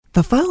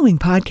The following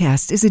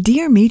podcast is a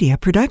Dear Media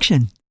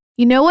production.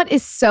 You know what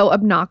is so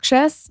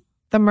obnoxious?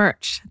 The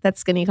merch that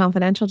Skinny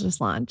Confidential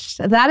just launched.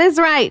 That is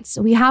right.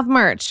 We have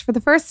merch. For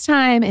the first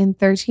time in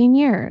 13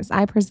 years,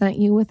 I present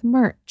you with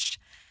merch.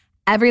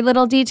 Every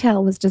little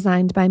detail was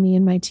designed by me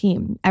and my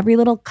team. Every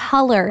little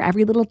color,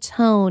 every little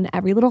tone,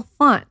 every little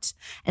font.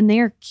 And they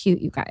are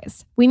cute, you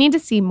guys. We need to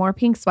see more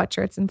pink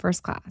sweatshirts in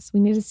first class. We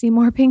need to see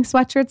more pink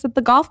sweatshirts at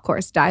the golf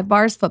course, dive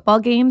bars, football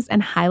games,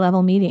 and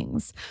high-level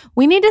meetings.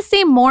 We need to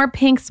see more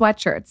pink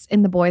sweatshirts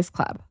in the boys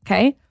club,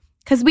 okay?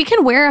 Because we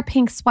can wear a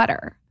pink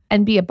sweater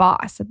and be a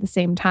boss at the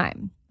same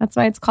time. That's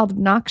why it's called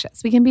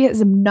obnoxious. We can be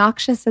as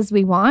obnoxious as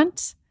we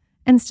want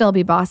and still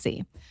be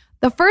bossy.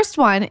 The first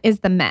one is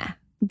the meh.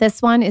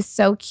 This one is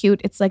so cute.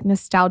 It's like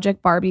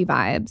nostalgic Barbie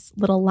vibes,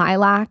 little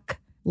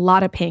lilac, a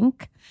lot of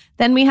pink.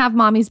 Then we have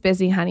Mommy's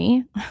Busy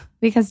Honey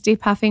because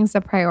depuffing's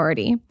a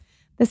priority.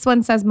 This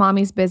one says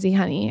Mommy's Busy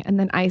Honey and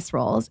then ice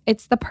rolls.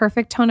 It's the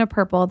perfect tone of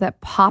purple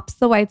that pops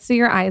the whites of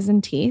your eyes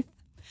and teeth.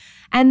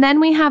 And then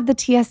we have the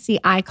TSC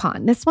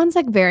Icon. This one's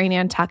like very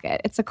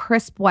Nantucket. It's a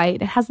crisp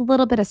white. It has a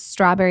little bit of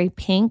strawberry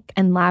pink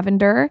and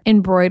lavender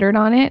embroidered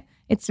on it.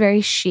 It's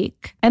very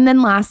chic. And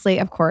then lastly,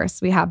 of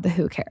course, we have the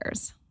Who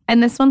Cares.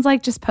 And this one's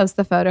like just post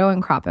the photo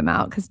and crop him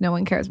out because no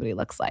one cares what he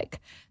looks like.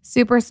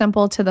 Super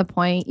simple, to the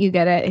point. You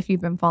get it if you've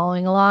been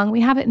following along.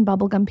 We have it in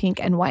bubblegum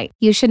pink and white.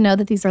 You should know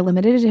that these are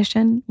limited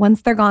edition.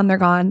 Once they're gone, they're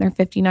gone. They're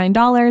 $59,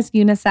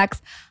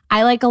 unisex.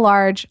 I like a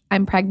large.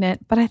 I'm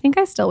pregnant, but I think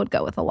I still would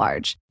go with a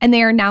large. And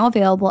they are now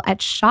available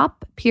at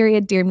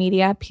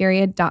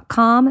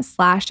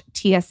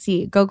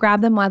shop.dearmedia.com/TSC. Go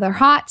grab them while they're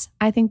hot.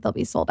 I think they'll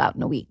be sold out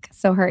in a week.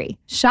 So hurry.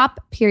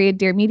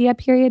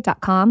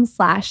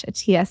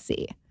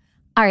 Shop.dearmedia.com/TSC.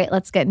 All right,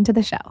 let's get into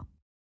the show.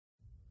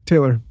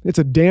 Taylor, it's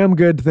a damn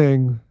good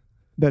thing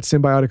that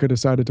Symbiotica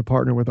decided to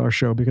partner with our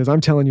show, because I'm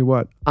telling you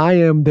what, I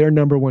am their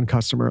number one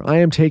customer. I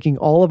am taking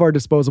all of our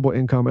disposable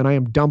income and I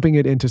am dumping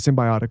it into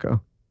Symbiotica.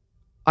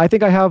 I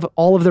think I have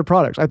all of their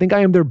products. I think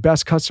I am their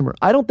best customer.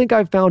 I don't think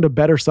I've found a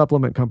better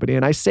supplement company.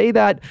 And I say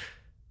that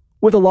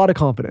with a lot of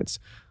confidence.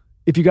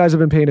 If you guys have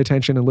been paying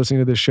attention and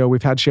listening to this show,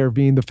 we've had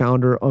Sherveen, the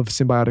founder of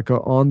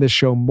Symbiotica, on this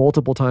show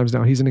multiple times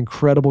now. He's an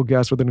incredible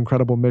guest with an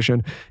incredible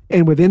mission.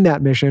 And within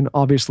that mission,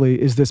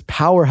 obviously, is this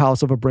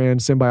powerhouse of a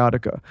brand,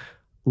 Symbiotica.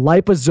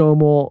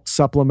 Liposomal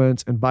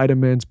supplements and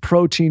vitamins,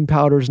 protein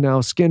powders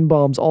now, skin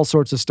balms, all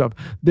sorts of stuff.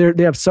 They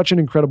have such an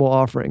incredible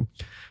offering.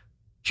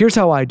 Here's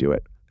how I do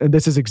it. And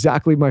this is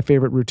exactly my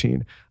favorite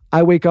routine.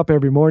 I wake up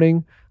every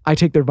morning. I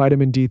take their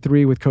vitamin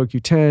D3 with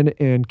CoQ10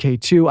 and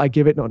K2. I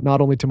give it not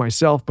only to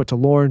myself, but to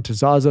Lauren, to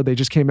Zaza. They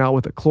just came out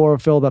with a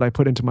chlorophyll that I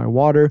put into my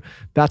water.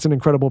 That's an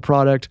incredible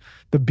product.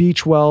 The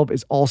B12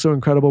 is also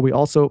incredible.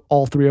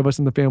 All three of us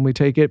in the family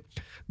take it.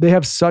 They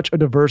have such a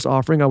diverse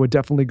offering. I would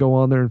definitely go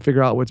on there and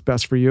figure out what's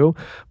best for you.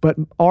 But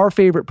our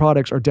favorite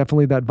products are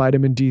definitely that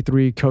vitamin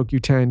D3,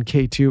 CoQ10,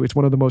 K2. It's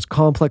one of the most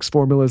complex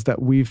formulas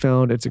that we've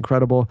found. It's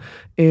incredible.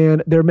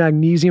 And their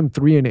magnesium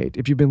threonate.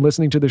 If you've been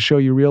listening to the show,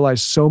 you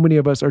realize so many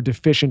of us are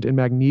deficient in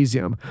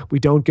magnesium. We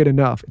don't get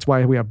enough. It's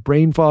why we have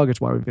brain fog.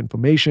 It's why we have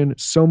inflammation,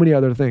 so many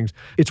other things.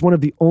 It's one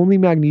of the only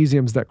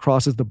magnesiums that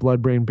crosses the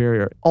blood-brain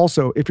barrier.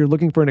 Also, if you're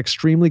looking for an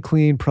extremely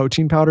clean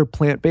protein powder,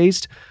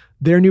 plant-based,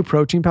 their new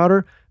protein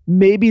powder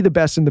may be the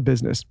best in the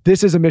business.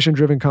 This is a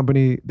mission-driven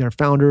company. Their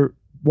founder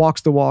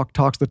walks the walk,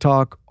 talks the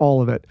talk,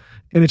 all of it.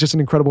 And it's just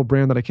an incredible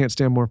brand that I can't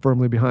stand more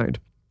firmly behind.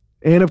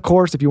 And of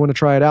course, if you want to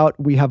try it out,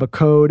 we have a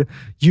code.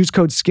 Use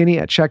code SKINNY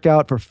at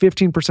checkout for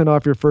 15%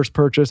 off your first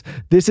purchase.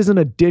 This is in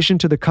addition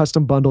to the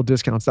custom bundle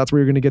discounts. That's where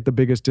you're going to get the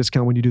biggest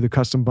discount when you do the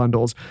custom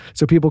bundles.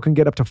 So people can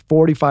get up to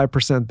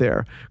 45%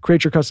 there.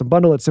 Create your custom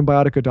bundle at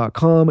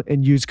symbiotica.com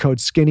and use code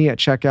SKINNY at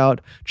checkout.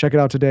 Check it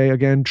out today.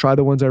 Again, try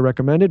the ones I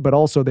recommended, but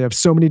also they have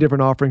so many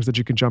different offerings that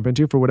you can jump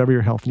into for whatever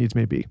your health needs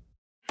may be.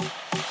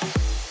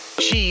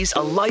 She's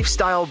a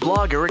lifestyle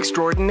blogger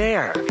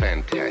extraordinaire.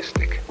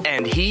 Fantastic.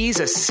 And he's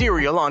a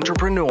serial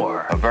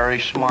entrepreneur. A very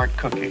smart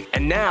cookie.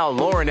 And now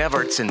Lauren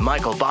Everts and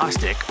Michael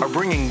Bosstick are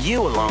bringing you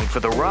along for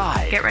the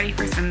ride. Get ready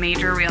for some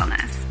major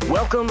realness.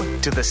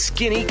 Welcome to the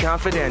Skinny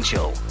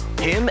Confidential.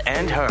 Him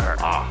and her.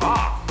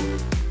 Aha!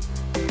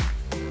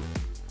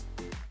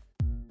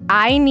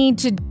 I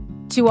need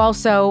to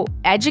also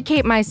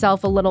educate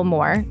myself a little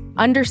more,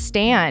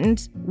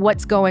 understand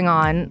what's going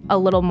on a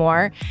little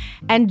more,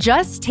 and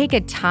just take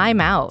a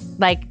time out.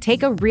 Like,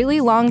 take a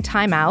really long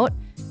time out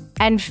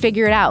and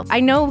figure it out.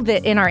 I know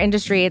that in our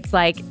industry, it's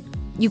like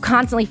you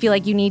constantly feel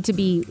like you need to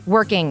be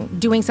working,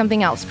 doing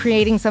something else,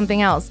 creating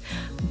something else.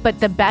 But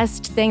the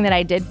best thing that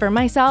I did for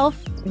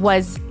myself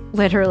was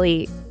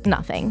literally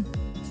nothing.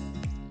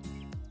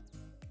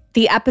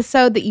 The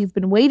episode that you've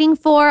been waiting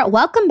for.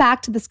 Welcome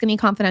back to the Skinny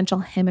Confidential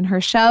Him and Her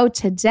show.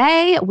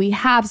 Today, we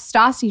have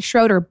Stassi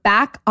Schroeder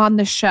back on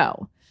the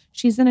show.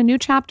 She's in a new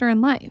chapter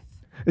in life.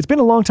 It's been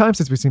a long time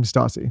since we've seen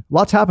Stassi.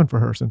 Lots happened for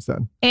her since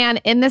then.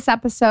 And in this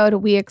episode,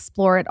 we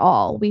explore it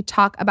all. We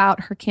talk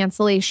about her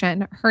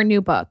cancellation, her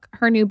new book,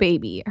 her new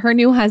baby, her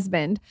new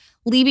husband,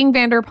 leaving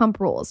Vanderpump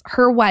Rules,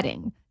 her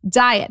wedding,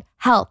 diet,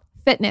 health,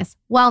 fitness,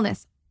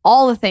 wellness.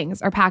 All the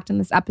things are packed in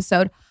this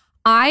episode.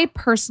 I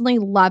personally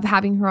love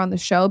having her on the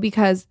show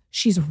because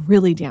she's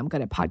really damn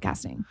good at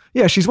podcasting.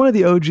 Yeah, she's one of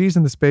the OGs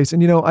in the space.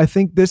 And, I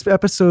think this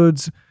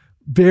episode's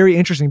very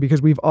interesting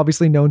because we've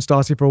obviously known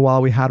Stassi for a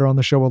while. We had her on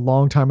the show a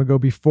long time ago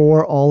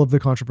before all of the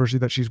controversy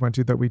that she's went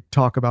to that we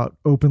talk about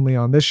openly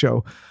on this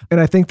show. And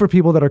I think for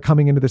people that are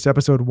coming into this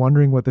episode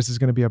wondering what this is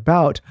going to be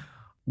about,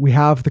 we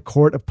have the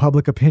court of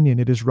public opinion.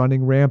 It is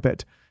running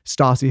rampant.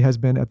 Stassi has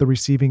been at the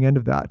receiving end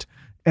of that.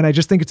 And I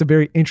just think it's a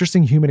very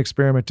interesting human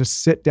experiment to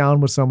sit down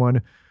with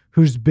someone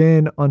who's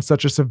been on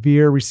such a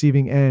severe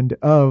receiving end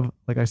of,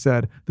 like I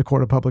said, the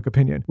court of public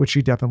opinion, which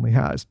she definitely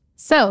has.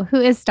 So who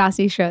is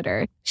Stassi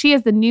Schroeder? She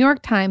is the New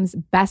York Times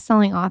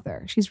bestselling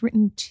author. She's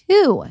written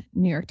 2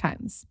 New York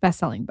Times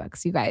bestselling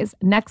books, you guys.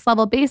 Next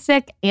Level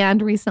Basic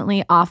and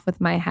recently Off With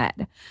My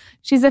Head.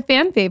 She's a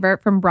fan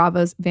favorite from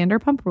Bravo's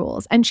Vanderpump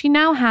Rules, and she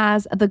now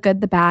has The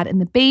Good, the Bad,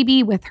 and the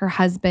Baby with her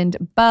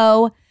husband,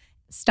 Beau.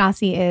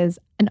 Stassi is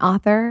an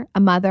author, a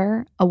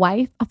mother, a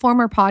wife, a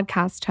former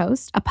podcast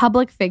host, a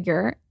public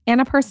figure, and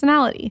a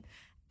personality.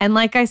 And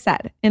like I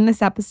said, in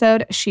this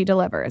episode, she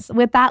delivers.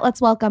 With that,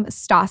 let's welcome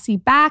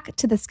Stassi back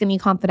to the Skinny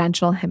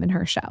Confidential Him and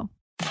Her show.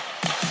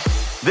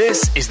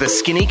 This is the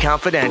Skinny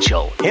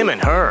Confidential, Him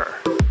and Her.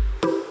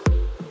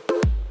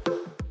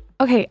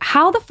 Okay,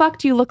 how the fuck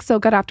do you look so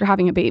good after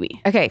having a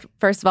baby? Okay,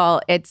 first of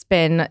all, it's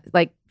been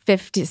like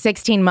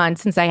 16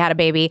 months since I had a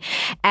baby,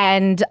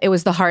 and it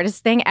was the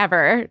hardest thing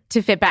ever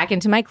to fit back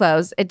into my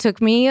clothes. It took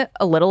me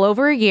a little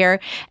over a year.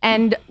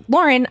 And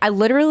Lauren, I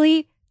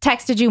literally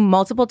texted you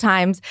multiple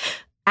times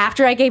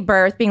after I gave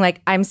birth being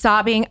like, I'm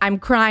sobbing, I'm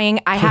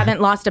crying, I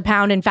haven't lost a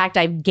pound. In fact,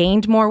 I've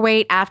gained more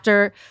weight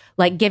after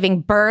like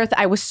giving birth.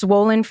 I was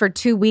swollen for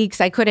 2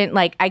 weeks. I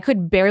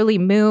could barely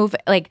move.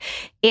 Like,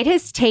 it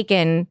has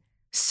taken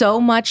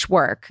so much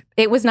work.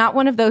 It was not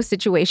one of those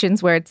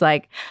situations where it's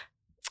like,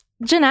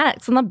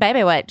 genetics and the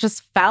baby weight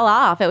just fell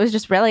off. It was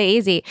just really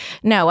easy.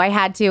 No,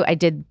 I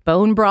did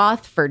bone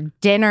broth for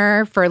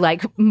dinner for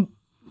like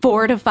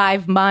 4 to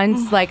 5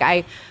 months. Like,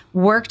 I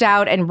worked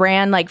out and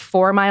ran like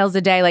 4 miles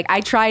a day. Like, I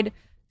tried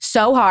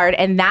so hard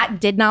and that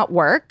did not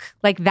work.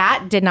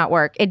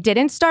 It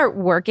didn't start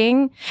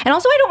working. And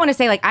also, I don't want to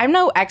say like, I'm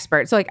no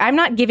expert. So like, I'm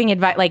not giving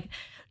advice like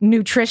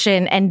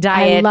nutrition and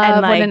diet. I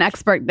love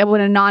and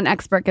when a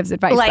non-expert gives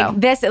advice. Like though.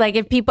 This, like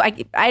if people,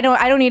 I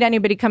don't need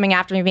anybody coming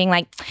after me being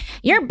like,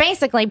 you're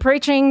basically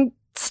preaching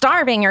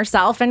starving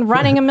yourself and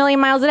running 1 million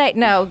miles a day.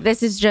 No,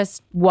 this is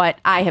just what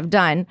I have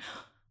done.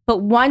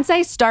 But once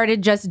I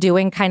started just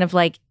doing kind of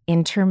like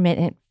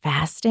intermittent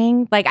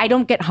fasting, like I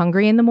don't get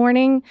hungry in the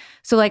morning.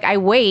 So like I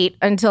wait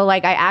until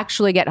like I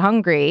actually get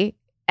hungry.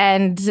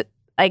 And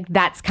like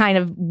that's kind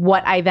of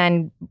what I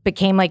then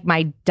became like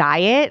my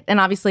diet. And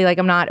obviously like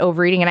I'm not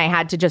overeating and I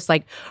had to just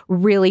like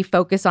really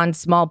focus on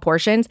small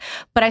portions.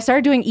 But I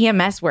started doing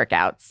EMS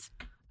workouts.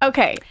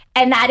 Okay.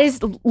 And that has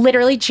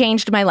literally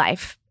changed my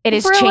life. It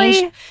has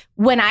changed.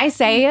 When I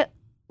say,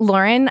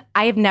 Lauren,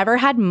 I have never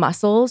had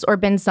muscles or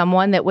been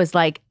someone that was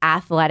like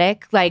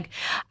athletic. Like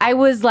I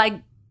was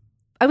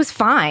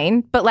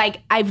fine, but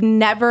like I've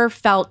never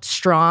felt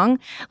strong.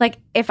 Like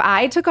if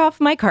I took off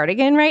my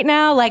cardigan right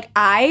now, like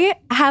I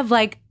have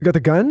like... You got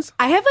the guns?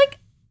 I have like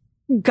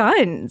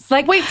guns.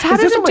 Like, wait, how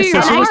does it do?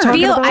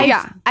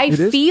 I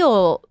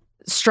feel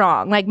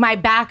strong. Like my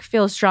back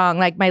feels strong.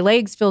 Like my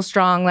legs feel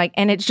strong. Like,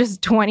 and it's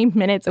just 20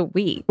 minutes a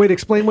week. Wait,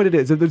 explain what it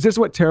is. Is this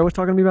what Tara was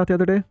talking to me about the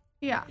other day?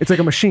 Yeah. It's like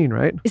a machine,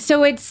 right?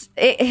 So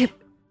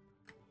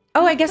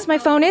oh, I guess my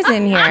phone is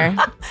in here.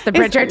 It's the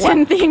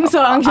Bridgerton theme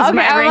song. Okay,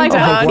 my I'm like,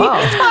 wow.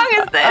 what song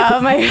is this? Oh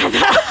my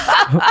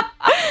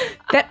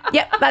God.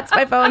 Yep, that's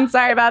my phone.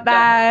 Sorry about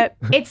that.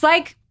 It's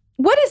like,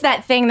 what is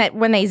that thing that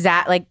when they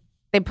zap, like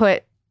they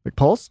put... Like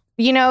Pulse?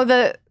 You know,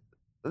 the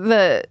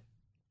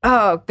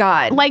oh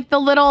God. Like the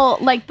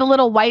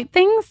little white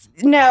things?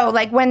 No,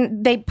 like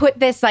when they put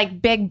this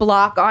like big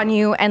block on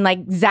you and like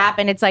zap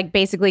and it's like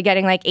basically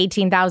getting like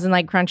 18,000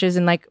 like crunches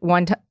in like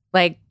one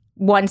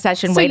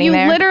session waiting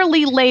there. So you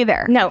literally lay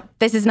there? No,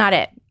 this is not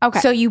it.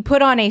 Okay. So you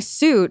put on a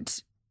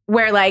suit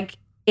where like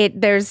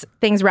there's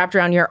things wrapped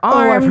around your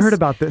arms. Oh, I've heard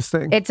about this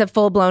thing. It's a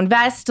full-blown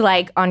vest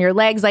like on your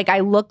legs. Like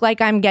I look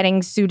like I'm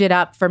getting suited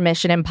up for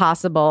Mission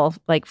Impossible,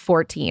 like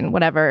 14,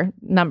 whatever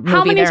movie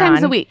How many times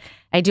on. a week?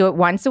 I do it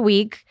once a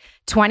week,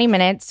 20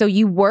 minutes. So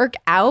you work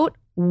out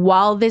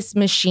while this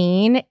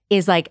machine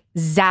is like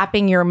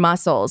zapping your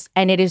muscles.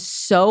 And it is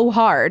so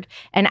hard.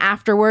 And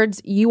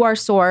afterwards, you are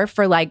sore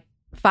for like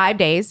 5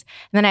 days.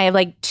 And then I have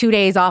like 2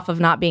 days off of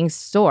not being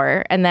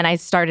sore. And then I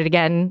started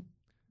again.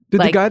 Did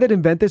the guy that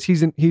invented this,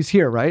 he's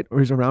here, right? Or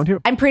he's around here?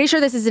 I'm pretty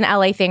sure this is an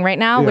LA thing right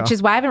now, which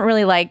is why I haven't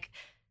really like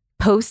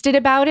posted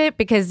about it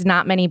because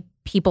not many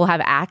people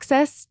have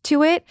access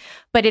to it.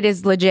 But it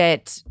is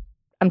legit.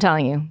 I'm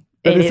telling you.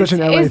 It is such an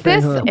LA is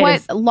thing,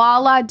 this what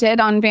Lala did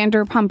on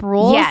Vanderpump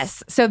Rules?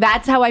 Yes. So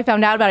that's how I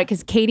found out about it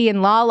because Katie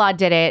and Lala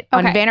did it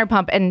on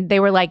Vanderpump and they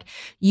were like,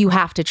 you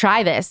have to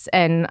try this.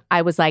 And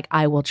I was like,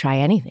 I will try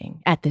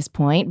anything at this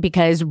point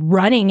because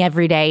running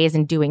every day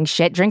isn't doing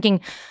shit.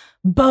 Drinking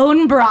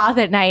bone broth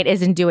at night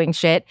isn't doing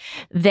shit.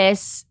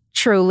 This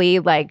truly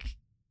like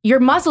your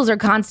muscles are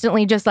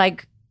constantly just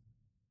like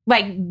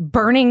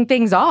burning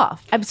things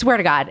off. I swear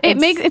to God.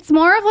 It's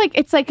more of like,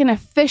 it's like an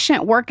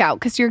efficient workout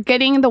because you're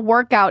getting the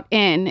workout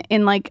in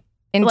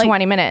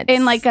 20 minutes.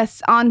 In like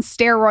on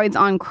steroids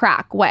on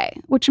crack way,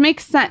 which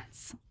makes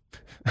sense.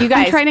 You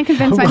guys, I'm trying to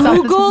convince myself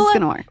this is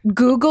going to work.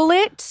 Google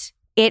it.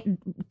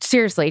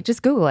 Seriously,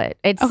 just Google it.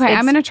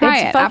 I'm going to try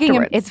it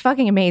afterwards. It's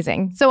fucking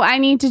amazing. So I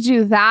need to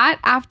do that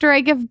after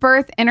I give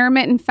birth,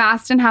 intermittent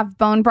fast, and have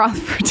bone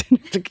broth for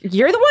dinner.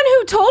 You're the one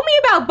who told me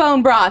about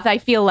bone broth, I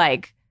feel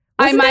like.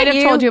 I might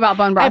have told you about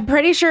bone broth. I'm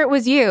pretty sure it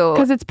was you.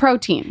 Because it's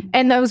protein.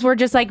 And those were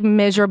just like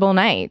miserable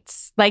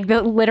nights. Like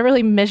the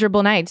literally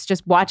miserable nights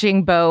just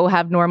watching Bo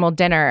have normal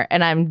dinner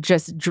and I'm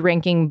just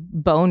drinking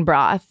bone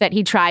broth that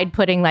he tried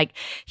putting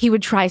he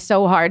would try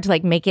so hard to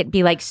like make it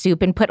be like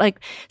soup and put like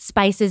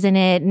spices in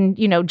it and,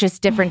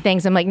 just different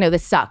things. I'm like, no,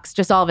 this sucks.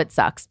 Just all of it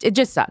sucks. It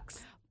just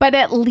sucks. But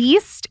at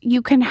least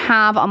you can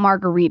have a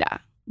margarita.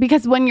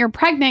 Because when you're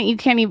pregnant, you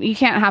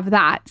can't have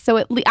that.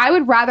 So I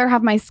would rather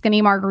have my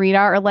skinny margarita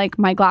or like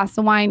my glass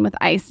of wine with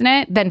ice in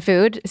it than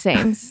food.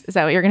 Same. Is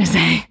that what you're gonna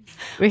say?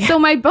 So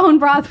my bone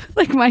broth with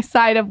like my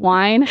side of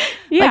wine.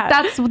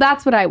 Yeah,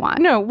 that's what I want.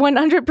 No,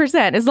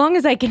 100%. As long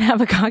as I can have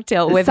a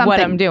cocktail with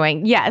what I'm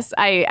doing. Yes,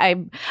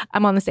 I'm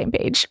on the same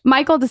page.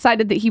 Michael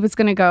decided that he was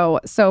going to go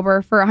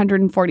sober for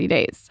 140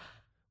 days.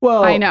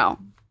 Well, I know.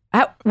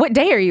 What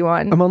day are you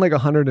on? I'm on like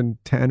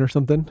 110 or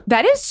something.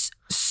 That is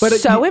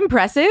so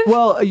impressive.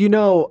 Well,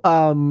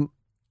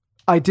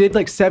 I did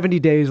like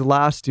 70 days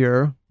last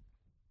year.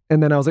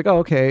 And then I was like, oh,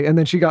 okay. And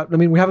then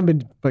we haven't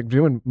been like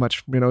doing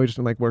much, we've just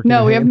been like working.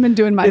 No, we haven't been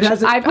doing much.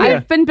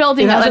 I've been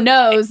building a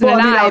nose and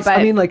an eye.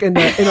 I mean, like in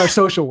our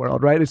social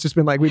world, right? It's just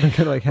been like, we've been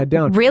kind of like head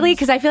down. Really?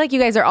 Because I feel like you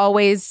guys are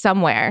always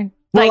somewhere.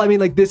 Well,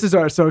 this is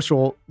our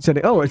social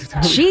setting. Oh,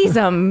 jeez,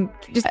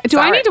 do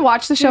I need to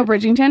watch the show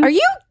Bridgerton? Are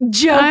you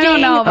joking? I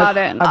don't know about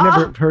it. I've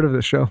never heard of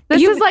this show.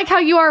 This is like how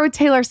you are with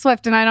Taylor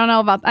Swift, and I don't know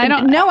about that.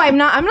 No, I'm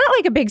not. I'm not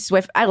like a big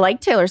Swift. I like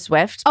Taylor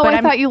Swift. Oh, but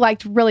I thought you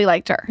really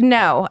liked her.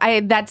 No,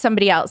 that's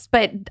somebody else.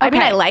 But I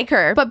mean, I like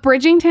her. But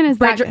Bridgerton is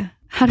Bridgerton?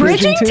 What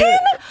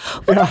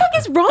the fuck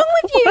is wrong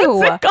with you?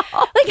 Like,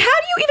 how do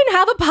you even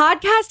have a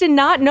podcast and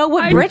not know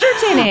what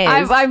Bridgerton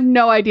is? I have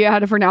no idea how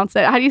to pronounce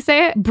it. How do you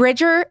say it?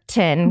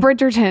 Bridgerton.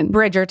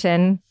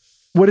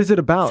 What is it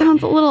about?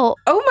 Sounds a little.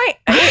 Oh my!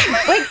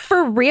 Like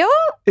for real?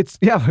 Is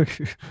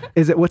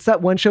it? What's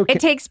that one show?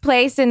 It takes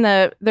place in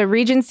the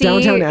Regency.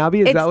 Downtown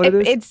Abbey. Is that what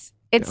it is?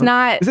 It's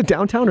not. Is it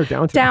downtown or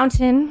downtown?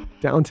 Downton.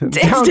 Downton.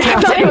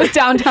 I thought it was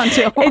downtown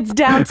too. It's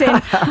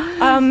Downton.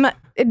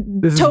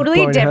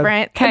 Totally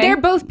different. Okay. They're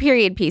both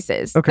period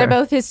pieces. Okay. They're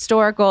both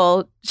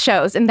historical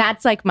shows, and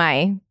that's like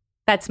my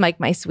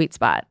sweet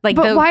spot. But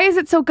why is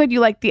it so good? You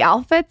like the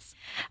outfits?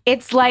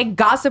 It's like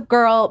Gossip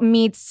Girl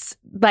meets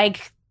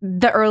like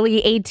the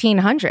early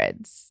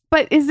 1800s.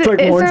 But is it? It's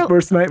like Warren's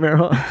worst nightmare,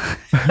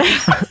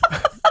 huh?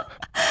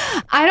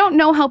 I don't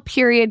know how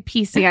period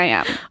piecey I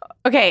am.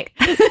 Okay.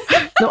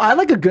 No, I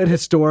like a good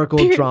historical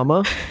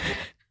drama.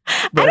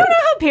 I don't know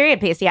how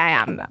period piecey I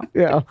am, though.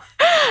 Yeah.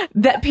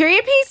 That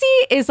period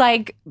piecey is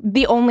like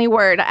the only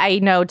word I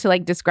know to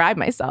like describe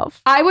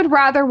myself. I would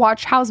rather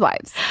watch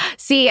Housewives.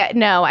 See,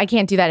 no, I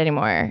can't do that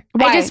anymore.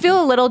 Why? I just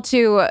feel a little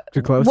too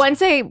close.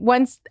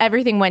 Once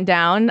everything went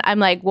down, I'm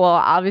like, well,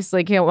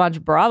 obviously can't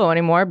watch Bravo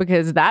anymore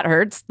because that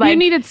hurts. Like, you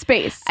needed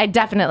space. I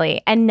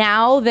definitely. And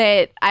now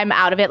that I'm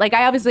out of it, like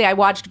I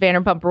watched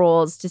Vanderpump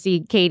Rules to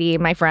see Katie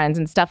and my friends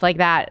and stuff like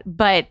that,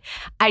 but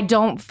I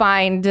don't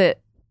find.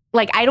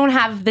 Like, I don't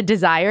have the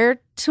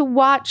desire to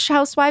watch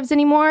Housewives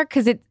anymore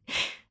because it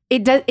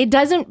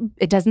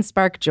doesn't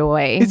spark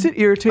joy. Is it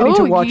irritating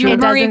to watch? You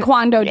Marie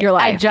Kondo'd your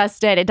life. I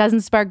just did. It doesn't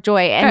spark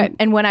joy.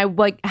 And when I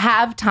like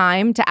have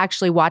time to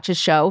actually watch a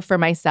show for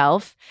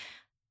myself,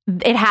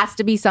 it has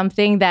to be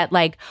something that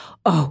like,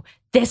 oh,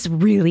 this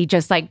really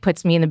just like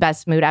puts me in the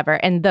best mood ever.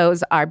 And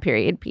those are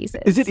period pieces.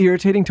 Is it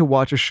irritating to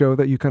watch a show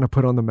that you kind of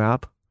put on the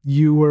map?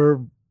 You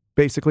were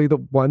basically the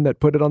one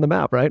that put it on the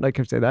map, right? Like,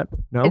 can I say that?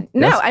 No?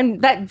 No,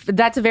 Yes?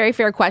 that's a very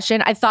fair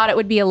question. I thought it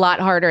would be a lot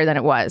harder than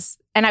it was.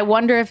 And I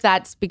wonder if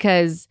that's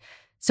because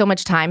so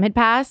much time had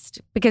passed,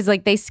 because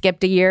like they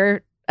skipped a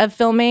year of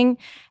filming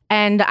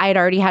and I had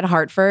already had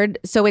Hartford.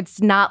 So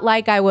it's not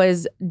like I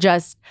was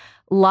just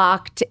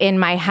locked in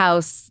my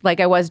house like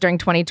I was during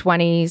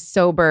 2020,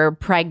 sober,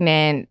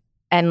 pregnant,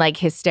 and like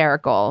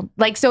hysterical.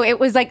 Like, so it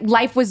was like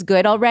life was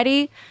good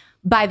already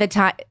by the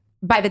time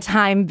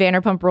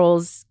Vanderpump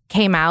Rules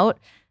came out,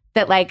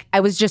 that like I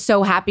was just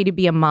so happy to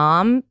be a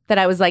mom that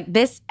I was like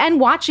this, and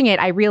watching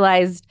it I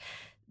realized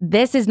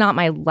this is not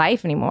my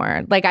life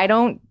anymore. Like I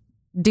don't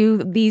do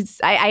these,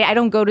 I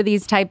don't go to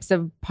these types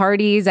of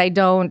parties. I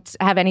don't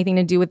have anything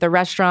to do with the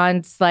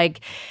restaurants.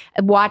 Like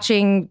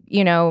watching,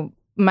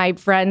 my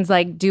friends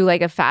like do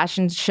like a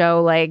fashion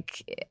show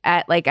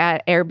at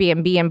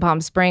Airbnb in Palm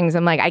Springs.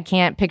 I'm like, I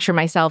can't picture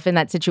myself in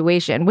that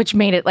situation, which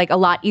made it like a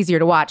lot easier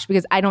to watch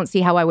because I don't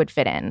see how I would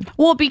fit in.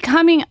 Well,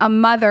 becoming a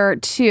mother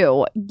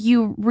too,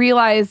 you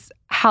realize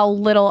how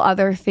little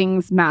other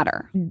things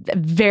matter.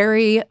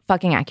 Very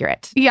fucking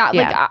accurate. Yeah.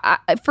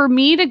 Like for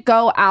me to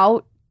go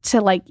out to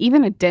like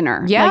even a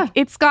dinner. Yeah. Like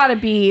it's got to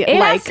be it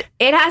has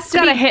to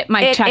gotta hit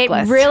my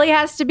checklist. It really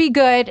has to be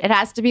good. It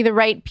has to be the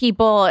right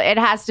people. It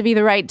has to be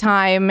the right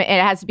time.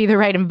 It has to be the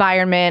right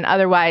environment.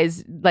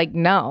 Otherwise, like,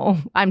 no,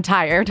 I'm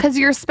tired. Because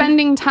you're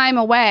spending time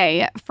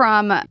away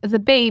from the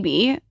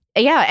baby.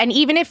 Yeah, and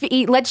even if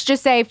let's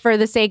just say, for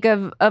the sake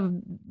of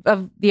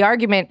the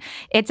argument,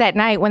 it's at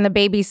night when the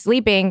baby's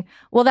sleeping.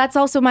 Well, that's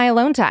also my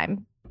alone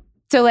time.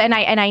 So and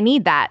I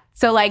need that.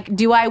 So like,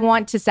 do I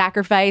want to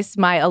sacrifice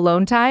my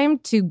alone time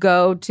to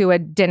go to a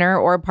dinner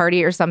or a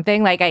party or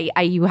something? Like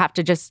you have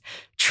to just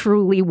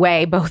truly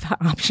weigh both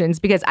options,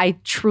 because I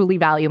truly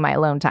value my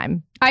alone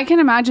time. I can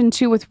imagine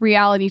too with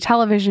reality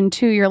television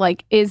too. You're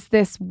like, is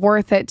this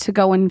worth it to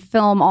go and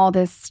film all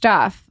this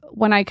stuff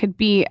when I could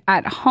be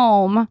at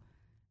home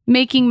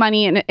making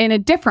money in a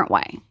different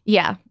way?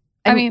 Yeah.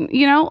 I mean,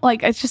 you know,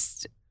 like it's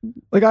just...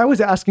 Like I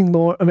was asking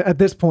Lauren, I mean, at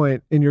this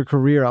point in your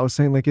career, I was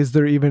saying like, is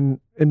there even,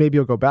 and maybe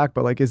you'll go back,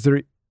 but like, is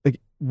there, like,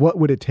 what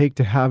would it take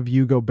to have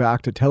you go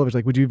back to television?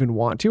 Like, would you even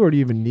want to, or do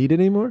you even need it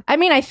anymore? I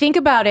mean, I think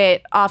about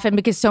it often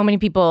because so many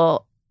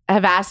people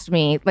have asked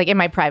me, like in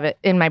my private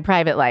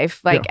life,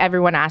 like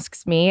everyone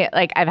asks me,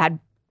 like I've had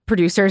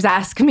producers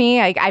ask me,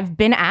 like I've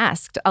been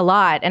asked a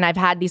lot, and I've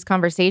had these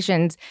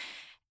conversations,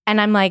 and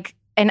I'm like,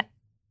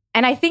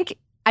 and I think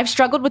I've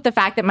struggled with the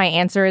fact that my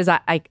answer is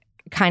I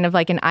kind of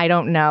like an I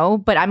don't know,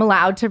 but I'm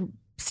allowed to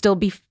still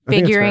be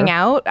figuring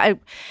out.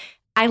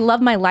 I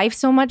love my life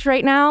so much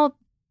right now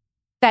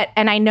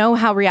and I know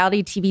how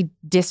reality TV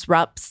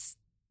disrupts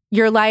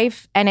your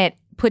life, and it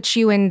puts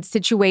you in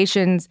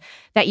situations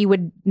that you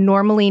would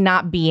normally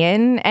not be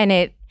in,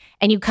 and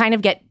you kind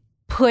of get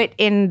put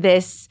in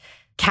this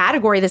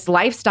category, this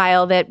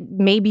lifestyle that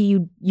maybe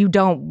you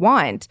don't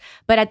want.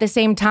 But at the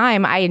same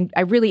time, I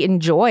really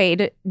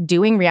enjoyed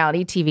doing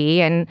reality TV,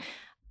 and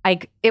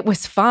like it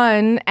was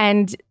fun,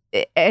 and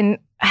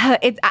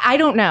I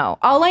don't know.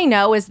 All I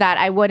know is that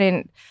I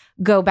wouldn't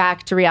go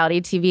back to reality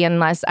TV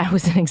unless I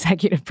was an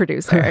executive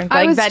producer. Like,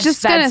 I was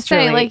just gonna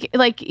say,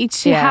 like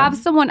to have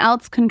someone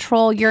else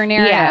control your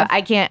narrative. Yeah,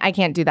 I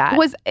can't do that.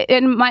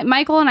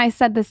 Michael and I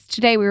said this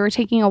today. We were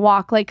taking a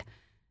walk. Like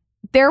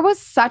there was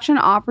such an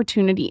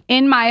opportunity,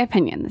 in my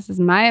opinion. This is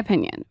my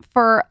opinion,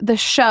 for the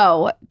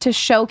show to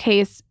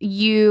showcase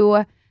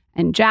you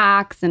and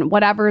Jax and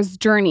whatever's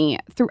journey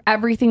through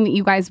everything that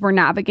you guys were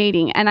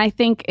navigating. And I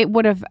think it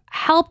would have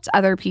helped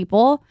other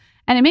people,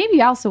 and it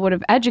maybe also would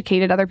have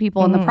educated other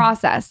people in the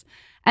process.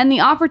 And the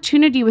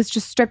opportunity was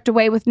just stripped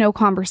away with no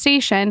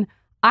conversation.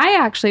 I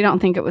actually don't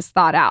think it was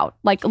thought out.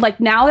 Like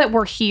now that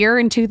we're here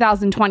in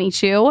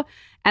 2022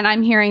 and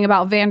I'm hearing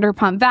about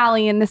Vanderpump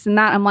Valley and this and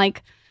that, I'm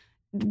like,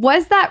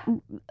 was that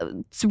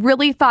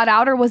really thought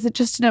out, or was it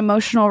just an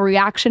emotional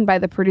reaction by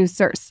the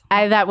producers?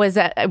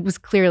 It was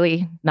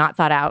clearly not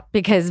thought out,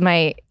 because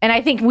and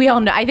I think we all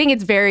know, I think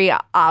it's very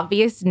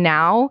obvious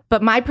now,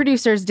 but my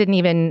producers didn't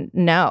even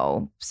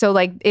know. So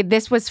like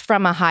this was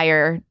from a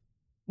higher,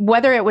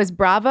 whether it was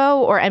Bravo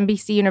or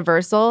NBC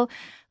Universal,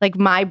 like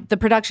the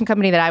production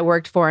company that I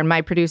worked for and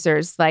my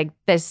producers, like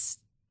this,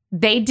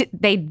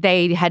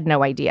 they had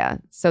no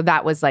idea. So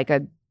that was like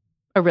a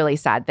really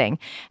sad thing.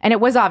 And it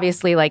was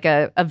obviously like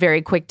a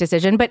very quick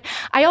decision, but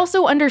I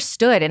also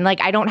understood, and like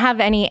I don't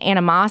have any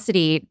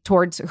animosity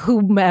towards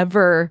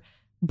whomever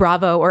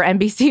Bravo or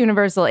NBC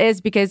Universal is,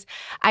 because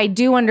I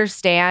do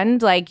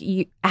understand like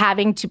you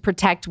having to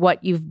protect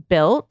what you've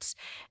built.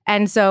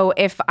 And so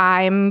if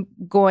I'm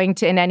going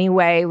to in any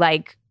way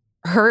like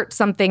hurt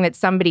something that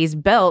somebody's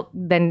built,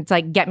 then it's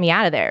like, get me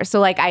out of there. So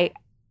like I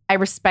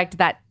respect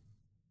that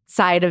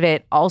side of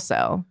it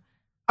also.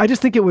 I just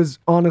think it was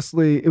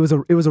honestly, it was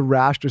a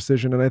rash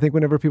decision, and I think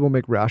whenever people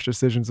make rash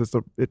decisions,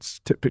 it's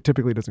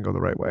typically doesn't go the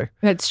right way.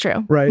 That's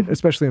true, right?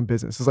 Especially in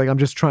business, it's like I'm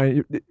just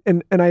trying.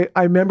 And I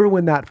remember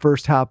when that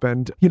first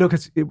happened, you know,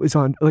 because it was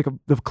on like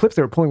the clips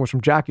they were pulling was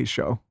from Jackie's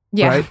show,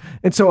 right?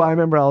 And so I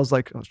remember I was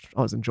like,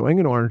 I was enjoying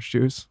an orange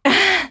juice.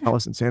 I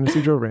was in San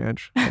Ysidro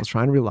Ranch. I was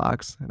trying to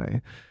relax,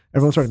 and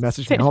everyone started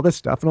messaging me all this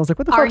stuff, and I was like,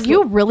 "What the fuck? Are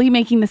you really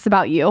making this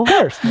about you? Of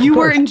course, you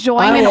were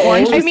enjoying an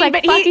orange juice. I mean,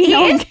 but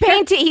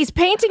he's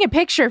painting a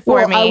picture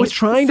for me. I was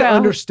trying to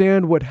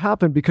understand what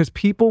happened, because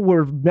people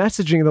were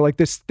messaging. They're like,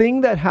 this thing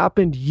that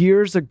happened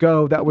years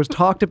ago, that was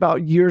talked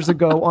about years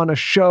ago on a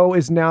show,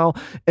 is now,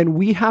 and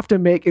we have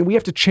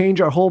to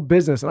change our whole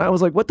business. And I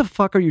was like, what the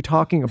fuck are you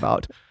talking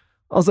about?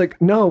 I was like,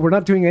 no, we're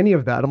not doing any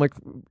of that. I'm like,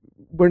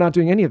 we're not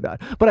doing any of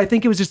that. But I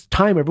think it was just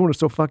time. Everyone was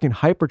so fucking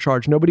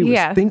hypercharged. Nobody was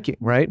thinking,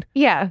 right?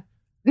 Yeah.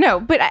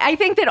 No, but I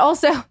think that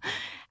also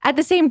at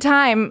the same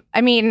time, I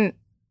mean,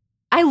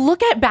 I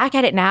look back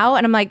at it now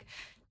and I'm like,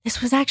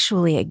 this was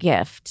actually a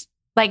gift.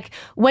 Like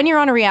when you're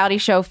on a reality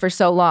show for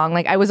so long,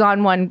 like I was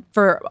on one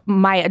for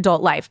my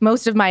adult life,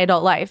 most of my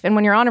adult life. And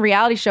when you're on a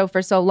reality show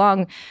for so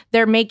long,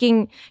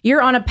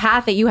 you're on a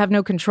path that you have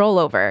no control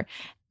over.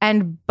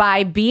 And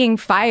by being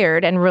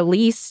fired and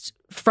released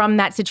from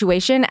that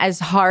situation, as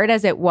hard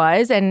as it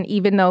was, and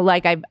even though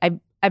like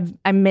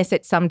I miss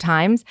it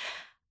sometimes,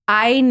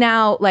 I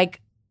now like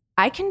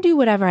I can do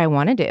whatever I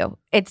want to do.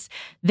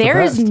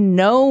 There is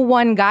no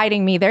one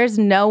guiding me. There's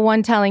no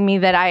one telling me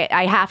that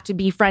I have to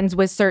be friends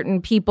with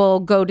certain people,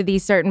 go to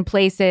these certain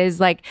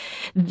places, like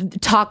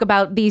talk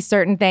about these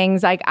certain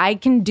things. Like I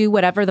can do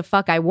whatever the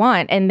fuck I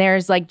want. And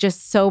there's like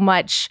just so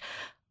much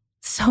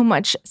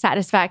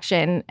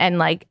satisfaction and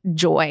like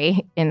joy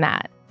in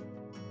that.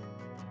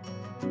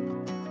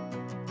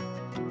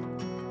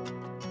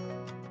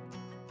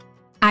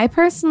 I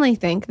personally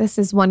think this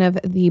is one of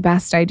the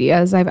best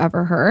ideas I've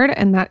ever heard,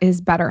 and that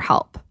is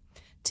BetterHelp.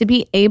 To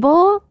be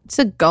able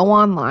to go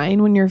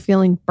online when you're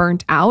feeling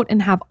burnt out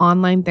and have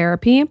online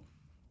therapy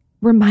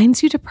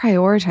reminds you to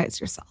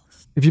prioritize yourself.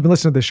 If you've been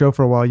listening to the show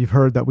for a while, you've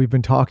heard that we've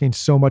been talking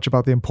so much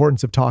about the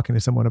importance of talking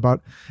to someone,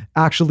 about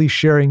actually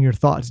sharing your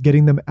thoughts,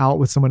 getting them out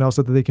with someone else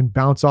so that they can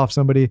bounce off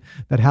somebody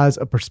that has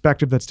a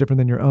perspective that's different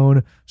than your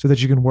own, so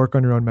that you can work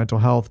on your own mental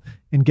health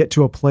and get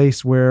to a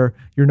place where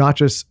you're not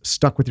just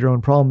stuck with your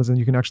own problems and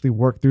you can actually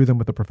work through them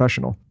with a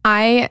professional.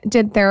 I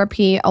did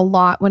therapy a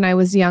lot when I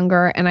was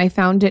younger, and I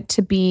found it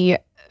to be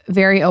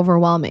very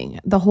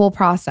overwhelming. The whole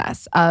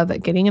process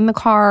of getting in the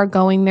car,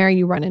 going there,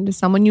 you run into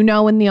someone you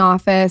know in the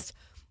office.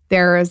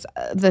 There's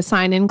the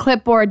sign-in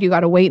clipboard. You got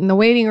to wait in the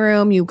waiting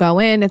room. You go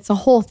in. It's a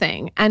whole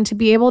thing. And to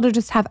be able to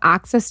just have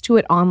access to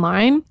it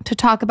online to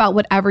talk about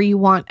whatever you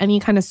want,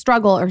 any kind of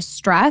struggle or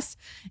stress,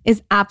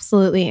 is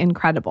absolutely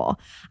incredible.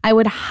 I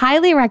would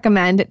highly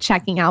recommend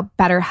checking out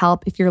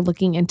BetterHelp if you're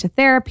looking into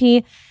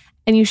therapy.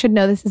 And you should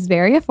know this is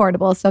very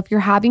affordable. So if you're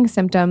having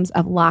symptoms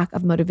of lack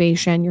of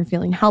motivation, you're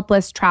feeling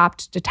helpless,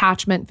 trapped,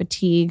 detachment,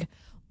 fatigue,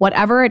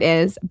 whatever it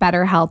is,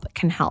 BetterHelp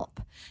can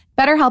help.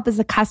 BetterHelp is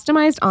a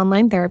customized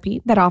online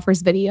therapy that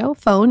offers video,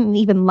 phone, and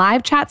even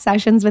live chat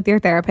sessions with your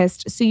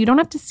therapist, so you don't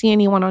have to see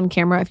anyone on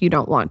camera if you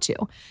don't want to.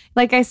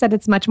 Like I said,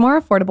 it's much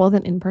more affordable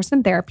than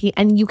in-person therapy,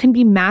 and you can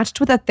be matched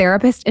with a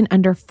therapist in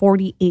under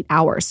 48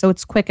 hours, so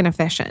it's quick and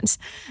efficient.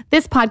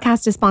 This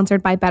podcast is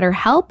sponsored by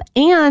BetterHelp,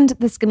 and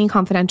the Skinny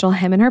Confidential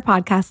Him and Her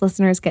podcast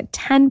listeners get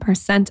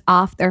 10%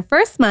 off their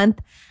first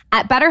month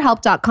at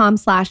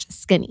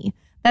betterhelp.com/skinny.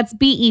 That's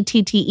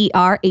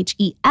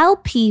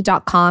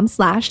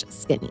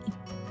BetterHelp.com/skinny.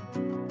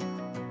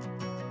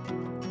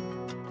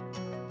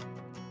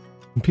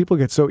 People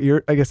get so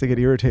I guess they get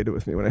irritated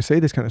with me when I say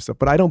this kind of stuff,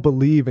 but I don't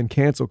believe in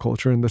cancel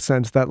culture in the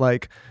sense that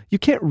like you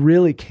can't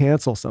really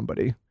cancel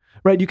somebody,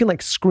 right? You can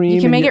like scream. You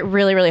can make it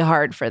really, really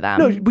hard for them.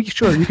 No, but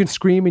sure, you can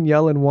scream and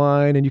yell and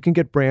whine, and you can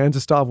get brands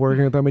to stop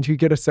working with them, and you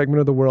can get a segment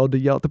of the world to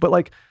yell at them. But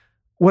like,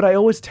 what I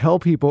always tell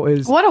people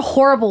is, what a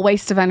horrible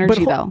waste of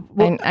energy, though.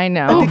 Well, I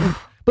know.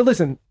 But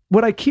listen,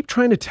 what I keep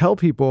trying to tell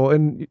people,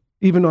 and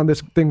even on this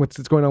thing that's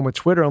going on with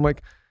Twitter, I'm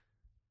like,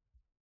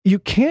 you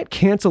can't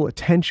cancel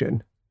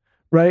attention,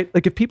 right?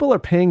 Like if people are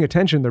paying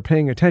attention, they're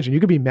paying attention. You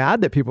could be mad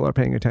that people are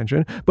paying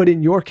attention, but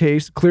in your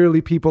case, clearly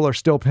people are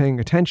still paying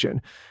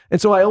attention. And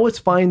so I always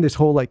find this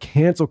whole like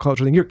cancel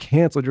culture thing, you're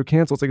canceled.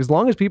 It's like, as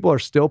long as people are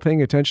still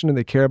paying attention and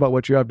they care about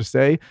what you have to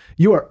say,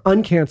 you are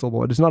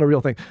uncancelable. It is not a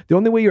real thing. The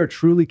only way you're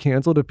truly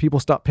canceled if people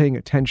stop paying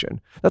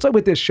attention. That's why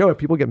with this show, if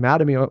people get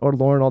mad at me or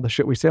Lauren, all the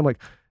shit we say, I'm like,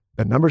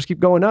 the numbers keep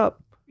going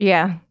up.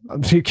 Yeah.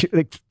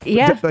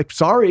 Like,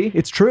 sorry,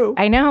 it's true.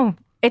 I know.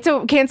 It's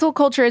a cancel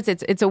culture.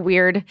 It's a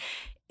weird,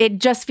 it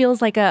just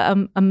feels like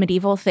a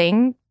medieval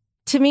thing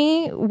to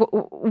me,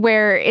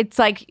 where it's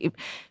like,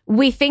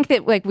 we think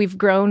that like we've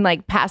grown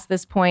like past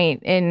this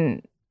point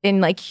in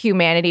like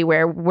humanity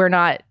where we're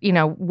not,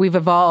 we've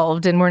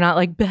evolved and we're not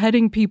like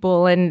beheading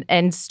people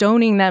and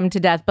stoning them to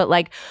death. But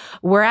like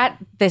we're at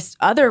this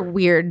other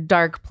weird,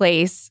 dark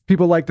place.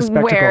 People like the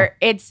spectacle. Where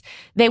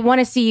they want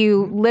to see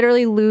you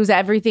literally lose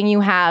everything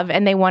you have,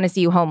 and they want to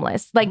see you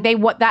homeless. Like I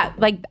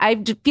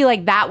just feel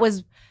like that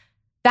was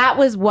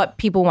what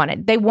people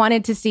wanted. They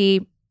wanted to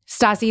see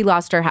Stassi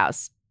lost her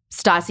house.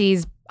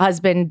 Stassi's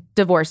husband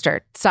divorced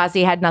her.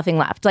 Stassi had nothing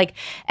left. Like,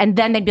 and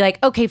then they'd be like,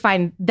 okay,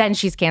 fine, then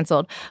she's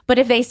canceled. But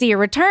if they see a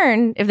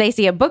return, if they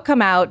see a book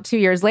come out 2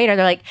 years later,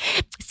 they're like,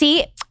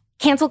 see,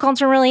 cancel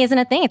culture really isn't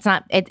a thing. It's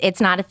not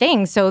a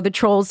thing. So the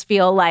trolls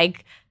feel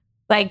like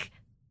what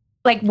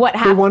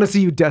happened? They want to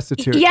see you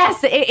destitute. Yes,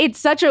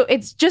 it's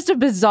just a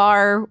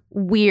bizarre,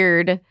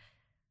 weird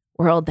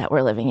world that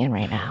we're living in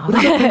right now.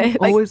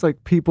 Always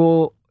like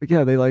people.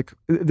 Yeah, they like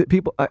the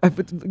people.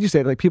 You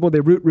say it, like people.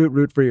 They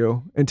root for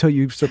you until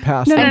you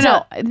surpass.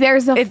 No.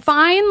 There's a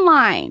fine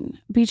line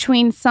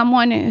between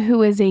someone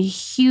who is a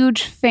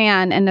huge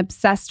fan and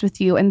obsessed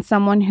with you and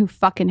someone who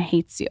fucking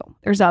hates you.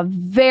 There's a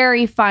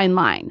very fine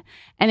line,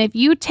 and if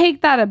you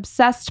take that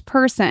obsessed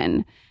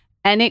person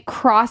and it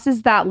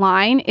crosses that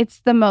line,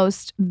 it's the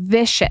most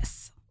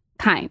vicious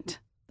kind.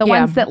 The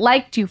ones that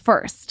liked you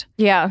first.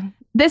 Yeah,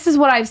 this is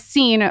what I've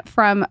seen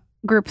from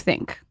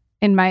groupthink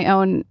in my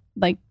own.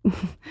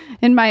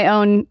 In my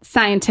own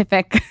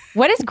scientific.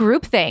 What is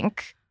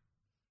groupthink?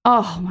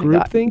 Oh my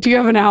groupthink? God. Do you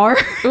have an hour?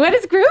 What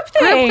is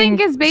groupthink? Groupthink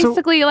is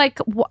basically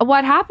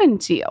what happened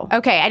to you.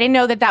 Okay, I didn't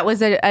know that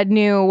was a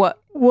new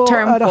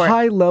term at for a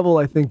high level,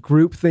 I think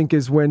groupthink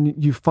is when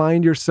you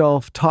find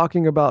yourself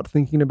talking about,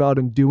 thinking about,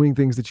 and doing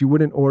things that you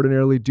wouldn't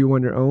ordinarily do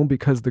on your own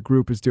because the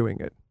group is doing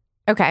it.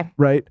 Okay.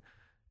 Right?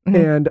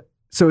 And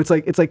so it's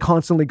like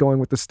constantly going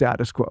with the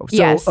status quo. So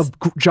Yes. a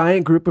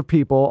giant group of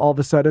people, all of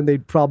a sudden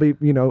they'd probably,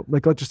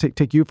 like let's just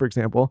take you for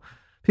example.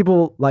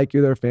 People like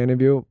you, they're a fan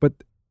of you, but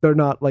they're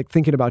not like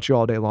thinking about you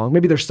all day long.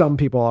 Maybe there's some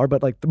people are,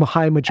 but like the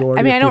high majority.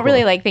 I mean, of I don't people,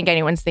 really like think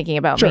anyone's thinking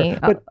about Sure, me.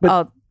 but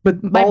all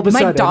of a My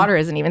sudden, daughter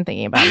isn't even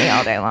thinking about me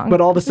all day long.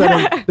 But all of a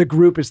sudden, the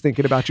group is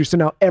thinking about you. So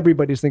now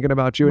everybody's thinking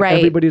about you, and Right.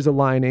 everybody's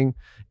aligning.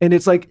 And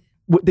it's like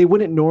they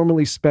wouldn't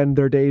normally spend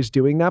their days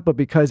doing that, but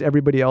because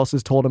everybody else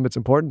has told them it's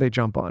important, they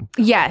jump on.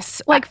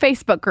 Yes. Like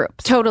Facebook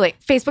groups. Totally.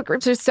 Facebook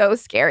groups are so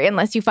scary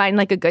unless you find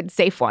like a good,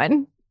 safe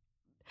one.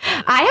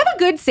 I have a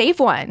good, safe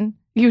one.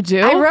 You do?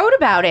 I wrote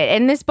about it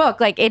in this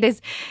book. Like it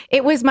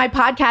was my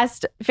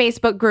podcast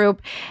Facebook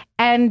group,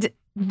 and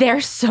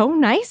they're so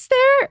nice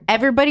there.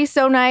 Everybody's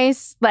so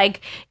nice.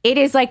 Like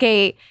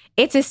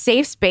it's a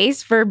safe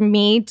space for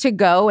me to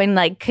go and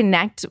like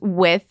connect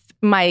with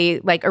my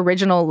like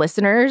original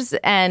listeners,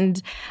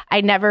 and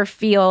I never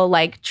feel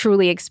like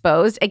truly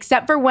exposed,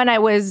 except for when I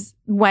was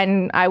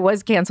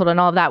canceled and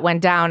all of that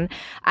went down.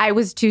 I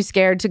was too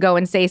scared to go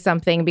and say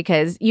something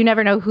because you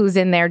never know who's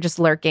in there just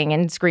lurking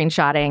and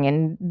screenshotting,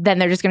 and then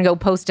they're just going to go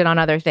post it on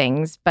other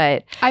things.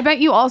 But I bet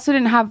you also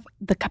didn't have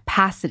the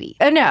capacity.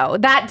 no,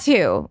 that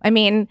too. I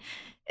mean,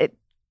 it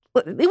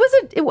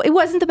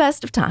wasn't the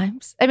best of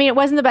times. I mean, it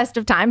wasn't the best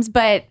of times,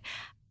 but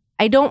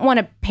I don't want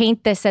to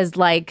paint this as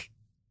like,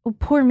 oh,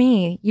 poor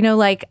me,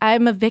 like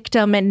I'm a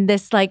victim and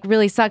this like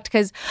really sucked,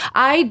 because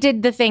I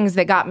did the things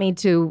that got me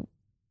to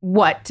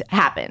what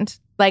happened.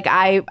 Like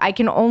I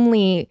can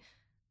only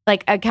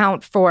like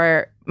account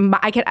for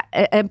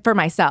for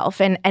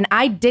myself, and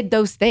I did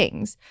those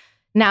things.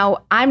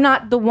 Now I'm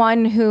not the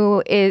one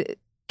who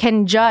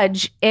can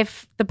judge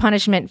if the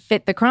punishment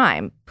fit the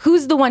crime.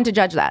 Who's the one to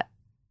judge that?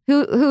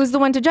 Who's the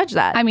one to judge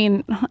that? I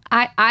mean,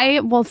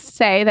 I will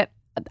say that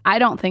I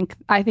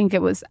think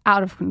it was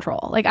out of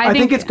control. Like I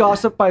think it's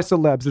gossip by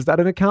celebs. Is that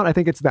an account? I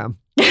think it's them.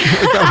 Is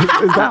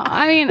that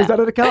I mean, is that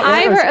an account?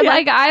 I've heard,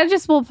 like I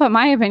just will put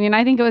my opinion.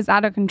 I think it was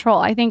out of control.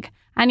 I think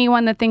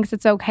anyone that thinks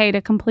it's okay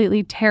to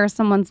completely tear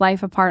someone's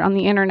life apart on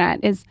the internet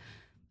is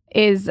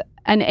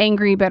an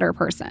angry, bitter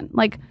person.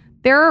 Like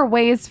there are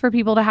ways for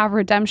people to have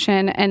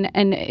redemption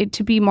and it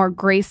to be more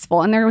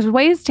graceful. And there's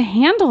ways to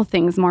handle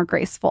things more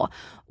graceful.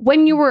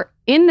 When you were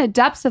in the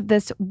depths of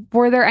this,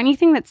 were there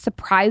anything that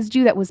surprised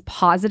you that was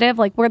positive?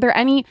 Like, were there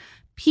any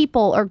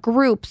people or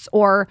groups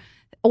or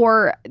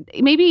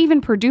maybe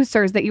even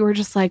producers that you were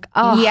just like,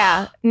 oh.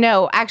 Yeah,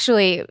 no,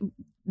 actually,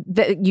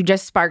 you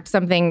just sparked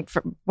something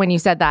when you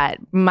said that.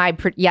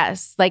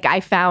 Yes, like I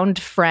found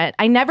friends.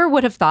 I never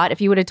would have thought,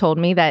 if you would have told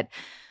me that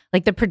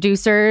like the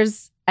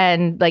producers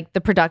and like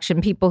the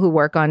production people who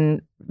work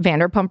on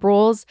Vanderpump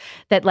Rules,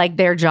 that like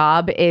their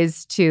job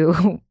is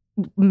to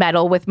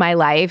meddle with my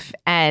life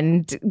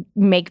and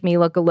make me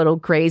look a little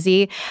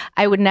crazy.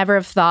 I would never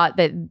have thought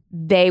that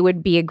they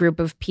would be a group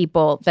of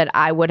people that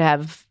I would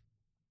have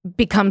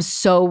become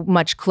so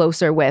much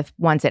closer with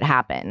once it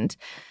happened.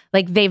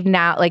 Like they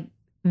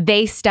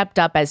stepped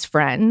up as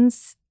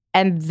friends,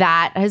 and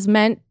that has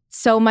meant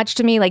so much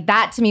to me. Like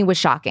that to me was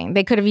shocking.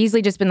 They could have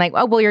easily just been like,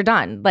 oh, well, you're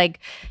done. Like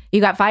you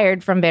got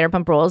fired from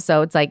Vanderpump Rules,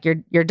 so it's like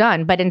you're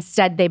done. But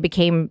instead they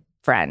became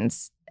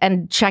friends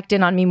and checked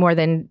in on me more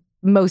than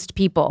most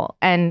people.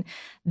 And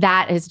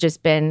that has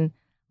just been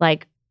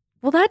like,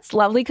 well, that's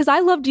lovely, because I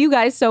loved you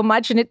guys so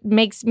much, and it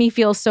makes me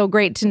feel so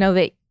great to know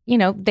that,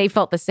 they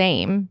felt the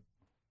same.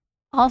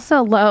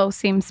 Also, Lo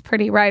seems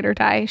pretty ride or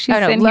die. She's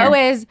Lo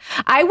is.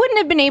 I wouldn't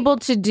have been able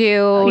to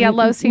do. Yeah,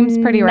 Lo seems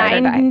pretty ride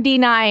or die.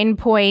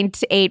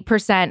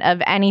 99.8%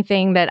 of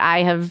anything that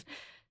I have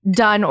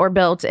done or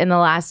built in the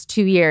last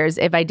 2 years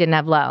if I didn't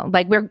have Lo.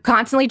 Like we're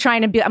constantly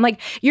trying to be. I'm like,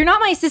 you're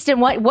not my assistant.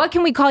 What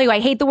can we call you? I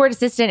hate the word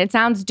assistant. It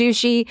sounds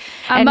douchey.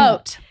 A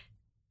moat.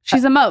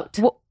 She's a moat.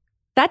 Well,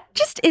 that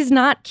just is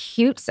not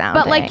cute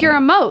sounding. But like you're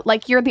a moat.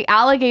 Like you're the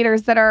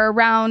alligators that are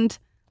around.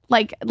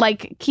 Like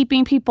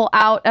keeping people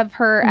out of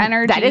her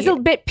energy. That is a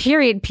bit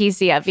period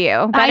PC of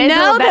you. That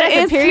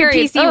is a period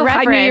PC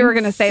reference. I knew you were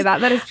going to say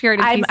that. That is period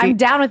PC. I'm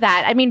down with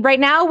that. I mean, right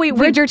now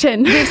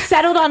Bridgerton. We've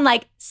settled on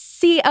like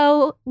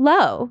CO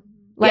Lo,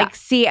 like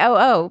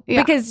COO,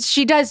 because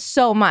she does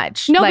so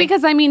much. No,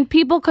 because I mean,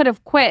 people could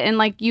have quit, and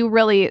like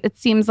it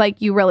seems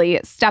like you really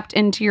stepped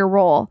into your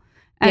role,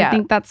 and I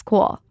think that's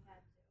cool.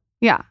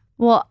 Yeah.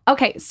 Well,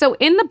 okay. So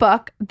in the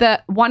book,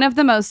 one of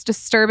the most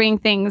disturbing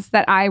things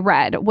that I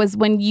read was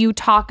when you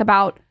talk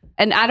about,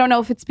 and I don't know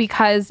if it's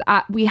because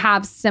we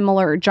have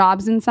similar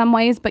jobs in some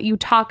ways, but you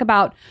talk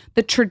about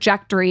the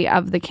trajectory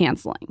of the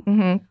canceling.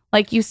 Mm-hmm.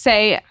 Like you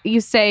say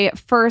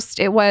first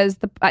it was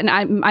and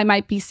I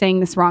might be saying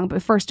this wrong,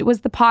 but first it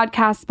was the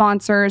podcast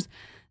sponsors.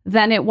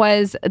 Then it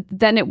was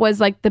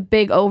like the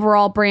big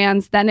overall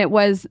brands. Then it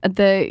was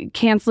the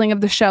canceling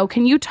of the show.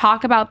 Can you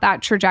talk about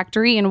that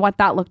trajectory and what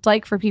that looked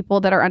like for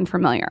people that are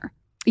unfamiliar?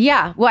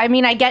 Yeah. Well, I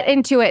mean, I get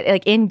into it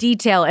like in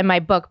detail in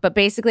my book, but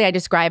basically I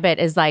describe it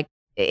as like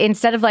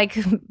instead of like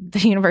the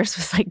universe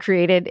was like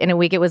created in a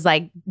week, it was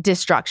like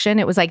destruction.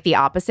 It was like the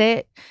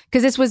opposite,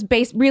 because this was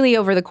based really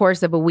over the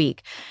course of a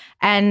week.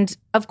 And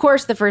of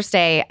course, the first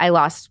day I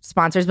lost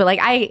sponsors, but like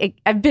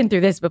I've been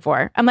through this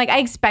before. I'm like, I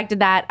expected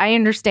that. I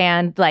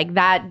understand, like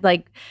that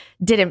like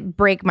didn't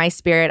break my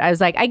spirit. I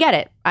was like, I get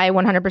it. I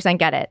 100%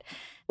 get it.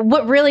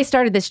 What really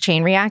started this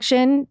chain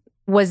reaction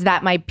was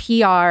that my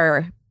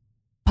PR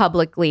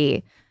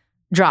publicly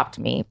dropped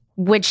me,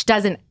 which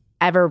doesn't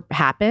ever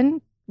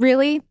happen,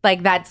 really.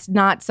 Like that's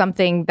not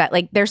something that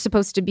like they're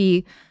supposed to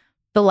be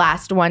the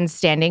last ones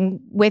standing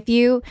with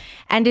you.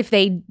 And if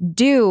they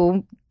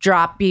do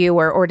drop you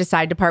or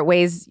decide to part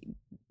ways,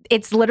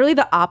 it's literally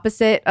the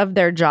opposite of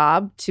their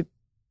job to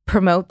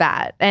promote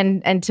that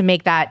and to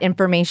make that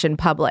information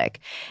public.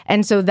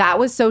 And so that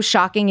was so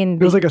shocking.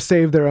 It was like a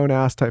save their own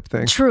ass type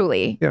thing.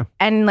 Truly. Yeah.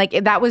 And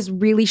like that was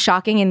really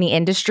shocking in the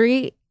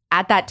industry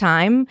at that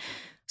time.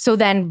 So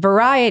then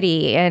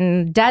Variety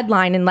and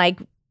Deadline and like,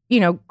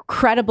 you know,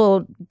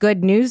 credible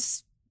good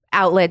news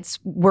outlets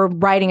were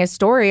writing a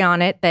story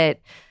on it that,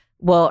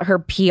 well, her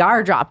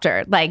PR dropped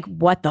her. Like,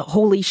 what the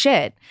holy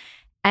shit?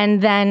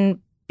 And then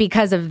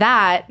because of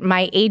that,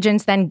 my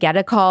agents then get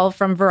a call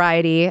from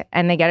Variety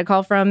and they get a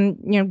call from,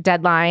 you know,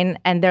 Deadline.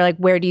 And they're like,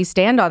 where do you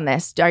stand on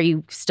this? Are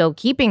you still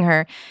keeping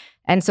her?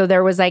 And so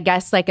there was, I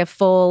guess, like a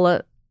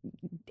full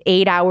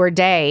 8-hour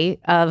day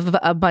of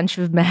a bunch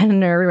of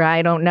men, or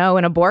I don't know,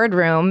 in a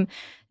boardroom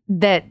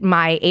that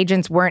my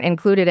agents weren't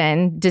included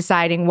in,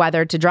 deciding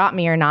whether to drop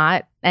me or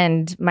not.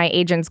 And my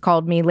agents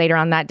called me later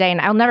on that day. And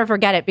I'll never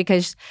forget it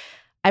because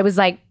I was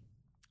like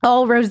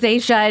all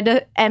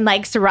rosacea and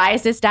like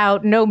psoriasis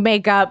out, no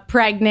makeup,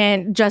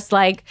 pregnant, just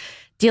like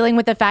dealing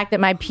with the fact that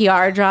my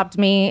PR dropped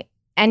me.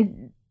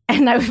 And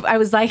I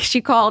was like,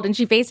 she called and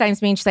she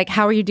FaceTimes me and she's like,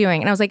 how are you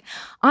doing? And I was like,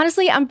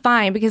 honestly, I'm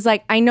fine because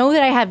like, I know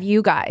that I have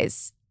you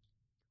guys.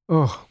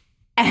 Oh.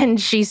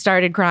 And she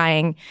started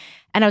crying.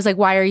 And I was like,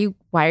 why are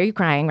you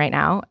crying right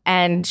now?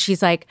 And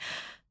she's like,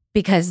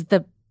 because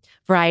the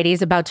Variety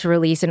is about to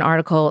release an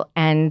article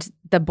and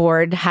the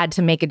board had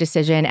to make a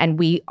decision and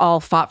we all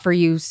fought for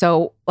you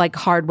so like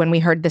hard when we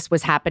heard this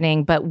was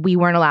happening, but we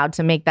weren't allowed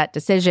to make that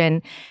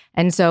decision.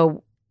 And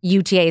so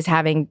UTA is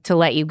having to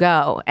let you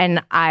go.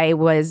 And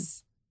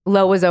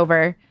Low was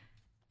over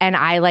and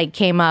I like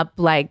came up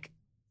like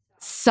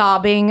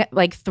sobbing,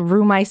 like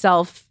threw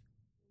myself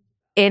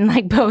in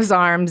like Bo's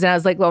arms. And I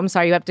was like, well, I'm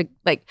sorry, you have to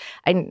like,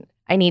 I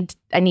need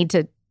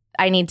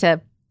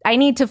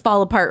to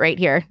fall apart right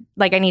here.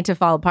 Like I need to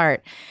fall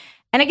apart.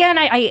 And again,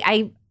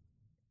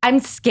 I'm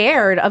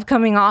scared of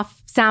coming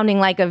off sounding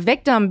like a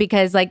victim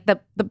because like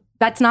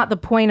that's not the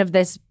point of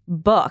this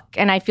book.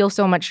 And I feel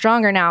so much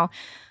stronger now.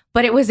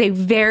 But it was a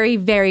very,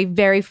 very,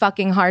 very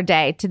fucking hard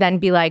day to then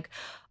be like,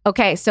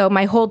 okay, so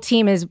my whole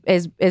team is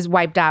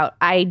wiped out.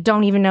 I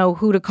don't even know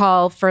who to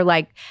call for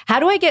like, how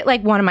do I get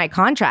like one of my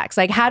contracts?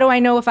 Like, how do I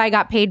know if I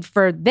got paid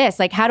for this?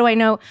 Like, how do I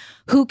know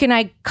who can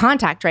I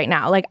contact right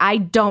now? Like, I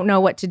don't know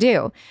what to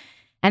do.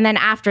 And then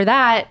after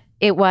that,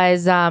 it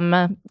was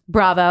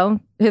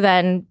Bravo, who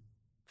then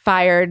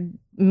fired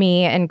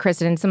me and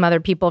Kristen and some other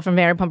people from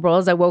Vanderpump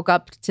Rules. I woke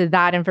up to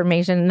that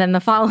information. And then the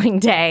following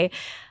day,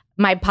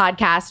 my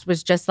podcast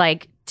was just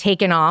like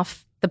taken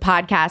off the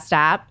podcast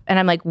app. And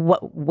I'm like,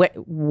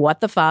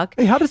 what the fuck?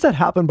 Hey, how does that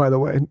happen, by the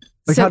way?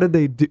 Like, so,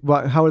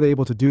 how are they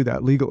able to do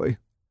that legally?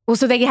 Well,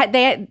 so they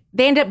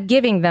end up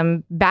giving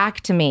them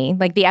back to me,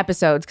 like the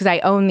episodes, because I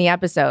own the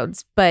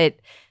episodes. But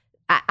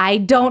I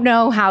don't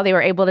know how they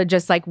were able to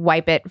just like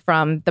wipe it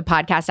from the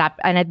podcast app.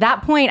 And at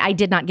that point, I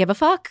did not give a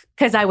fuck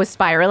because I was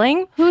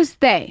spiraling. Who's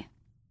they?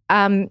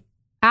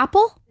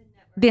 Apple?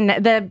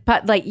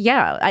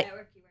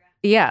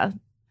 Yeah.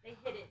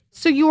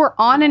 So you were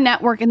on a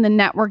network and the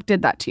network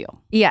did that to you?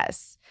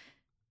 Yes.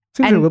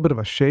 Seems like a little bit of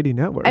a shady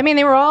network. I mean,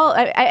 they were all,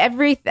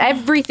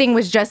 everything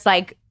was just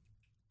like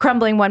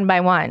crumbling one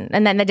by one.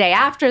 And then the day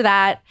after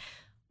that,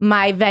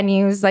 my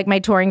venues, like my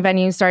touring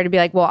venues started to be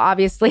like, well,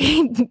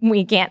 obviously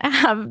we can't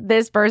have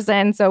this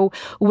person. So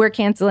we're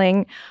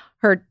canceling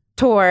her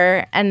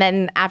tour. And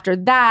then after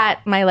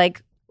that, my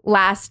like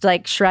last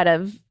like shred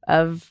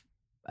of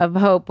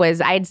hope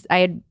was I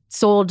had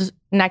sold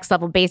Next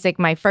Level Basic,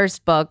 my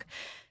first book,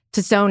 to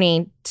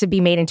Sony to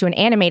be made into an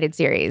animated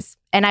series.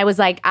 And I was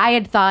like, I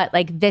had thought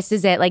like, this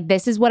is it. Like,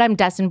 this is what I'm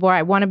destined for.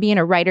 I want to be in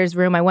a writer's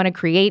room. I want to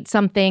create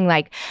something.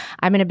 Like,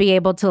 I'm going to be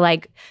able to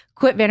like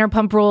quit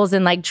Vanderpump Rules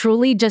and like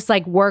truly just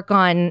like work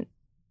on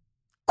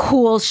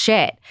cool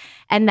shit.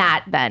 And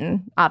that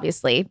then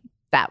obviously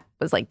that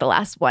was like the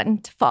last one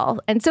to fall.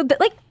 And so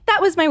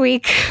that was my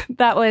week.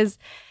 That was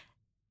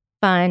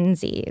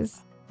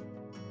funsies.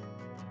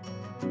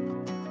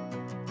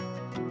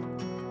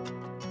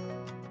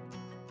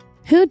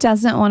 Who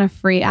doesn't want a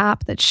free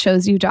app that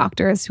shows you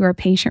doctors who are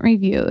patient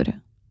reviewed,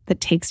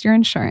 that takes your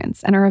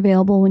insurance and are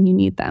available when you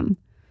need them?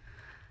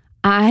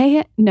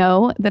 I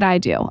know that I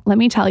do. Let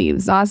me tell you,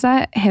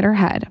 Zaza hit her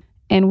head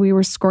and we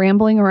were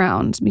scrambling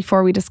around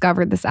before we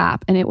discovered this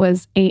app and it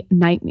was a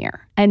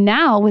nightmare. And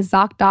now with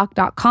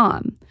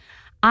ZocDoc.com,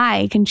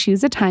 I can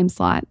choose a time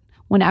slot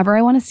whenever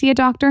I want to see a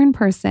doctor in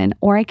person,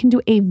 or I can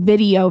do a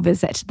video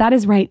visit. That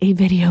is right, a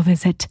video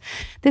visit.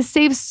 This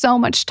saves so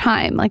much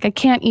time. Like, I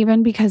can't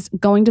even, because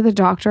going to the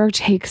doctor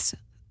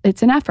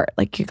it's an effort.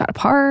 Like, you got to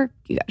park,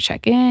 you got to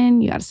check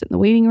in, you got to sit in the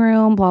waiting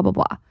room, blah, blah,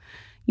 blah.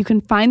 You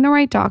can find the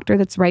right doctor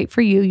that's right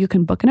for you. You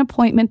can book an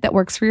appointment that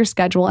works for your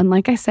schedule. And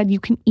like I said, you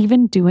can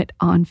even do it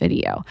on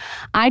video.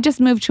 I just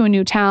moved to a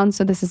new town,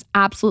 so this is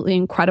absolutely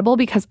incredible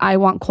because I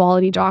want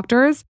quality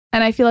doctors.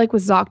 And I feel like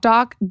with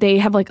ZocDoc, they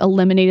have like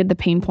eliminated the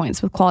pain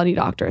points with quality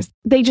doctors.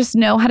 They just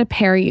know how to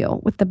pair you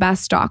with the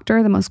best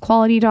doctor, the most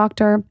quality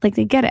doctor. Like,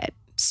 they get it.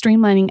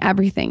 Streamlining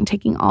everything,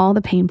 taking all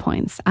the pain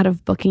points out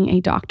of booking a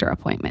doctor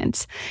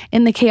appointment.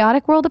 In the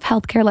chaotic world of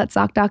healthcare, let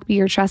ZocDoc be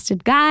your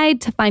trusted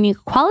guide to finding a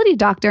quality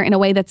doctor in a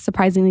way that's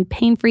surprisingly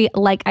pain-free.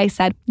 Like I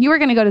said, you are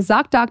going to go to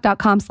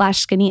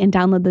ZocDoc.com/skinny and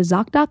download the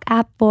ZocDoc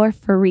app for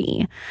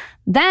free.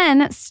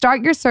 Then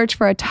start your search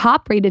for a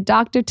top-rated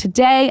doctor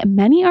today.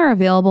 Many are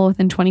available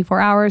within 24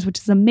 hours, which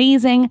is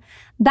amazing.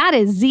 That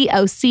is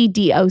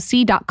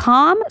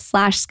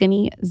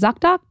ZocDoc.com/skinny,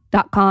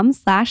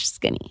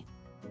 ZocDoc.com/skinny.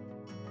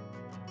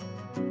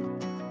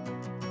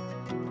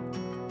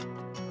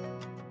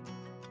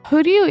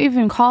 Who do you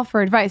even call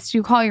for advice? Do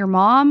you call your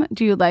mom?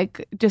 Do you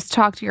like just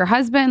talk to your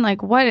husband?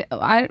 Like, what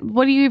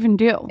do you even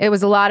do? It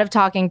was a lot of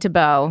talking to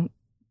Bo,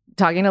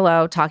 talking to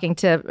Lo, talking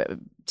to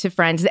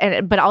friends.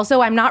 But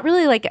also, I'm not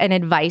really like an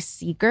advice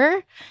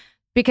seeker,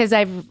 because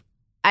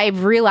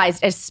I've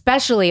realized,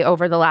 especially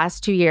over the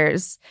last 2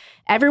 years,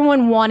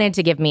 everyone wanted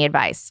to give me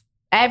advice.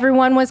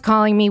 Everyone was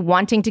calling me,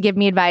 wanting to give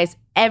me advice.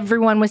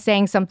 Everyone was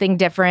saying something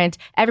different.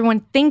 Everyone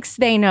thinks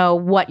they know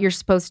what you're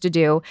supposed to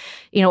do.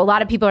 You know, a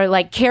lot of people are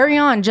like, carry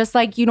on just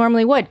like you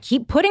normally would.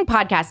 Keep putting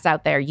podcasts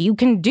out there. You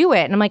can do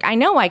it. And I'm like, I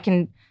know I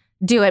can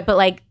do it, but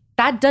like,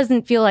 that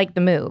doesn't feel like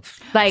the move.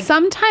 Like,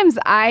 sometimes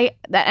I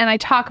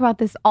talk about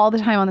this all the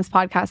time on this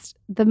podcast,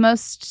 the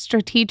most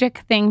strategic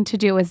thing to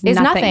do is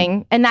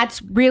nothing. And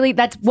that's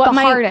what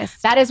my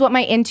hardest. That is what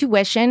my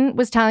intuition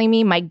was telling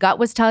me. My gut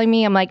was telling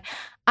me. I'm like,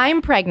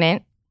 I'm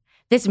pregnant.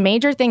 This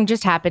major thing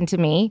just happened to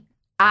me.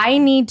 I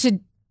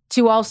need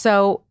to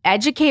also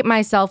educate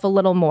myself a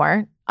little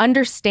more,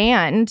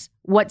 understand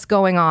what's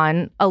going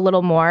on a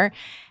little more,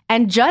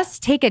 and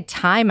just take a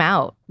time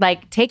out.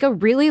 Like, take a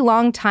really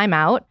long time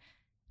out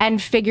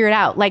and figure it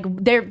out. Like,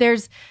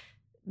 there's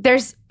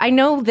I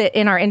know that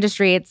in our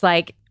industry, it's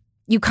like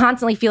you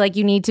constantly feel like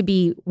you need to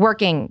be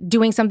working,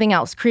 doing something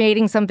else,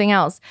 creating something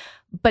else.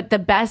 But the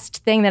best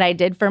thing that I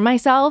did for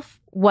myself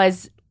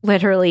was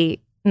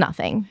literally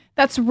nothing.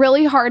 That's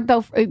really hard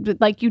though,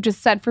 like you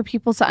just said, for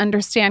people to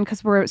understand,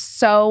 because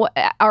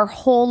our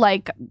whole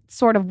like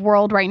sort of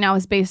world right now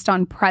is based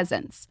on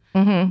presence.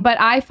 Mm-hmm. But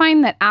I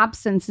find that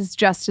absence is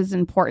just as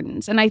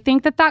important. And I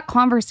think that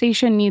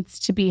conversation needs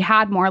to be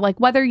had more, like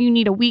whether you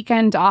need a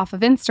weekend off of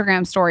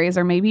Instagram stories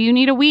or maybe you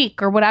need a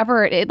week or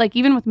whatever. Like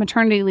even with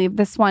maternity leave,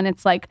 this one,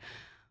 it's like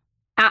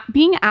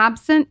being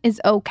absent is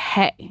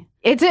okay.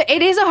 It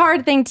is a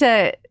hard thing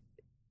to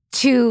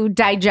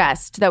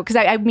digest though, because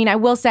I mean, I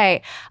will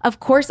say,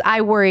 of course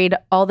I worried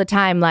all the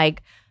time,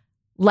 like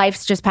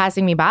life's just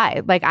passing me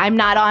by. Like, I'm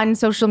not on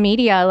social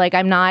media. Like,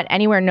 I'm not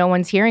anywhere. No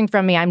one's hearing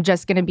from me. I'm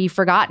just going to be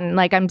forgotten.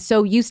 Like, I'm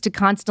so used to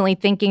constantly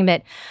thinking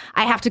that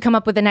I have to come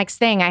up with the next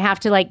thing. I have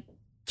to like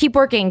keep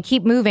working,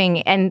 keep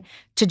moving, and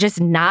to just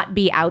not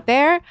be out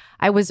there.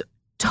 I was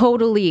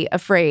totally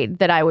afraid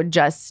that I would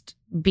just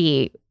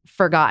be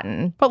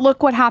forgotten. But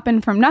look what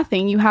happened from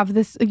nothing. You have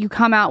this, you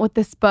come out with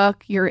this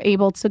book, you're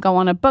able to go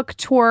on a book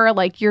tour,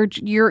 like you're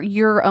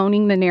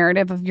owning the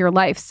narrative of your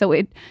life. So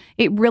it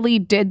really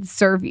did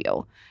serve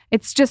you.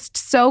 It's just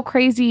so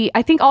crazy.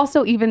 I think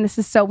also, even this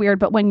is so weird,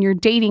 but when you're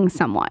dating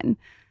someone,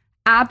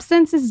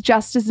 absence is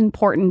just as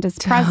important as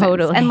presence.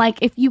 Totally. And like,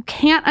 if you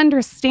can't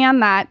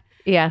understand that,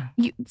 yeah,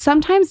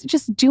 sometimes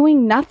just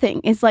doing nothing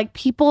is like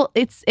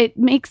it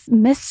makes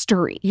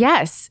mystery.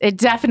 Yes, it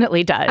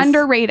definitely does.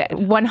 Underrated.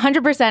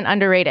 100%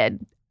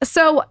 underrated.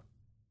 So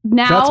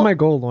now that's my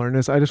goal, Lauren.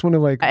 Is I just want to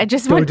like I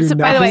just go want do to,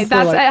 nothing by the way, for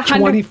that's like 100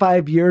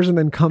 25 years and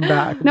then come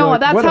back. No, like,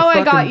 that's what a how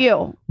I got fucking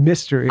you.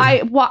 Mystery.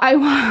 I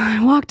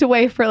walked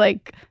away for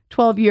like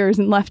 12 years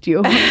and left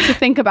you to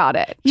think about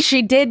it.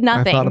 She did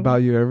nothing. I thought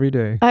about you every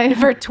day.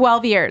 For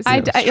 12 years. I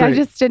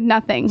just did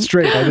nothing.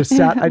 Straight. I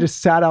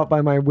just sat out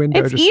by my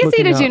window. It's just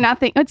easy to out. do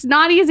nothing. It's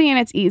not easy, and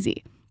it's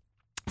easy.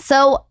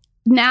 So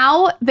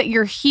now that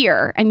you're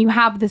here and you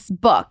have this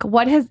book,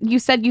 you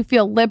said you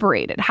feel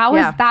liberated. How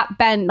has that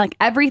been? Like,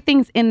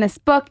 everything's in this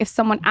book. If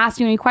someone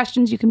asks you any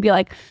questions, you can be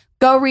like,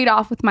 go read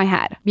off with my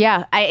head.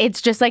 Yeah.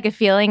 It's just like a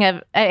feeling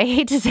of, I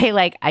hate to say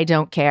like, I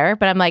don't care,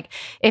 but I'm like,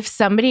 if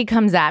somebody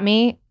comes at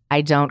me,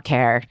 I don't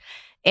care.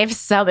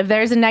 If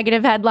there's a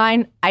negative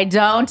headline, I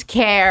don't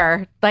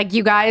care. Like,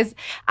 you guys,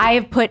 I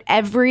have put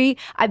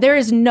there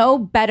is no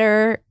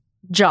better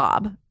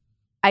job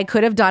I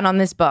could have done on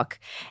this book.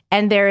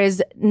 And there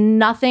is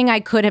nothing I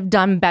could have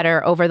done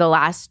better over the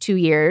last 2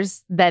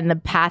 years than the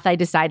path I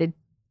decided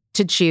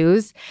to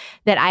choose,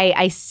 that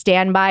I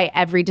stand by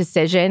every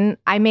decision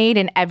I made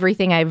and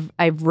everything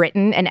I've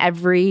written and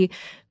every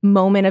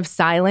moment of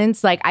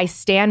silence. Like, I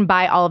stand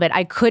by all of it.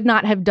 I could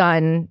not have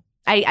done,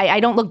 I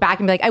don't look back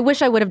and be like, I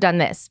wish I would have done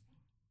this.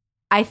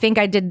 I think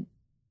I did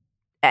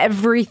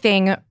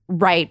everything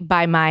right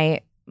by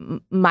my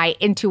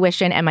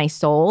intuition and my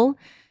soul.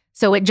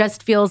 So it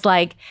just feels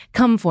like,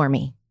 come for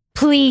me.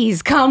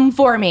 Please come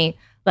for me.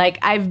 Like,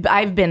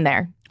 I've been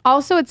there.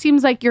 Also, it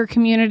seems like your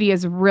community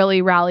is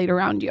really rallied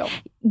around you.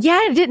 Yeah,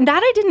 I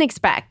didn't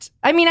expect.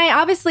 I mean, I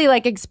obviously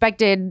like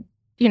expected,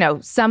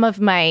 some of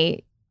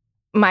my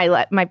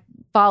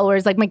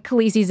followers, like my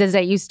Khaleesi's, as I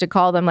used to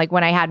call them, like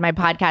when I had my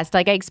podcast,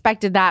 like I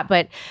expected that,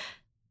 but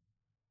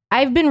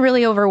I've been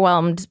really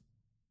overwhelmed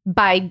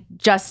by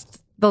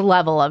just the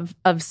level of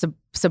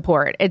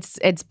support.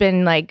 It's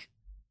been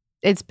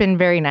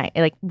very nice,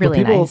 like really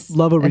people nice. People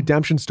love a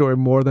redemption story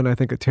more than I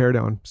think a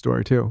teardown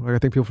story too. Like, I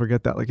think people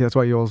forget that. Like, that's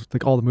why you always,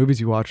 like, all the movies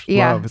you watch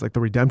love is like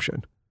the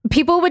redemption.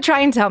 People would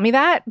try and tell me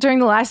that during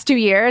the last 2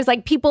 years.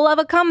 Like, people love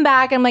a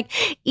comeback. I'm like,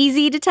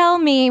 easy to tell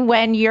me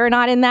when you're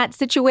not in that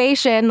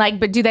situation. Like,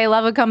 but do they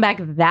love a comeback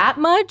that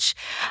much?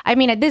 I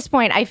mean, at this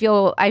point, I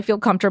feel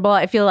comfortable.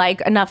 I feel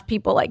like enough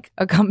people like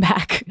a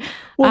comeback.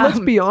 Well, let's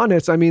be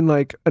honest. I mean,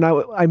 like, and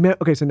I meant,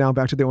 okay, so now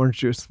back to the orange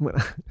juice.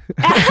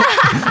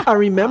 I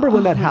remember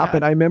when that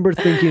happened. I remember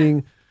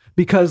thinking,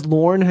 because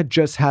Lauren had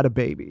just had a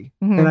baby,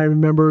 and I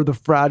remember the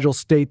fragile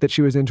state that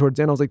she was in towards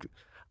the end. I was like,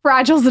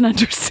 fragile's an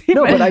understatement.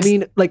 No, but I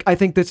mean, like, I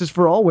think this is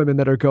for all women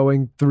that are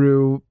going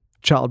through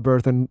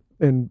childbirth and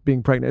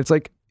being pregnant. It's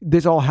like,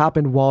 this all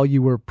happened while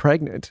you were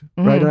pregnant,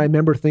 right? And I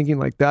remember thinking,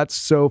 like, that's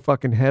so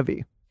fucking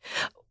heavy.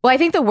 Well, I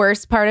think the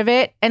worst part of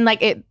it, and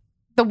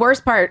the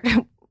worst part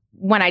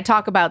when I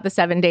talk about the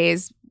 7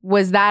 days,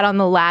 was that on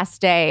the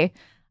last day,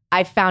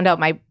 I found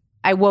out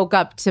I woke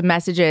up to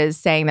messages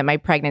saying that my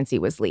pregnancy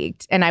was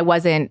leaked, and I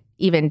wasn't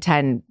even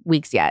 10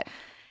 weeks yet.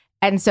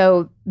 And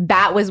so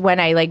that was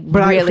when I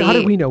really. How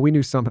did we know? We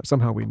knew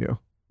somehow we knew.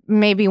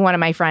 Maybe one of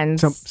my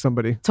friends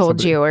somebody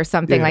told you or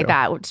something like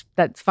that, which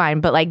that's fine.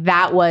 But like,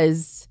 that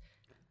was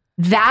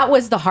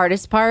the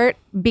hardest part,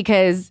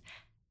 because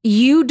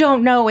you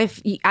don't know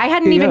if I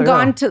hadn't even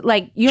gone to,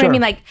 like, you know what I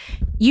mean? Like,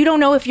 you don't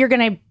know if you're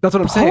going to That's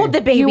what I'm saying. hold the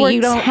baby. You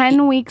were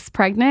 10 weeks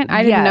pregnant?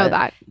 I didn't know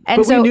that. And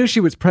but we knew she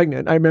was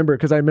pregnant. I remember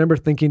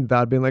thinking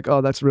that, being like,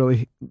 oh, that's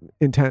really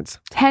intense.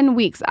 10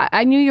 weeks.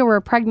 I knew you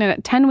were pregnant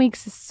at 10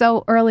 weeks. Is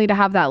so early to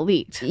have that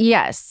leaked.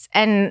 Yes.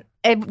 And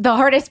the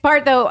hardest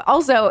part, though,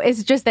 also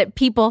is just that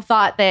people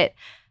thought that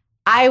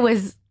I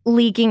was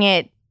leaking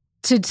it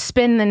to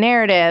spin the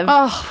narrative.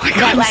 Oh my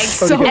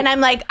God. And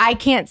I'm like, I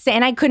can't say,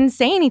 and I couldn't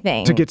say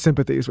anything. To get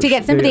sympathy.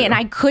 And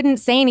I couldn't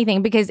say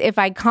anything, because if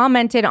I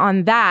commented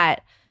on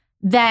that,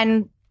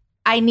 then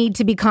I need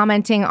to be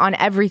commenting on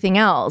everything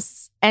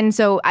else. And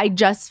so I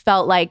just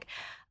felt like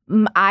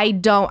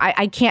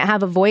I can't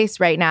have a voice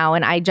right now.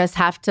 And I just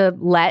have to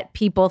let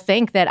people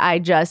think that I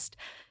just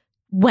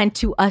went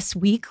to Us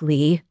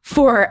Weekly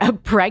for a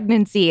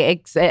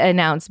pregnancy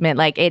announcement.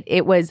 Like,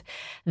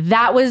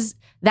 that was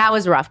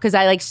rough, because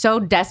I so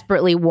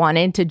desperately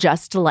wanted to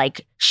just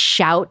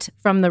shout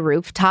from the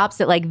rooftops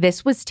that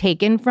this was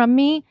taken from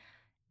me.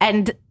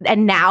 And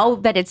now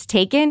that it's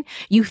taken,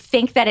 you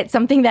think that it's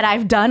something that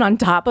I've done on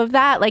top of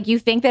that. You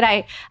think that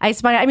I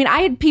spun. I mean,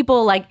 I had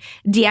people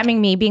DMing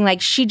me being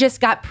like, she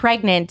just got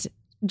pregnant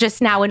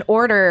just now in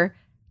order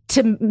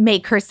to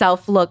make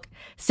herself look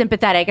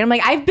sympathetic. And I'm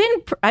like, I've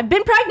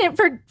been pregnant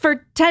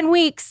for 10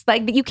 weeks.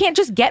 You can't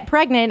just get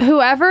pregnant.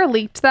 Whoever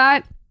leaked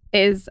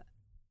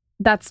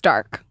that's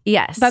dark.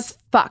 Yes. That's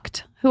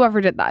fucked.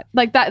 Whoever did that.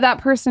 That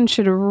person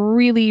should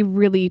really,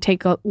 really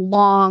take a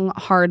long,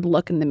 hard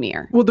look in the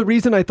mirror. Well, the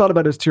reason I thought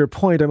about it is, to your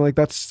point, I'm like,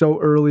 that's so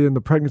early in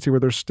the pregnancy where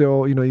there's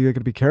still, you got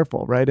to be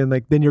careful, right? And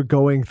then you're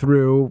going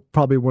through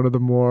probably one of the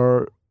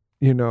more,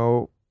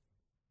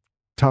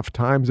 tough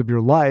times of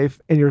your life,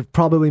 and you're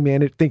probably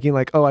thinking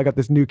oh, I got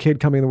this new kid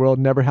coming in the world,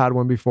 never had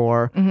one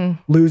before,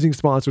 losing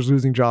sponsors,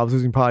 losing jobs,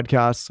 losing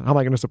podcasts. How am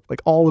I going to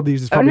all of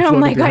these? Is probably I'm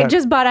like, I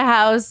just bought a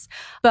house.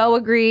 Bo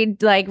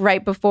agreed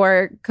right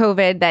before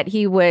COVID that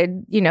he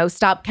would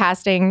stop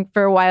casting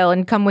for a while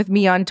and come with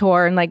me on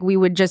tour, and we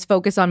would just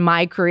focus on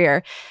my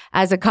career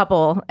as a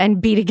couple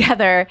and be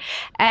together.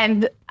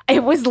 And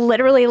it was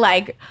literally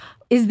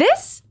is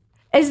this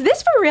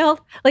for real?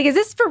 Is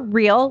this for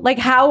real?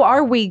 How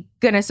are we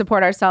going to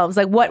support ourselves?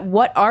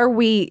 What are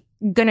we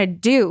going to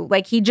do?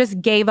 He just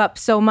gave up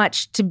so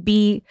much to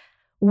be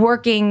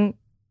working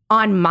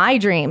on my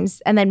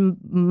dreams, and then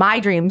my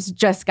dreams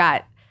just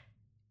got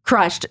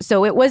crushed.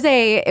 So it was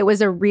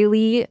a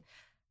really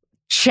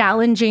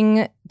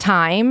challenging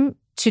time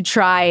to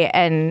try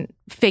and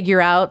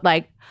figure out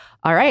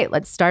all right,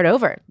 let's start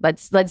over.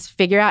 Let's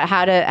figure out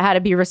how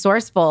to be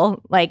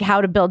resourceful,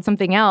 how to build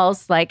something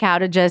else, how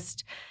to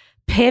just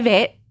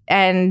pivot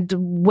and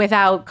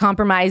without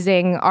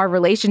compromising our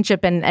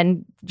relationship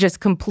and just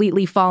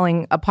completely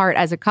falling apart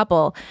as a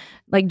couple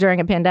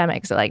during a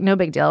pandemic. So no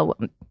big deal.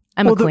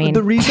 I'm a queen.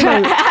 The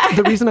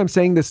reason I'm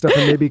saying this stuff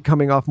and maybe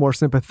coming off more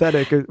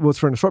sympathetic was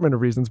for an assortment of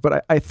reasons,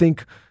 but I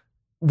think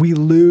we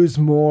lose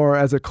more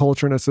as a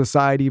culture and a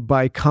society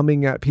by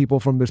coming at people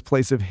from this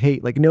place of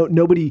hate. Like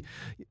nobody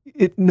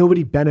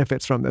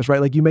benefits from this, right?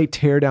 Like you may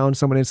tear down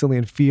someone instantly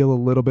and feel a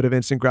little bit of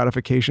instant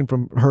gratification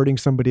from hurting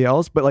somebody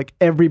else, but like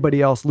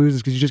everybody else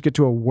loses because you just get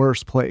to a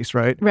worse place,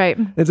 right? Right.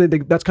 And so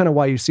that's kind of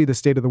why you see the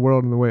state of the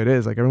world in the way it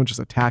is. Like everyone's just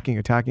attacking,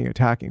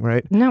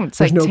 right? No, it's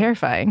There's like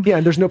terrifying. Yeah,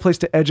 and there's no place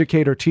to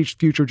educate or teach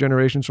future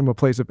generations from a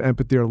place of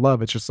empathy or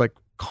love. It's just like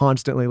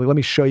constantly, like, let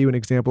me show you an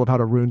example of how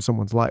to ruin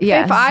someone's life.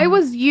 Yes. If I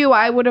was you,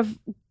 I would have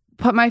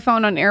put my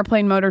phone on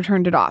airplane mode or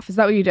turned it off. Is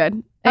that what you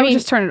did? I would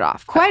just turn it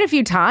off. Quite a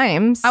few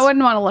times. I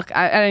wouldn't want to look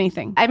at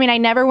anything. I mean, I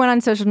never went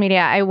on social media.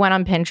 I went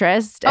on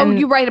Pinterest. Oh,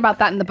 you write about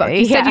that in the book.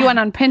 You said you went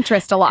on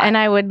Pinterest a lot. And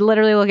I would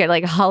literally look at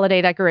like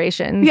holiday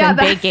decorations and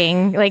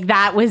baking. Like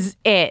that was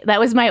it. That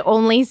was my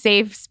only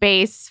safe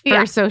space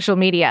for social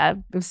media.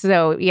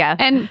 So yeah.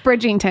 And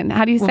Bridgerton.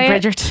 How do you say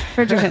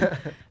Bridgerton.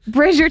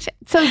 Bridgerton.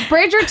 So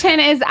Bridgerton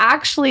is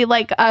actually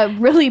like a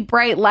really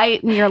bright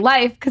light in your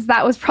life because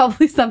that was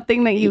probably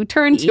something that you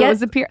turned to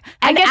as a period.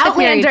 And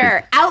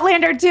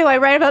Outlander too. I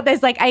write about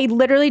this. Like I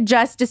literally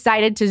just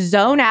decided to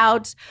zone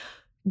out,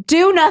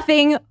 do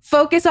nothing,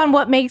 focus on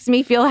what makes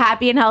me feel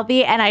happy and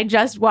healthy. And I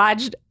just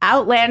watched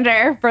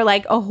Outlander for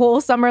like a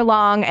whole summer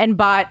long and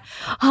bought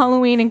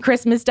Halloween and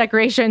Christmas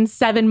decorations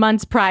 7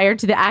 months prior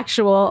to the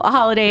actual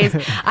holidays.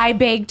 I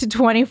baked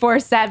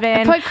 24/7.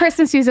 I put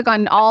Christmas music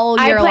on all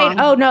year long.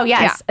 Oh no,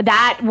 yes. Yeah.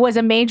 That was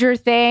a major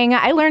thing.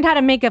 I learned how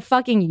to make a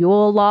fucking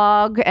Yule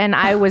log and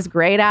I was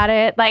great at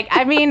it. Like,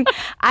 I mean,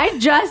 I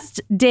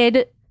just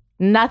did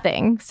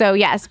nothing. So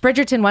yes,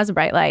 Bridgerton was a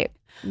bright light.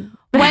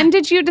 When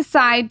did you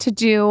decide to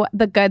do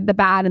The Good, the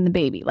Bad, and the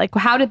Baby? Like,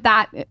 how did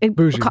that...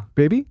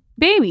 Baby?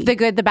 Baby. The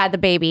Good, the Bad, the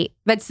Baby.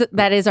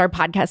 That is our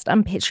podcast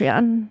on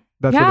Patreon.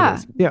 That's what it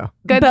is. Yeah.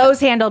 Good. Bo's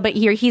handle, but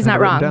he's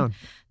not wrong. Down.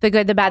 The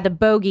Good, the Bad, the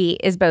Bogey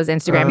is Bo's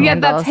Instagram handle. Yeah,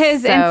 that's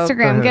his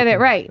Instagram. Get it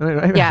right.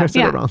 I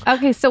said it wrong.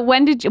 Okay, so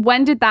when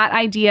did that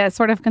idea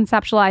sort of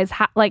conceptualize?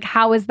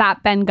 How has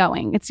that been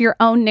going? It's your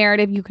own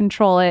narrative. You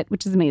control it,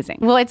 which is amazing.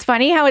 Well, it's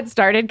funny how it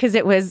started because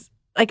it was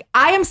like,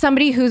 I am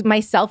somebody whose my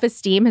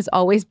self-esteem has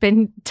always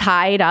been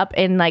tied up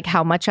in like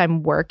how much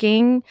I'm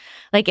working.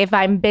 Like if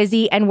I'm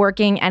busy and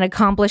working and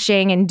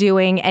accomplishing and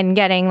doing and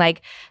getting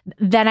like,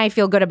 then I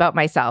feel good about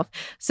myself.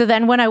 So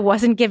then when I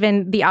wasn't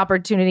given the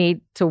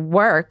opportunity to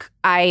work,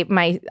 how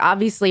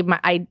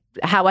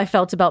I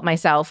felt about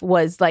myself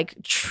was like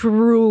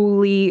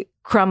truly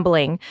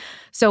crumbling.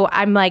 So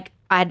I'm like,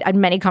 I had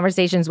many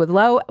conversations with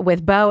Bo,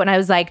 and I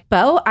was like,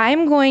 Bo,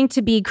 I'm going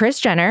to be Kris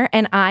Jenner,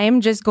 and I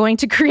am just going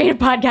to create a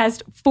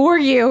podcast for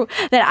you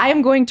that I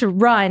am going to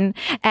run,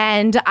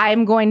 and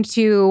I'm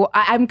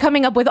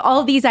coming up with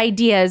all these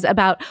ideas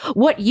about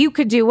what you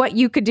could do,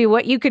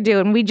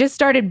 and we just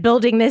started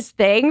building this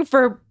thing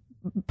for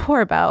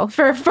poor Bo,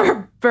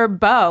 for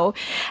Bo,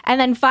 and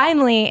then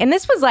finally, and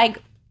this was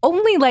like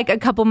only like a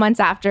couple months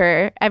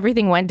after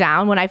everything went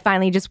down, when I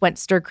finally just went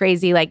stir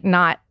crazy, like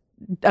not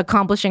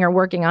accomplishing or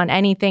working on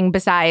anything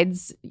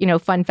besides,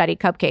 funfetti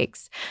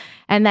cupcakes.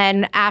 And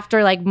then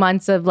after like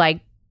months of like,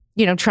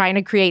 trying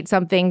to create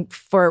something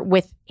for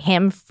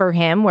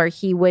him where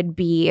he would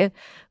be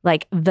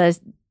like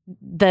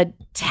the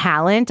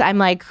talent, I'm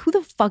like, who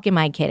the fuck am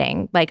I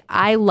kidding? Like,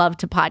 I love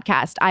to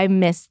podcast. I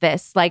miss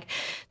this. Like,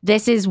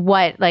 this is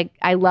what, like,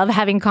 I love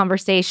having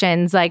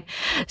conversations. Like,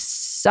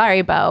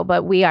 sorry, Bo,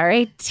 but we are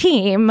a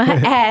team.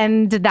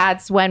 And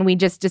that's when we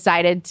just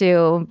decided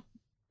to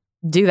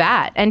do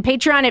that. And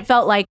Patreon, it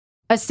felt like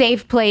a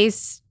safe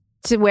place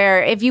to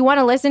where if you want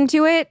to listen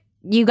to it,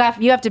 you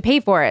have to pay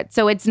for it.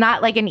 So it's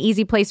not like an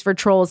easy place for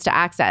trolls to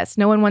access.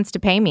 No one wants to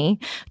pay me.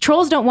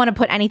 Trolls don't want to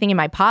put anything in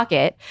my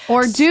pocket.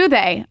 Or do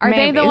they? Are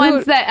they the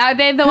ones that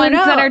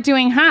are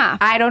doing half?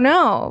 I don't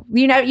know.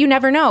 You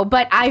never know.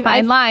 But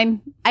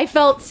I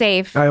felt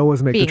safe. I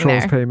always make the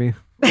trolls there. Pay me.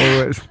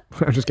 Always.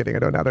 I'm just kidding. I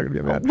don't know. They're going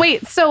to get mad.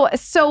 Wait,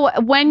 so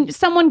when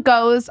someone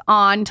goes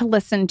on to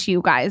listen to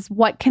you guys,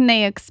 what can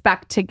they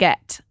expect to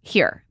get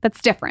here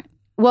that's different?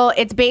 Well,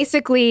 it's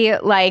basically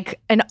like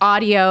an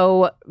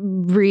audio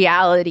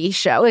reality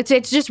show.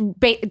 It's just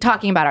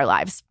talking about our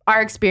lives,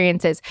 our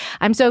experiences.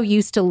 I'm so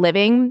used to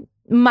living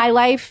my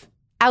life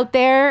out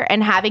there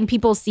and having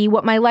people see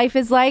what my life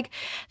is like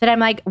that I'm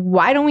like,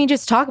 why don't we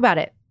just talk about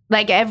it?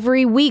 Like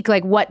every week,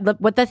 like what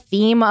the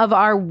theme of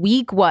our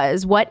week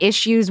was, what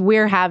issues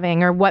we're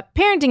having or what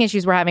parenting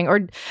issues we're having,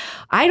 or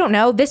I don't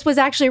know. This was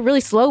actually a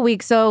really slow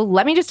week. So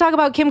let me just talk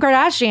about Kim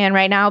Kardashian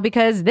right now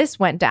because this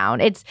went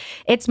down.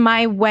 It's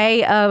my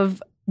way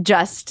of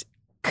just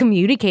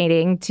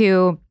communicating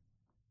to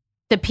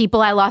the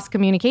people I lost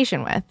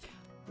communication with.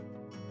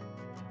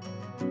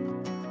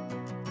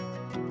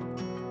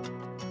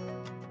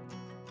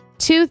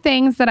 Two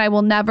things that I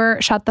will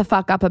never shut the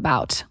fuck up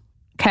about.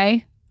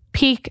 Okay?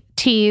 Peak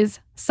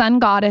Teas Sun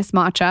Goddess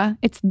matcha.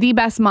 It's the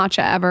best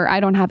matcha ever. I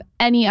don't have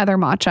any other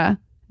matcha.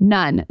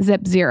 None.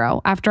 Zip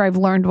zero. After I've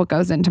learned what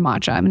goes into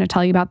matcha. I'm going to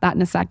tell you about that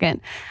in a second.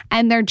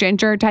 And their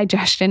ginger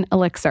digestion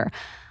elixir.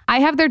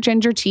 I have their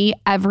ginger tea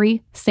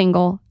every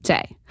single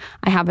day.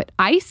 I have it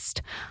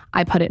iced.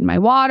 I put it in my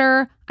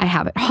water. I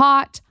have it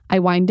hot. I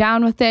wind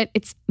down with it.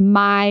 It's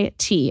my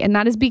tea. And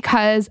that is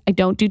because I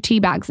don't do tea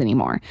bags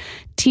anymore.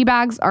 Tea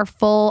bags are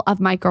full of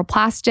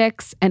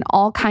microplastics and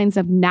all kinds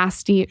of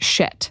nasty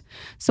shit.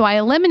 So I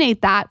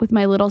eliminate that with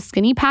my little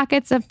skinny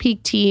packets of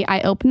Peak tea.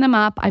 I open them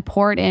up, I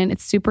pour it in.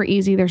 It's super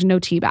easy. There's no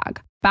tea bag.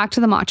 Back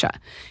to the matcha.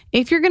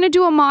 If you're going to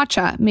do a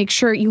matcha, make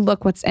sure you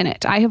look what's in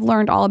it. I have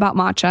learned all about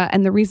matcha,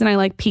 and the reason I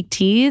like Peak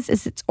Teas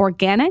is it's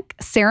organic,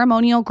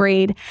 ceremonial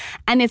grade,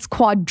 and it's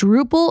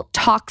quadruple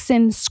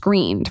toxin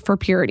screened for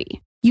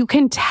purity. You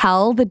can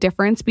tell the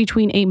difference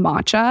between a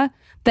matcha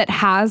that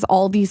has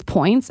all these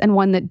points and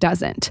one that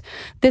doesn't.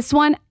 This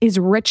one is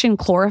rich in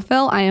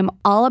chlorophyll. I am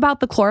all about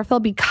the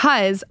chlorophyll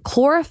because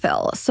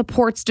chlorophyll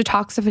supports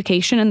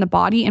detoxification in the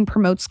body and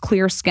promotes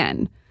clear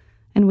skin.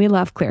 And we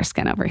love clear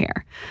skin over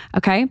here.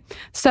 Okay.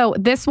 So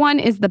this one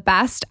is the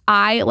best.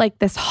 I like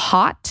this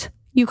hot.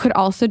 You could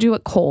also do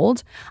it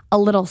cold. A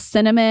little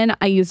cinnamon.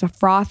 I use a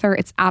frother.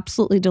 It's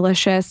absolutely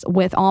delicious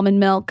with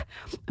almond milk.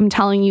 I'm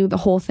telling you, the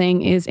whole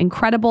thing is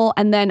incredible.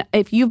 And then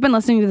if you've been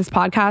listening to this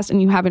podcast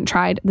and you haven't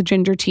tried the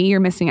ginger tea, you're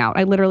missing out.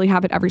 I literally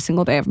have it every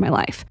single day of my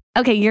life.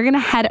 Okay, you're going to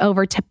head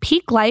over to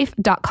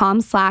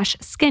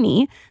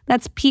peaklife.com/skinny.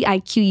 That's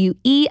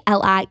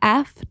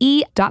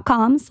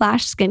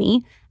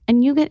PIQUELIFE.com/skinny.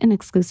 And you get an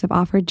exclusive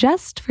offer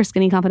just for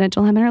Skinny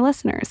Confidential Him and her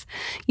listeners.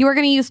 You are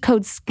going to use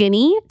code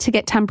SKINNY to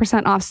get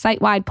 10% off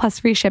site-wide plus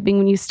free shipping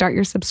when you start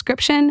your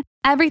subscription.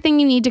 Everything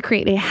you need to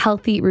create a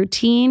healthy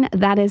routine.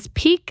 That is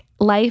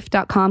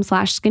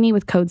peaklife.com/skinny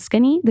with code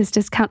SKINNY. This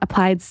discount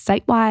applied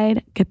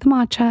site-wide. Get the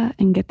matcha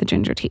and get the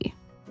ginger tea.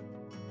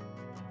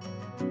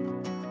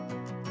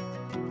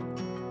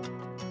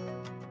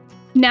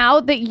 Now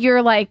that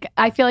you're like,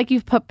 I feel like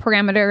you've put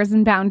parameters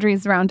and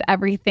boundaries around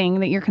everything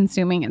that you're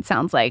consuming, it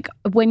sounds like.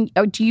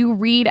 Do you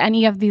read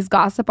any of these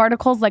gossip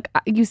articles? Like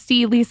you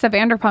see Lisa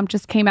Vanderpump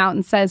just came out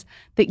and says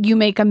that you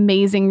make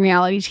amazing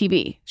reality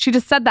TV. She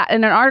just said that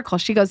in an article.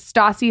 She goes,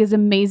 Stassi is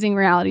amazing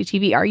reality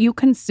TV. Are you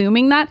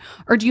consuming that?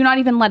 Or do you not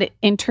even let it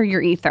enter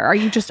your ether? Are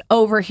you just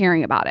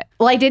overhearing about it?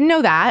 Well, I didn't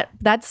know that.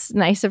 That's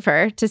nice of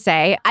her to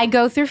say. I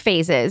go through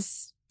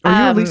phases. Are you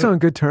and Lisa on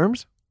good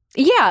terms?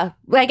 Yeah.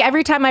 Like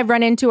every time I've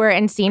run into her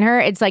and seen her,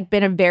 it's like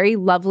been a very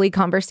lovely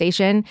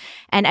conversation.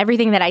 And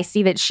everything that I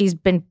see that she's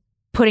been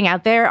putting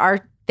out there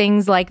are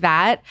things like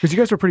that. Because you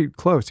guys are pretty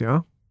close,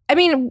 yeah? I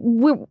mean,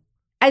 we're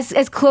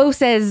as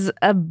close as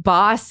a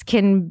boss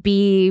can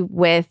be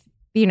with,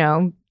 you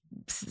know,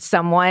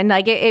 someone.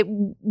 Like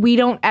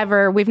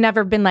we've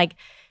never been like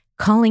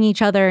calling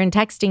each other and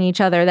texting each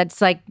other.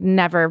 That's like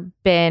never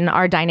been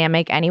our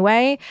dynamic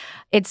anyway.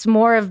 It's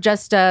more of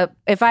just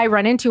if I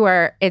run into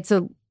her, it's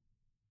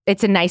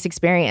a nice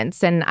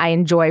experience and I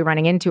enjoy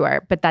running into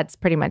her, but that's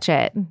pretty much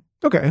it.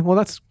 Okay. Well,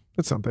 that's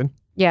something.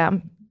 Yeah.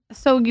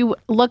 So you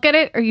look at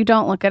it or you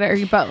don't look at it, or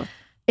you both?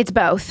 It's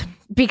both.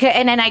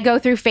 And then I go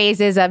through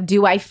phases of,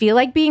 do I feel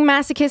like being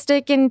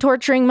masochistic and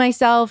torturing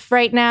myself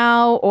right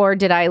now? Or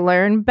did I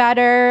learn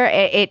better?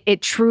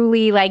 It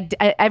truly, like,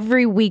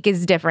 every week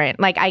is different.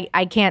 Like,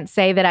 I can't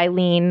say that I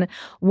lean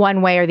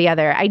one way or the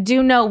other. I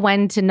do know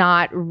when to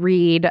not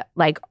read,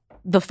 like,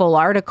 the full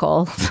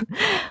article.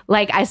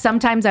 Like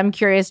sometimes I'm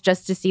curious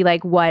just to see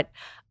like what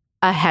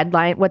the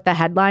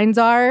headlines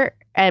are,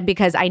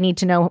 because I need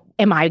to know,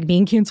 am I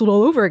being canceled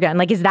all over again?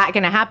 Like, is that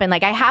going to happen?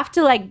 Like I have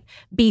to like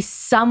be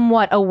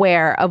somewhat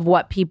aware of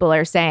what people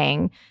are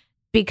saying,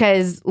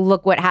 because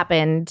look what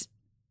happened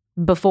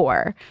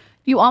before.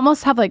 You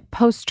almost have like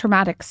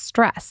post-traumatic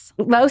stress.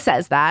 Lo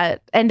says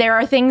that. And there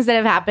are things that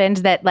have happened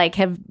that like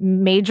have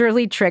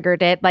majorly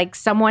triggered it. Like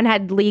someone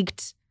had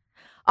leaked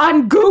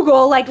on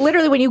Google, like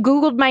literally when you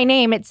Googled my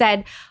name, it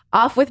said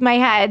Off With My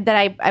Head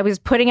that I was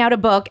putting out a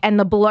book, and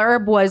the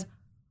blurb was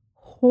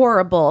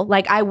horrible.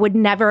 Like I would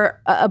never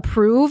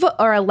approve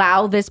or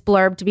allow this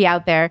blurb to be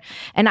out there.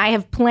 And I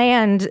have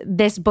planned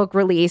this book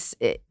release,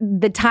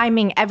 the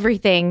timing,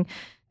 everything.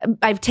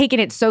 I've taken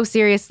it so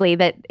seriously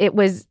that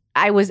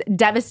I was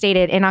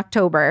devastated in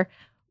October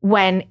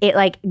when it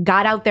like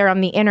got out there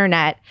on the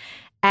internet,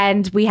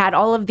 and we had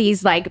all of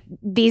these like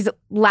these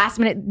last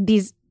minute,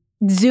 these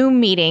Zoom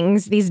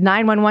meetings, these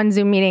 911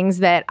 Zoom meetings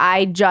that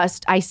I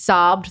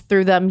sobbed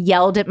through them,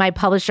 yelled at my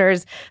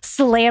publishers,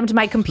 slammed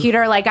my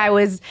computer like I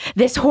was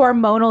this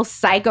hormonal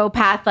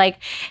psychopath. Like,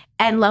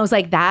 and I was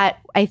like, that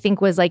I think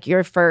was like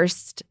your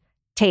first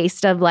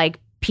taste of like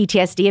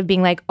PTSD, of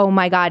being like, oh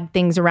my God,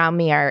 things around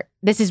me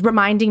this is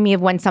reminding me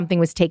of when something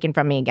was taken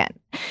from me again.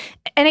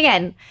 And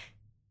again,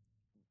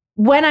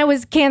 when I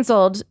was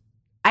canceled,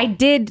 I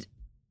did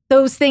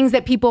those things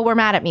that people were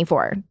mad at me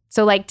for.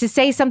 So like to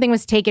say something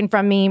was taken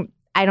from me,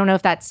 I don't know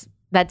if that's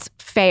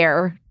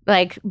fair,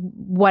 like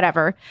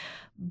whatever.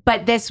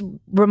 But this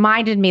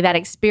reminded me, that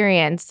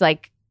experience,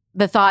 like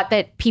the thought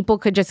that people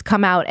could just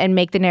come out and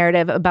make the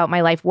narrative about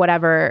my life,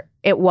 whatever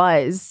it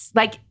was.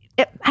 Like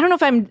I don't know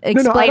if I'm I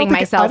explaining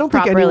myself I don't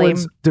think properly.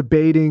 anyone's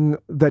debating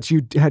that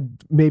you had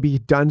maybe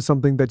done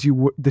something that you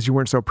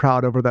weren't so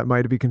proud of, or that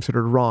might be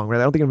considered wrong, right?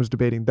 I don't think anyone's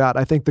debating that.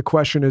 I think the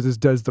question is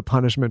does the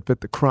punishment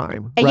fit the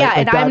crime? Right? Yeah, like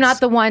and I'm not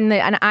the one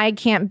that, and I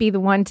can't be the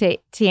one to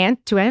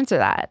answer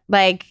that.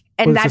 Like,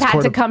 and I've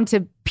had to come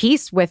to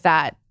peace with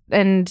that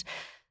and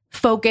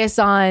focus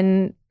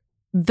on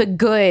the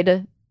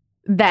good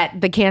that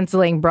the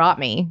canceling brought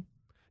me.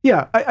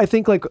 Yeah, I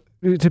think, like,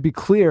 to be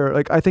clear,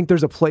 like, I think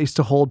there's a place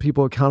to hold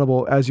people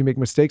accountable as you make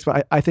mistakes.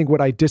 But I think what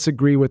I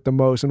disagree with the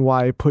most, and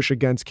why I push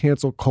against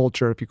cancel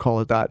culture, if you call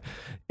it that,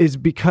 is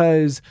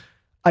because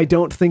I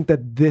don't think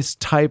that this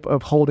type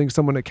of holding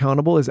someone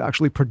accountable is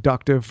actually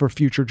productive for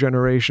future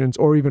generations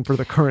or even for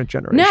the current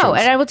generations. No,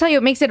 and I will tell you,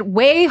 it makes it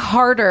way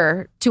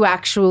harder to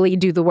actually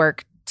do do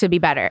work to be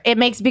better. It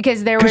makes,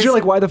 because you're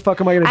like, why the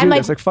fuck am I going to do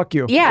this? Like, fuck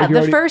you. Yeah,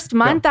 like, first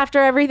month after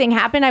everything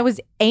happened, I was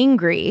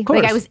angry.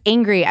 Like, I was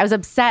angry. I was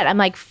upset. I'm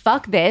like,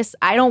 fuck this.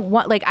 I don't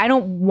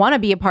want to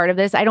be a part of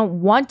this. I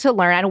don't want to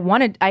learn. I don't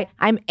want to.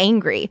 I'm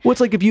angry. Well,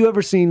 it's like, if you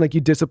ever seen, like,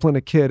 you discipline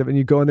a kid and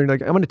you go in there and you're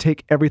like, I'm going to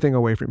take everything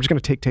away from you. I'm just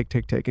going to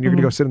take. And you're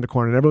going to go sit in the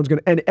corner,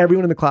 and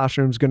everyone in the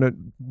classroom is going to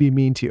be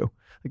mean to you.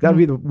 Like, that would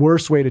be the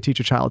worst way to teach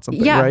a child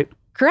something, right?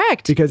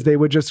 Correct. Because they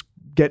would just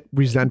get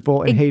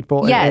resentful and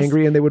hateful and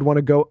angry, and they would want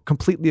to go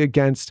completely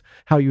against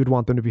how you would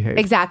want them to behave.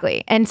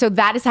 Exactly. And so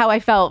that is how I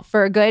felt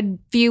for a good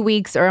few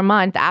weeks or a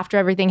month after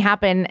everything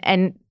happened.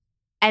 And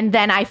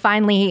then I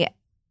finally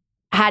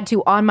had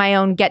to, on my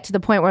own, get to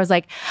the point where I was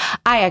like,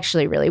 I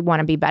actually really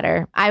want to be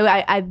better.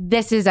 I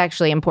this is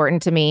actually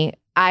important to me.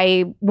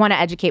 I want to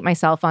educate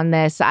myself on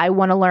this. I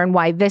want to learn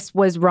why this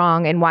was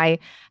wrong and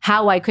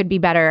how I could be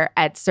better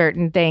at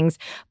certain things.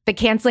 The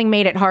canceling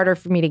made it harder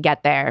for me to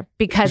get there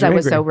because I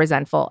was so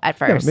resentful at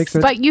first. Yeah, it makes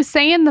sense. But you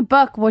say in the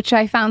book, which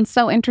I found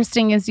so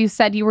interesting, is you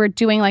said you were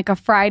doing like a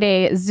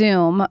Friday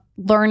Zoom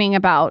learning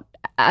about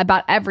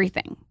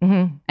everything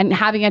and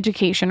having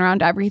education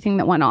around everything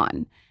that went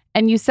on.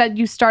 And you said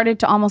you started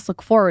to almost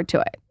look forward to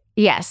it.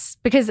 Yes,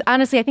 because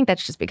honestly, I think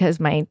that's just because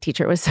my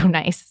teacher was so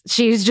nice.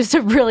 She's just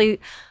a really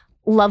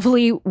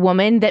lovely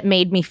woman that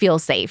made me feel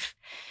safe,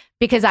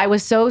 because I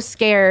was so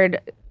scared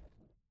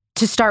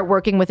to start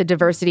working with a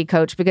diversity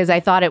coach, because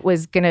I thought it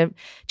was going to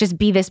just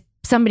be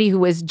somebody who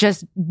was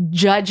just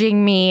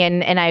judging me.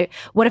 And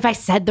what if I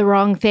said the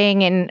wrong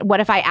thing? And what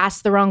if I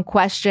asked the wrong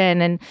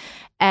question?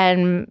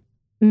 And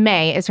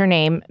May is her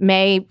name.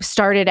 May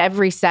started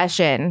every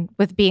session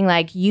with being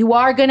like, you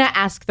are going to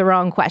ask the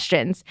wrong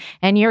questions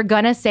and you're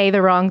going to say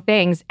the wrong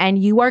things.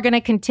 And you are going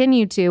to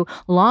continue to,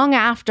 long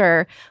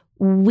after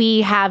we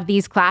have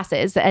these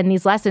classes and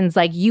these lessons,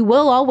 like, you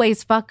will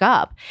always fuck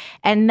up.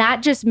 And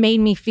that just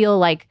made me feel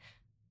like,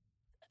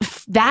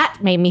 that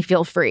made me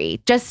feel free,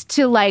 just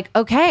to like,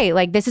 okay,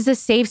 like, this is a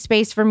safe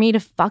space for me to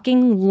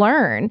fucking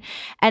learn.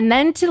 And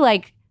then to,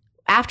 like,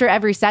 after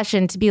every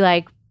session, to be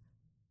like,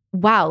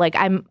 wow, like,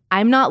 I'm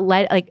not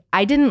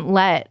I didn't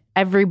let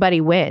everybody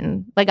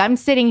win. Like, I'm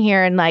sitting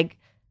here and, like,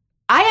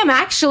 I am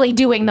actually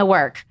doing the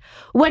work.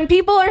 When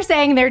people are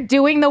saying they're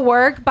doing the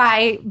work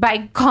by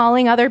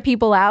calling other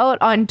people out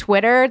on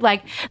Twitter,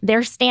 like,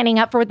 they're standing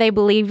up for what they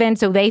believe in,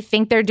 so they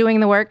think they're doing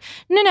the work.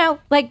 No,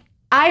 like,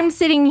 I'm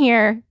sitting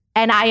here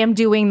and I am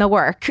doing the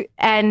work.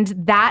 And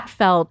that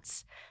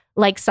felt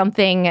like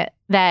something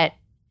that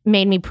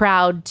made me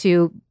proud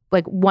to,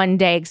 like, one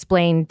day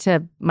explain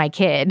to my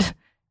kid,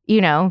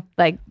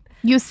 like.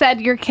 You said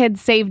your kid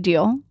saved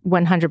you.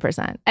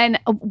 100%. And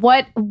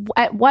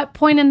at what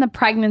point in the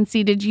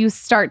pregnancy did you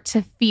start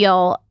to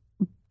feel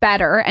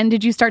better? And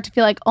did you start to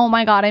feel like, oh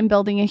my God, I'm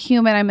building a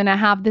human. I'm going to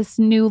have this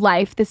new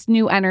life, this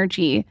new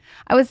energy.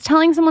 I was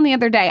telling someone the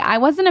other day, I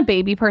wasn't a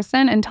baby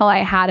person until I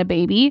had a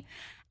baby.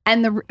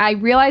 And I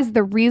realized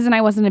the reason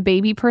I wasn't a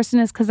baby person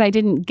is because I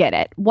didn't get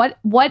it. What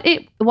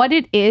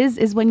it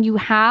is when you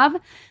have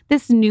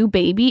this new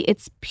baby,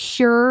 it's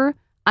pure,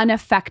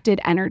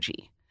 unaffected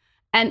energy.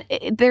 And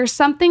there's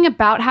something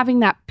about having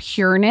that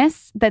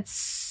pureness that's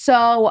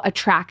so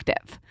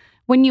attractive.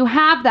 When you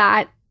have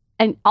that,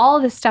 and all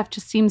of this stuff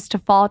just seems to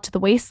fall to the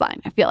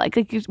waistline, I feel like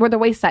we're the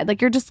wayside. Like,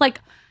 you're just like,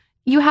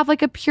 you have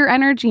like a pure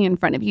energy in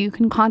front of you. You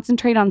can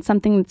concentrate on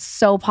something that's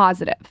so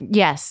positive.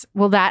 Yes.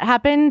 Well, that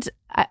happened,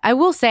 I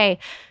will say,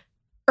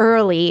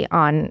 early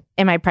on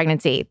in my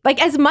pregnancy. Like,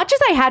 as much as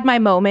I had my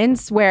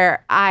moments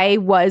where I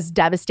was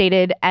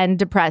devastated and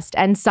depressed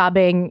and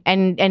sobbing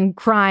and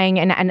crying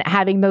and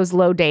having those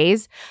low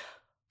days,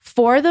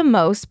 for the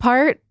most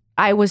part,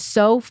 I was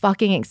so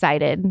fucking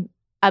excited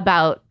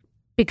about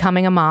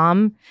becoming a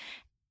mom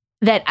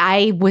that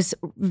I was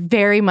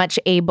very much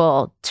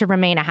able to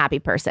remain a happy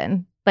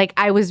person. Like,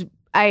 a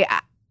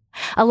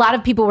lot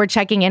of people were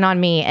checking in on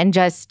me and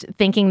just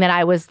thinking that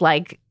I was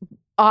like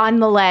on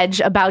the ledge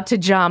about to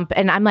jump.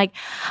 And I'm like,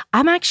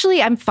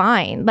 I'm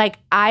fine. Like,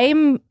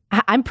 I'm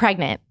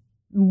pregnant.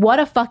 What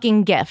a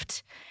fucking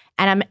gift.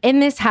 And I'm in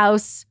this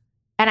house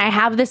and I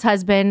have this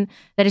husband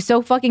that is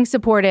so fucking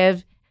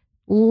supportive.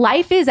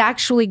 Life is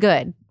actually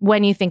good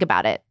when you think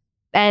about it.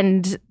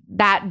 And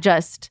that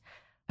just,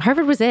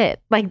 Harvard was it.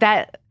 Like,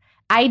 that,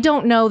 I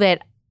don't know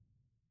that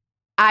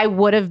I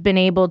would have been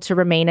able to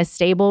remain a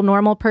stable,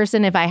 normal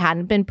person if I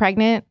hadn't been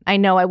pregnant. I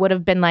know I would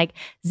have been like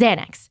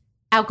Xanax,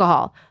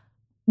 alcohol,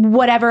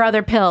 whatever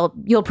other pill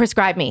you'll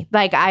prescribe me.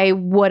 Like I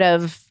would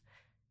have,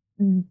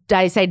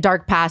 I say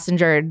dark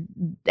passenger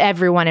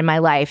everyone in my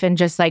life and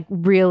just like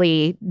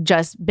really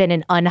just been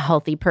an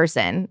unhealthy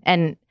person.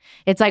 And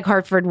it's like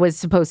Hartford was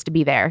supposed to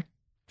be there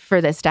for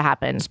this to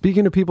happen.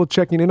 Speaking of people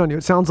checking in on you,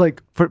 it sounds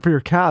like for your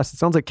cast, it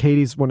sounds like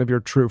Katie's one of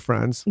your true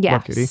friends. Yes.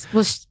 Love Katie.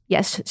 Well,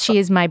 yes, she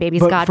is my baby's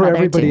but godmother for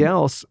everybody too.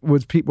 else,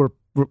 was people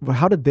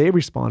how did they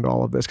respond to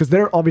all of this? Because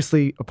they're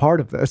obviously a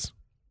part of this.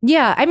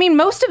 Yeah, I mean,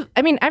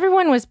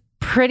 everyone was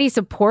pretty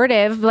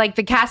supportive. Like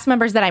the cast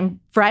members that I'm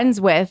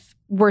friends with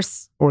were.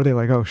 Or are they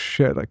like, oh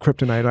shit, like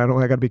kryptonite?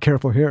 I got to be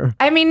careful here.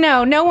 I mean,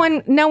 no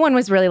one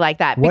was really like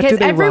that What because do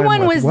they everyone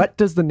rhyme with? was. What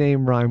does the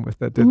name rhyme with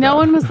that? Did No that?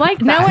 one was like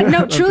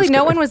that. Truly,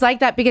 no one was like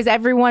that because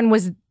everyone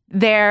was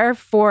there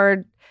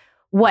for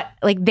what,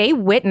 like they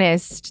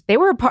witnessed. They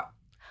were a part.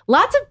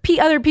 Lots of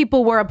other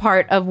people were a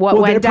part of what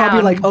Well, went they're down.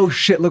 probably like, oh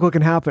shit, look what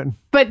can happen.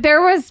 But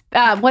there was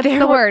what's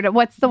the word?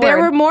 There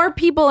were more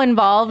people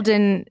involved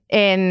in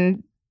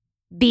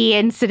the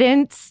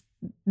incidents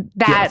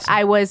that Yes.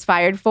 I was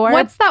fired for.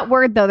 What's that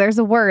word though? There's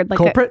a word like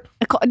Culprit?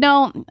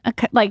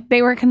 like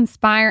they were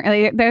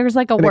conspiring. There was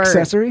like a An word.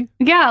 accessory?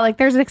 Yeah, like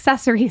there's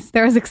accessories.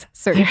 There was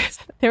accessories.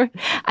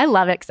 I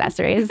love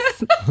accessories.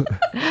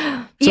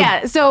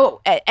 Yeah.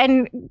 So,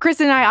 and Chris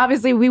and I,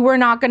 obviously, we were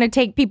not going to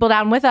take people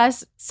down with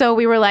us. So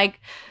we were like,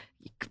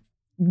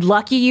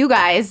 lucky you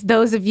guys,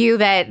 those of you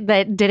that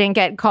didn't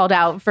get called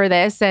out for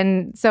this.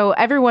 And so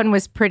everyone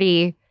was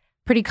pretty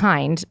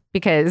kind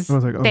because I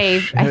was like, oh, I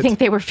shit. think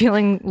they were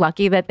feeling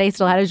lucky that they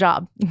still had a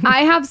job.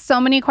 I have so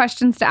many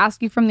questions to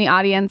ask you from the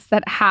audience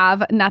that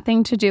have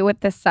nothing to do with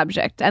this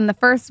subject. And the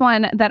first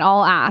one that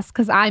I'll ask,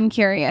 because I'm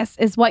curious,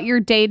 is what your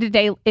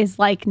day-to-day is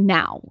like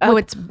now. Oh,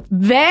 it's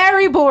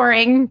very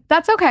boring.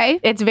 That's okay.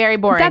 It's very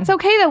boring. That's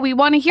okay, though. We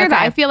want to hear that.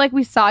 Okay. I feel like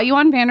we saw you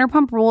on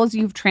Vanderpump Rules.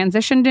 You've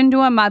transitioned into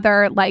a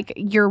mother. Like,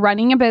 you're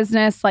running a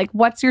business. Like,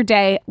 what's your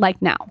day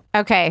like now?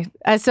 Okay.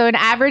 So an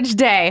average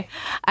day,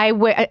 I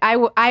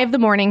have the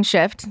morning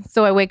shift.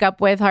 So I wake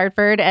up with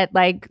Hartford at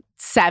like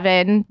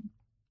 7,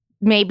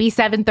 maybe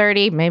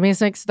 7:30, maybe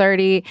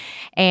 6:30.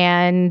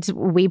 And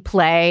we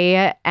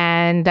play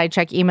and I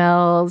check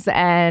emails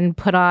and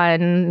put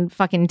on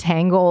fucking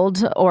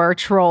Tangled or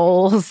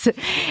Trolls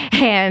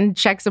and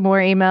check some more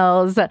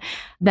emails.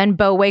 Then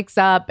Bo wakes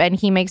up and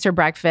he makes her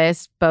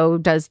breakfast. Bo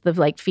does the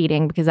like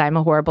feeding because I'm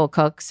a horrible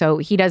cook. So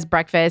he does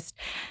breakfast.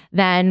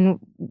 Then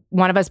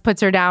one of us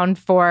puts her down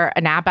for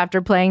a nap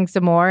after playing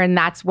some more. And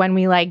that's when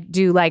we like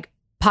do like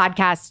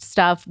podcast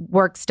stuff,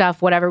 work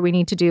stuff, whatever we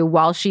need to do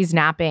while she's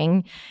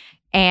napping.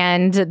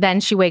 And then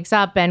she wakes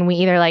up and we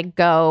either like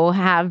go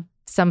have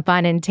some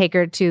fun and take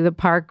her to the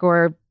park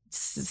or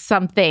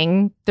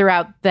something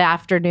throughout the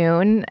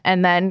afternoon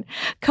and then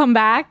come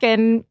back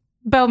and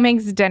Bo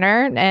makes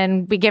dinner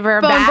and we give her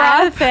a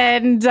bath.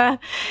 And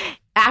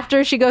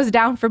after she goes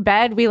down for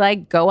bed, we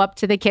like go up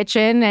to the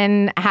kitchen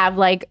and have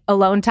like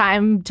alone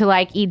time to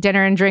like eat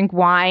dinner and drink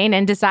wine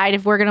and decide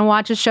if we're going to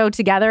watch a show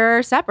together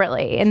or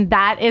separately. And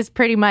that is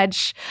pretty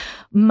much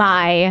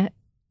my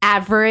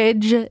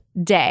average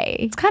day.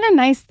 It's kind of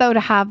nice, though, to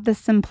have the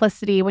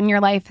simplicity when your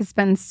life has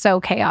been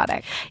so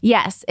chaotic.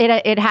 Yes,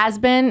 it has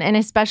been. And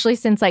especially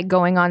since like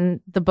going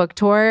on the book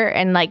tour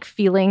and like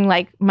feeling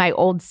like my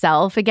old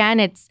self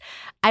again,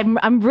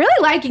 I'm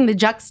really liking the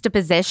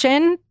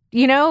juxtaposition.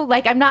 You know,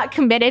 like I'm not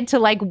committed to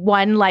like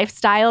one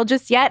lifestyle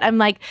just yet.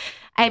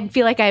 I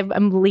feel like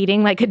I'm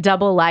leading like a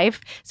double life.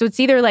 So it's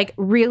either like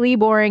really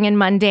boring and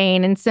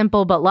mundane and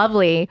simple but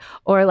lovely,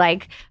 or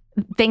like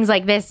things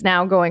like this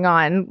now going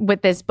on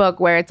with this book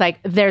where it's like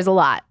there's a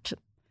lot.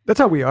 That's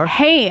how we are.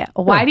 Hey,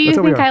 why do you that's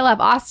how we think are. I love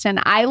Austin?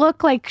 I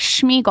look like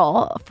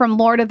Schmeagol from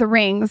Lord of the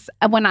Rings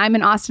when I'm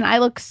in Austin. I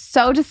look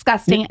so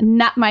disgusting.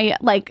 Not my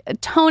like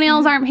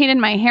toenails aren't painted.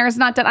 My hair is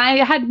not done.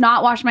 I had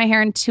not washed my hair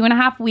in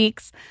 2.5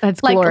 weeks.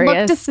 That's like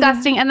glorious. look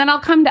disgusting. And then I'll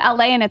come to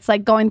LA and it's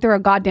like going through a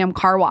goddamn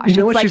car wash. You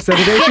know It's what she said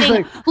today? She's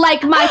getting,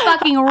 like my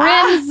fucking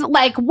rims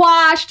like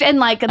washed and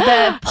like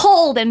the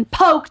pulled and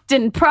poked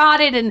and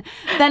prodded, and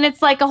then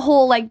it's like a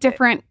whole like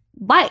different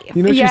life.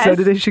 You know what Yes. she said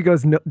today? She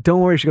goes, no,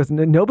 don't worry. She goes,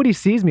 nobody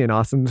sees me in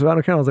Austin, so I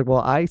don't care. I was like, well,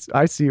 I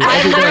see you I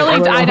every day. literally,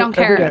 I'm like, I don't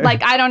every care. day.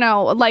 Like, I don't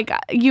know. Like,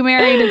 you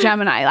married a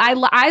Gemini.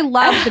 I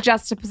love the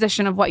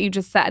juxtaposition of what you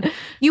just said.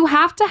 You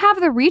have to have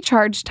the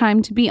recharge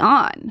time to be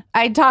on.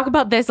 I talk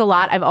about this a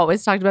lot. I've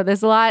always talked about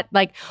this a lot.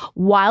 Like,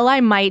 while I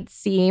might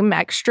seem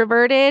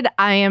extroverted,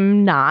 I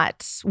am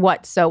not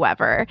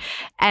whatsoever.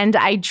 And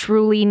I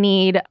truly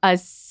need a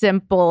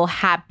simple,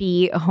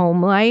 happy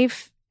home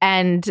life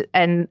and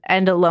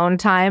alone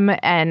time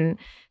and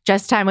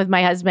just time with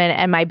my husband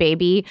and my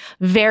baby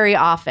very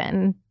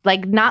often.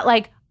 Like, not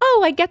like,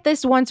 oh, I get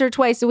this once or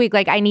twice a week.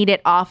 Like, I need it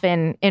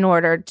often in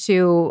order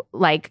to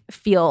like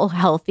feel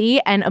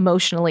healthy and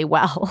emotionally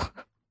well.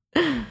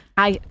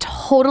 I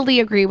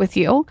totally agree with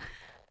you.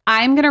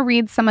 I'm going to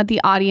read some of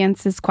the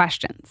audience's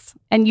questions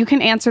and you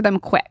can answer them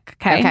quick.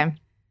 Okay.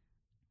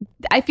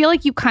 I feel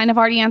like you kind of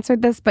already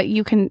answered this, but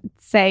you can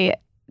say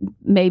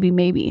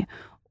maybe.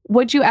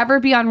 Would you ever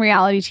be on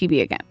reality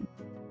TV again?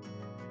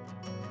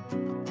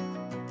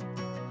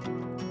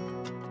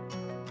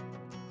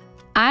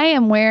 I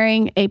am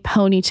wearing a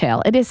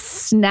ponytail. It is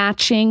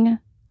snatching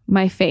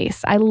my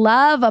face. I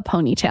love a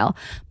ponytail,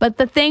 but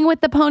the thing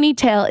with the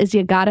ponytail is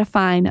you gotta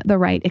find the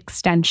right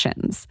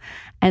extensions.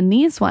 And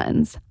these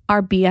ones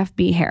are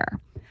BFB hair.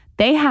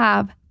 They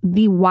have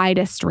the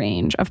widest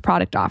range of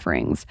product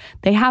offerings.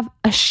 They have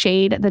a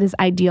shade that is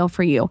ideal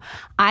for you.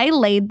 I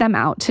laid them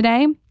out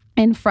today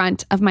in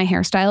front of my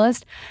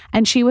hairstylist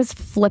and she was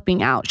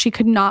flipping out. She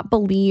could not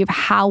believe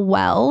how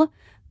well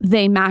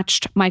they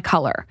matched my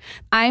color.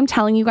 I'm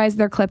telling you guys,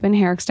 their clip-in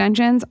hair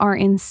extensions are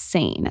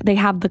insane. They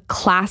have the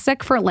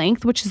classic for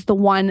length, which is the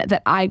one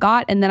that I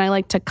got, and then I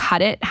like to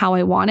cut it how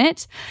I want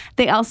it.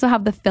 They also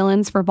have the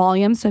fill-ins for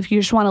volume, so if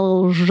you just want a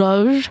little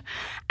zhuzh.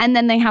 And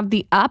then they have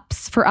the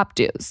ups for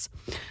updos.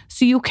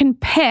 So you can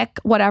pick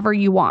whatever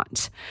you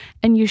want.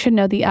 And you should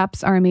know the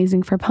ups are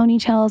amazing for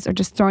ponytails or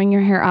just throwing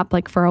your hair up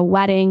like for a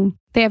wedding.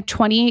 They have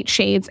 28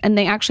 shades and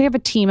they actually have a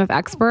team of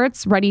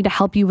experts ready to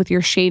help you with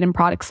your shade and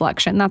product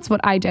selection. That's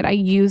what I did. I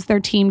used their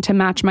team to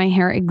match my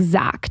hair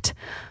exact.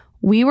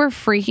 We were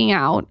freaking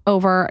out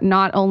over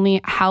not only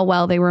how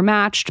well they were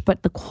matched,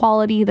 but the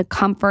quality, the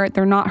comfort.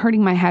 They're not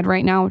hurting my head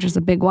right now, which is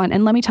a big one.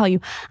 And let me tell you,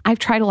 I've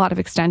tried a lot of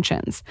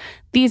extensions.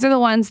 These are the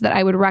ones that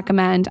I would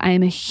recommend. I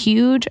am a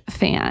huge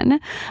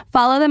fan.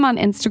 Follow them on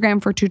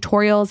Instagram for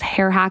tutorials,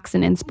 hair hacks,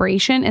 and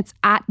inspiration. It's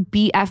at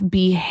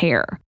BFB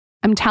Hair.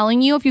 I'm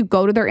telling you, if you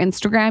go to their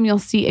Instagram, you'll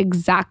see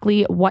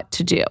exactly what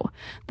to do.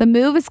 The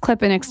move is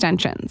clip-in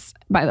extensions,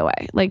 by the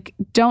way. Like,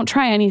 don't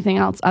try anything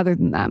else other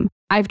than them.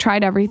 I've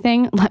tried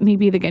everything. Let me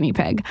be the guinea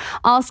pig.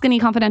 All Skinny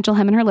Confidential,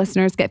 him and her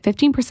listeners get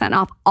 15%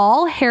 off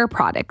all hair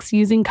products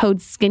using code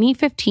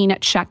SKINNY15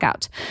 at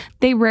checkout.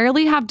 They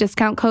rarely have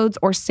discount codes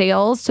or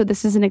sales, so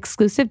this is an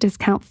exclusive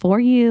discount for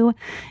you.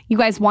 You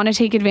guys want to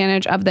take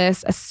advantage of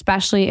this,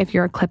 especially if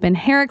you're a clip-in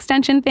hair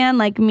extension fan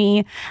like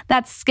me.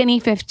 That's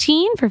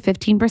SKINNY15 for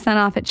 15%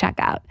 off at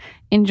checkout.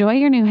 Enjoy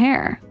your new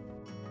hair.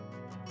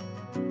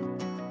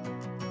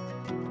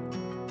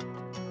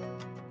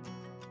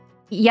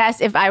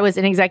 Yes, if I was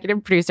an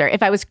executive producer,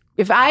 if I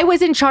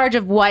was in charge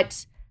of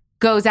what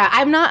goes out,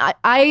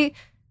 I've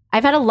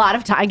had a lot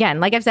of time, again,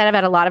 like I've said, I've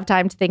had a lot of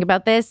time to think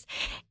about this,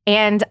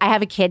 and I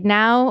have a kid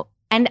now.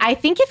 And I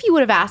think if you would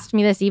have asked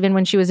me this even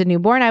when she was a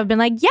newborn, I would have been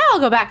like, yeah, I'll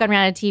go back on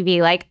reality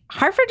TV. Like,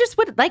 Hartford just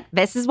would, like,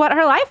 this is what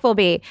her life will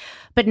be.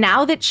 But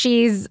now that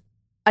she's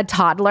a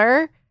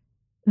toddler,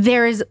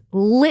 there is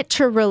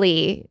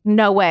literally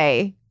no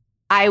way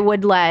I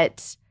would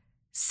let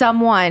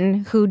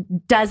someone who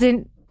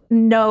doesn't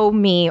know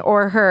me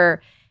or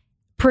her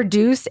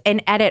produce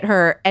and edit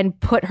her and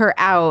put her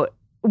out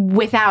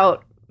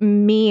without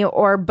me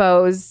or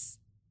Bo's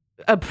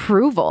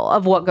approval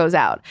of what goes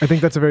out. I think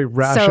that's a very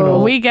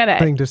rational we get it.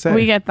 thing to say.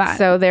 We get that.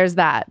 So there's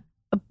that.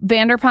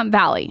 Vanderpump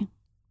Valley.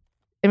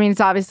 I mean,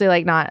 it's obviously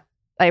like not,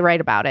 I write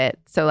about it.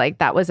 So like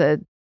that was a...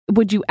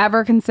 Would you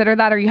ever consider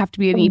that, or you have to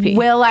be an EP?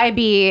 Will I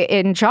be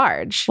in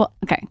charge? Well,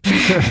 okay.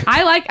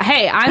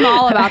 Hey, I'm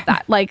all about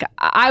that. Like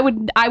I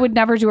would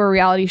never do a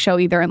reality show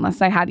either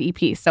unless I had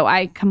EP. So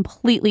I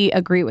completely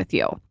agree with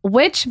you.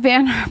 Which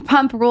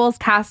Vanderpump Rules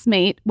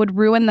castmate would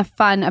ruin the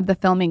fun of the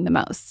filming the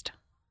most?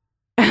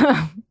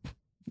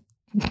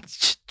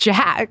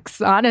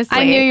 Jax, honestly.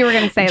 I knew you were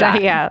going to say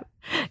that.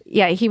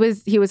 Yeah. He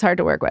was hard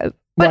to work with.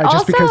 But also,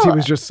 just because he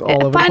was just all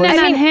over the fun place.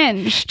 and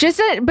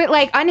unhinged. But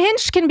like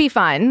unhinged can be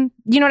fun.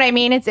 You know what I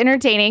mean? It's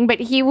entertaining, but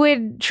he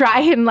would try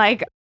and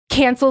like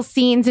cancel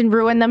scenes and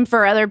ruin them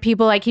for other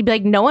people. Like he'd be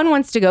like, no one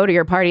wants to go to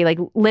your party. Like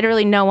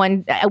literally no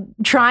one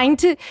trying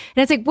to. And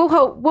it's like,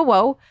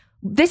 whoa.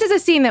 This is a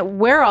scene that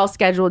we're all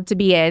scheduled to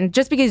be in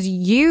just because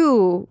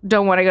you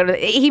don't want to go to.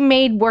 He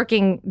made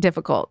working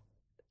difficult.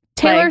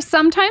 Taylor,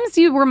 sometimes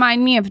you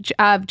remind me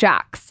of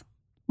Jax.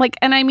 Like,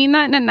 and I mean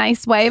that in a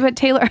nice way, but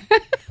Taylor.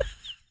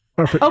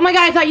 Oh my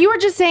God, I thought you were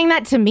just saying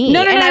that to me.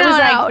 No.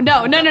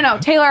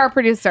 Taylor, our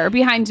producer,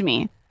 behind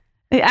me.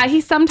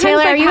 He sometimes Taylor,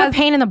 like, are you a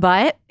pain in the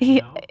butt?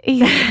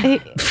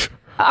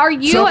 Are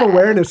you?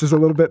 Self-awareness is a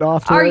little bit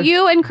off. Are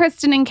you and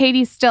Kristen and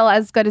Katie still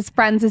as good as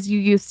friends as you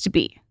used to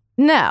be?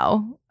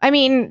 No. I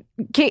mean,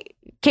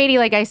 Katie,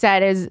 like I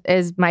said,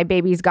 is my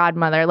baby's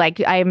godmother.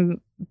 Like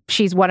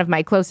she's one of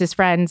my closest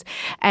friends,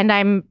 and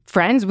I'm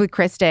friends with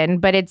Kristen,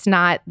 but it's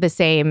not the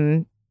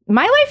same.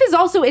 My life is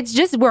also, it's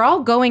just, we're all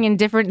going in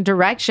different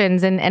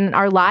directions and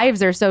our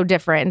lives are so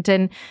different.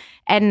 And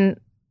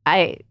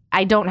I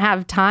don't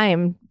have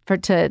time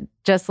to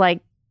just like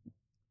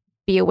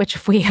be a witch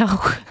if we ho.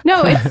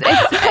 No, it's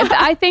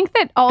I think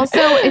that also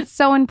it's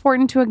so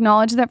important to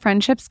acknowledge that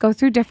friendships go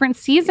through different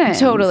seasons.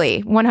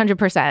 Totally.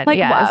 100%. Like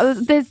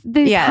yes.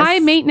 these high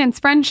maintenance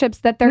friendships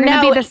that they're going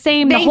to be the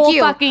same the whole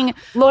fucking.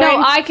 Lauren,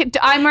 no,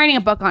 I'm writing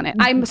a book on it.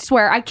 I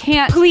swear I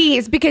can't.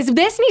 Please, because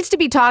this needs to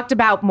be talked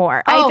about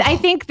more. Oh, I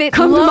think that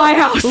come to my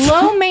house.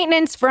 Low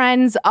maintenance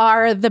friends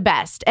are the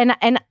best. And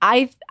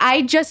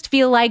I just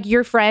feel like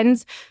your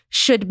friends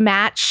should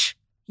match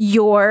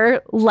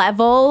your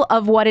level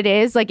of what it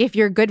is, like if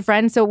you're a good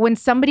friend. So when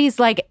somebody's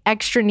like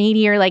extra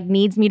needy or like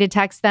needs me to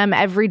text them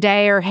every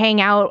day or hang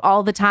out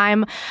all the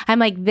time, I'm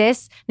like,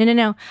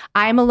 no.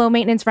 I'm a low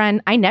maintenance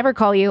friend. I never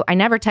call you. I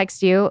never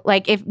text you.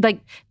 Like if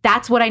like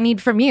that's what I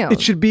need from you. It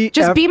should be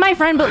just be my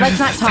friend, but let's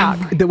not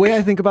talk. The way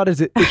I think about it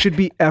is it should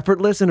be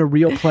effortless and a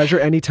real pleasure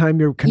anytime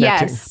you're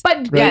connecting. Yes.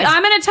 But right?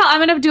 I'm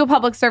going to do a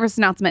public service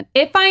announcement.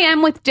 If I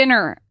am with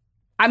dinner,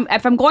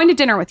 if I'm going to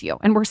dinner with you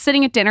and we're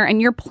sitting at dinner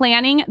and you're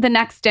planning the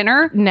next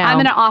dinner, no. I'm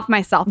going to off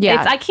myself.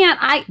 Yeah. I can't.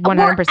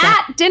 100%. We're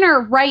at dinner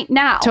right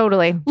now.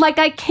 Totally. Like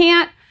I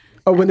can't.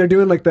 Oh, when they're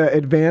doing like the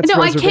advanced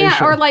reservation. I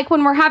can't. Or like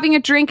when we're having a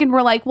drink and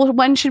we're like, well,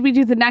 when should we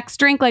do the next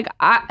drink? Like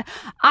I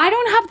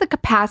don't have the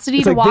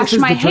capacity to wash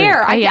my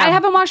hair. I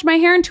haven't washed my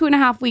hair in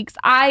 2.5 weeks.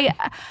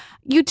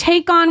 You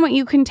take on what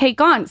you can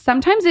take on.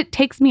 Sometimes it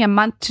takes me a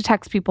month to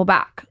text people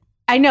back.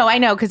 I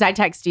know, because I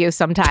text you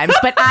sometimes,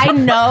 but I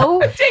know,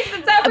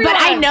 but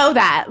I know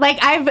that,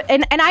 like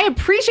and I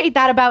appreciate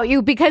that about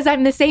you because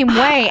I'm the same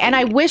way, and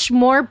I wish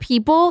more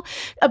people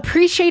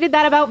appreciated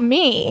that about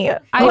me.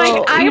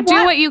 You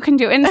do what you can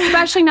do, and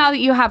especially now that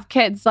you have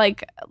kids,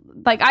 like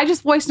I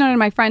just voice noted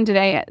my friend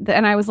today,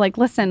 and I was like,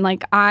 listen,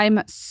 like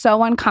I'm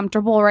so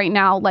uncomfortable right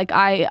now, like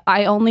I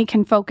only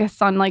can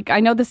focus on, like, I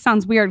know this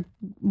sounds weird,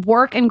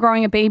 work and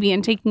growing a baby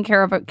and taking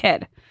care of a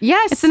kid.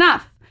 Yes, it's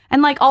enough.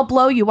 And like, I'll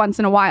blow you once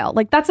in a while.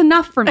 Like, that's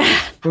enough for me.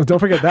 Well, don't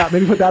forget that.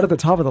 Maybe put that at the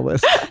top of the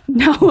list.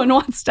 No one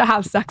wants to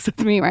have sex with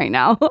me right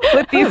now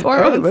with these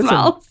hormone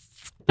smells.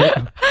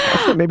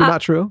 Maybe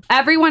not true.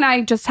 Everyone,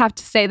 I just have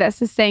to say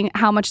this, is saying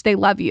how much they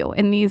love you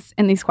in these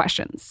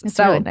questions. It's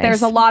so really nice.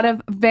 There's a lot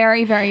of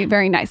very, very,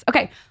 very nice.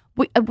 Okay.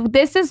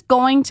 This is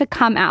going to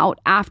come out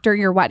after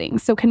your wedding.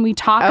 So can we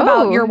talk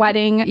about your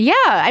wedding? Yeah.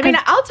 I mean,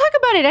 I'll talk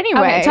about it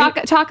anyway.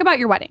 Okay, talk about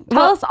your wedding.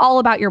 Tell us all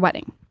about your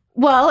wedding.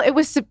 Well,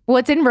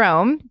 it's in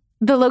Rome.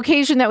 The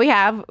location that we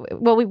have,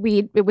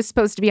 it was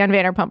supposed to be on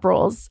Vanderpump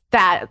Rules.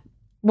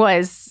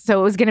 So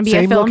it was going to be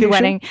a filmed location?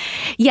 wedding.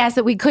 Yes,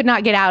 that we could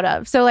not get out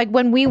of. So like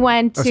when we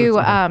went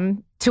to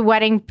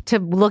wedding to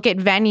look at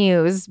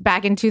venues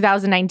back in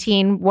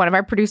 2019, one of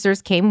our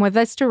producers came with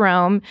us to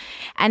Rome,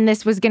 and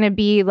this was going to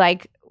be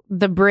like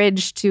the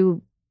bridge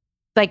to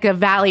like a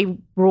Valley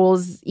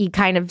Rules-y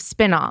kind of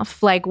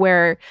spinoff, like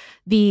where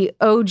the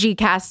OG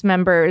cast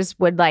members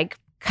would like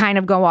kind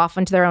of go off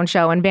into their own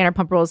show, and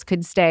Vanderpump Rules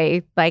could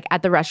stay like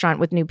at the restaurant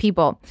with new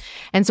people.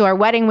 And so our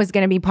wedding was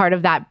going to be part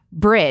of that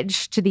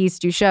bridge to these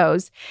two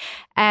shows.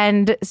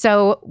 And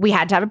so we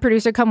had to have a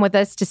producer come with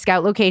us to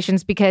scout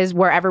locations, because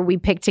wherever we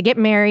picked to get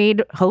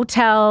married,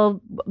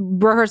 hotel,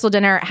 rehearsal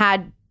dinner,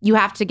 you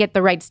have to get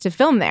the rights to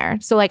film there.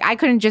 So like I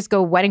couldn't just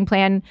go wedding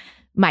plan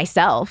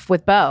myself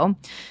with Bo.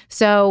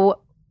 So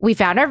we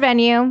found our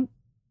venue,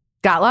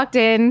 got locked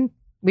in.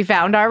 We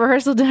found our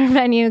rehearsal dinner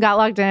venue, got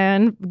locked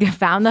in,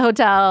 found the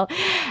hotel.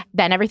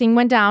 Then everything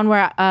went down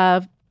where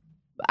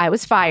I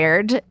was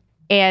fired,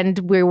 and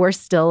we were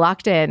still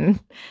locked in.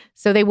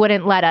 So they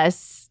wouldn't let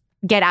us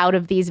get out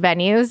of these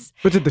venues.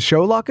 But did the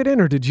show lock it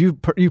in, or did you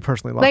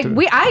personally lock it in?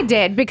 I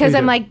did, because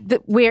I'm like,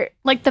 we're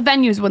like the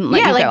venues wouldn't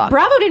let you go.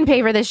 Bravo didn't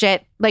pay for this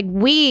shit. Like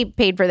we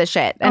paid for the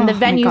shit, and the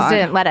venues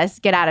didn't let us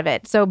get out of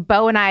it. So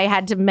Bo and I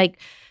had to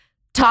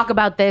talk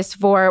about this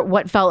for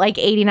what felt like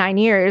 89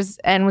 years,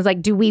 and was like,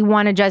 do we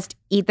want to just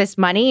eat this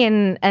money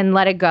and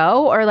let it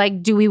go? Or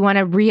like, do we want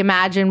to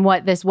reimagine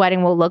what this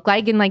wedding will look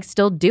like and like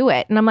still do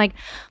it? And I'm like,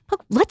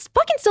 look, let's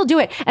fucking still do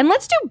it. And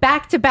let's do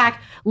back to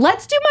back.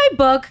 Let's do my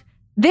book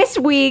this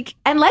week,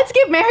 and let's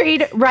get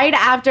married right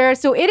after.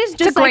 So it is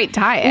just it's a great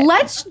diet.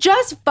 Let's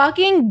just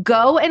fucking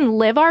go and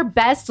live our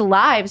best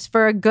lives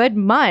for a good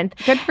month.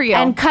 Good for you.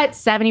 And cut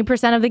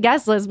 70% of the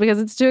guest list because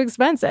it's too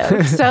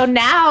expensive. So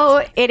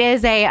now it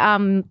is a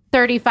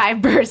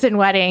 35-person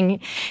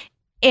wedding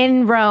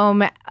in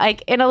Rome,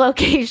 like in a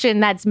location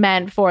that's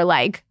meant for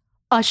like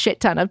a shit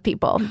ton of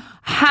people.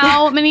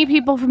 How many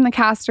people from the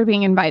cast are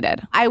being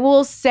invited? I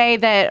will say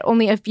that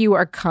only a few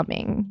are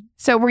coming.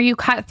 So were you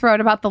cutthroat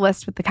about the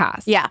list with the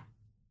cast? Yeah.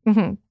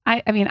 Mm-hmm.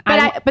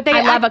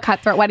 I love a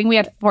cutthroat wedding. We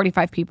had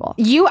 45 people.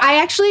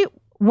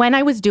 When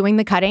I was doing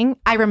the cutting,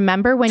 I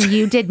remember when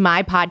you did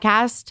my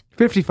podcast.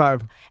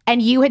 55.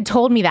 And you had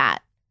told me that.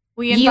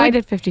 We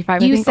invited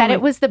 55. You said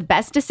it was the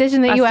best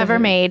decision that you ever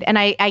made. And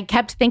I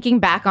kept thinking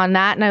back on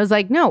that. And I was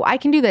like, no, I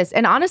can do this.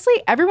 And honestly,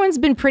 everyone's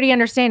been pretty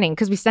understanding,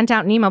 because we sent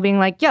out an email being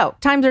like, yo,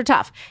 times are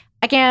tough.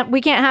 We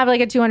can't have like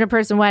a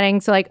 200-person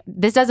wedding. So like,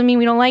 this doesn't mean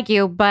we don't like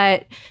you,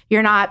 but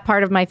you're not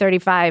part of my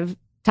 35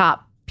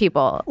 top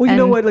people. Well, you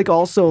know what? Like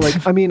also,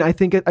 like, I mean, I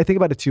think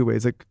about it two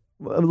ways. Like,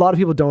 a lot of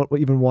people don't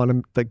even want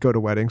to like go to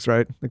weddings,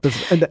 right? Like,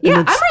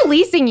 I'm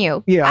releasing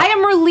you. Yeah, I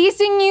am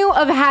releasing you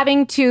of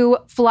having to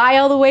fly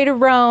all the way to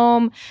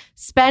Rome,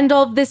 spend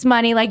all this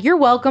money. Like, you're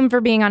welcome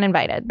for being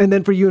uninvited. And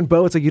then for you and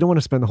Bo, it's like you don't want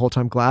to spend the whole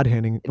time glad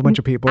handing a bunch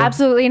of people.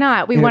 Absolutely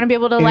not. We want to be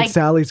able to Aunt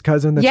Sally's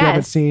cousin that you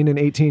haven't seen in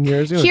 18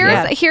 years.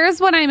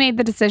 Here's when I made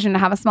the decision to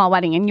have a small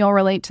wedding, and you'll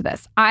relate to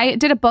this. I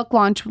did a book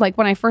launch like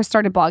when I first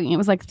started blogging. It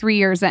was like 3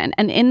 years in,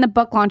 and in the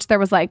book launch there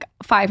was like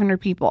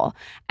 500 people.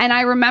 And I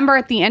remember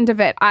at the end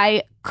of it, I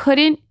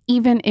couldn't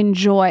even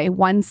enjoy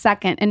 1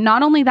 second. And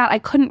not only that, I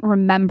couldn't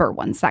remember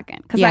 1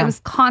 second because I was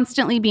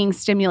constantly being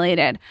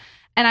stimulated.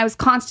 And I was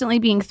constantly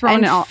being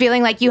thrown and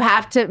feeling like you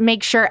have to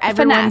make sure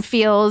everyone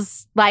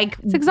feels like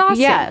it's exhausted.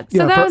 Yeah.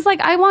 So that I was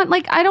like, I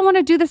don't want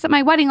to do this at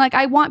my wedding. Like,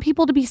 I want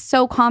people to be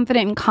so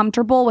confident and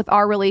comfortable with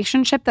our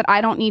relationship that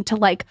I don't need to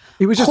like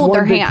it was just hold one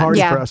their big hand.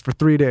 party for us for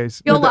 3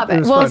 days. You'll love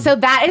it. Well, so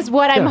that is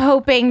what I'm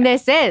hoping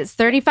this is.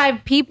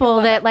 35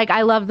 people that like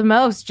I love the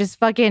most, just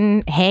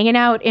fucking hanging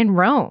out in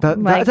Rome.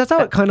 That's how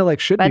it kind of like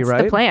should be, right?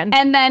 That's the plan.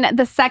 And then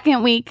the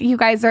second week, you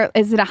guys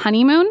is it a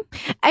honeymoon?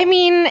 I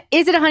mean,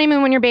 is it a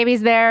honeymoon when your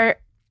baby's there?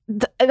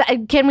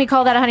 Can we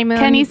call that a honeymoon?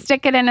 Can you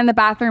stick it in the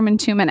bathroom in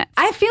 2 minutes?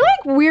 I feel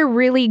like we're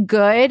really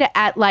good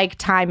at like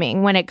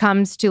timing when it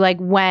comes to like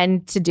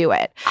when to do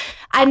it.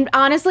 And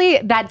honestly,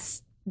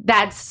 that's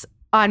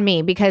on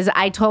me because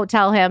I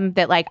tell him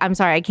that like, I'm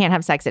sorry, I can't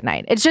have sex at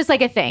night. It's just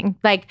like a thing.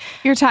 Like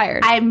you're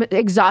tired. I'm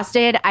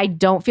exhausted. I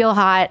don't feel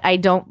hot. I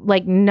don't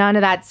like none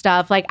of that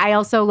stuff. Like I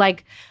also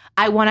like,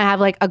 I want to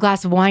have like a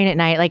glass of wine at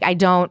night. Like I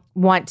don't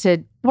want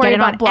to worry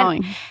about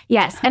blowing.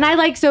 Yes. And I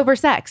like sober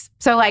sex.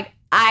 So like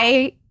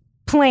I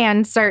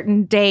plan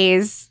certain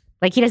days.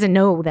 Like he doesn't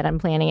know that I'm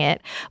planning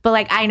it, but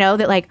like I know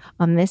that like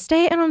on this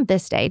day and on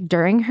this day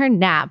during her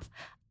nap,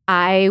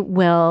 I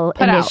will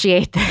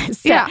initiate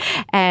this. Yeah.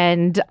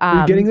 And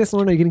are you getting this,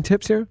 Lauren? Are you getting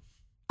tips here?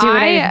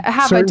 I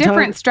have a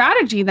different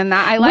strategy than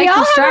that. I like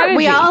the strategy.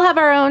 We all have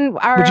our own.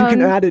 But you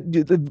can add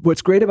it.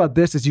 What's great about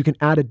this is you can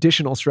add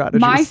additional strategies.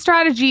 My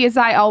strategy is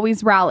I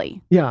always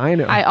rally. Yeah, I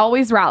know. I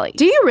always rally.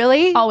 Do you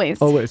really? Always.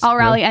 I'll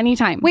rally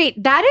anytime.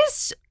 Wait, that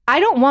is. I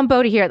don't want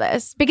Bo to hear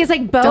this because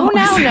like Bo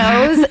now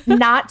knows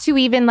not to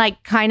even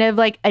like kind of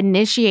like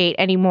initiate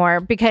anymore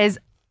because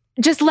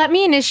just let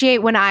me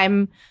initiate when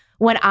I'm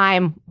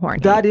horny.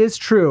 That is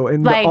true.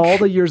 In like, all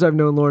the years I've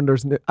known Lauren,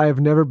 I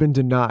have never been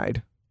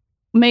denied.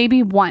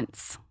 Maybe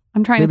once.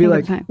 I'm trying to think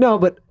of the time. No,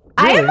 but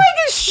really? I am like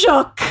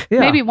shook. Yeah.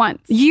 Maybe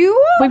once.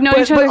 We've known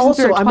each other since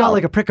we were 12. I'm not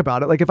like a prick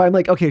about it. Like if I'm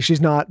like, okay, she's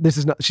not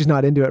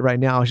into it right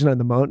now. She's not in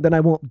the moment. Then I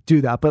won't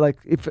do that. But like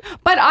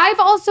but I've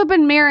also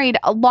been married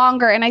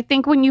longer, and I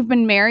think when you've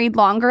been married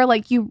longer,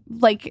 like you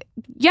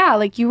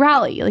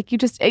rally. Like you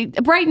just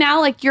right now,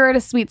 like you're at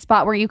a sweet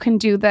spot where you can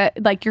do the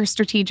like your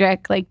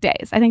strategic like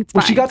days. I think it's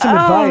fine. Well, she got some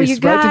advice, you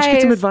guys, right? Did she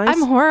get some advice?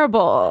 I'm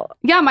horrible.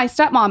 Yeah, my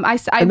stepmom.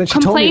 I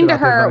complained to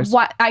her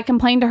I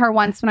complained to her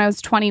once when I was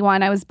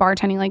 21. I was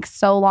bartending like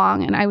so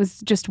long, and I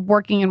was just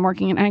working, and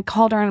I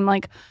called her and I'm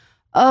like,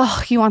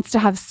 oh, he wants to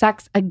have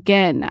sex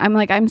again. I'm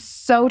like, I'm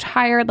so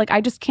tired. Like, I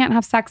just can't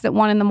have sex at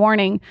 1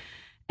 a.m.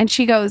 And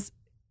she goes,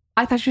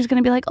 I thought she was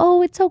going to be like,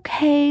 oh, it's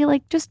okay.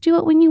 Like, just do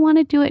it when you want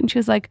to do it. And she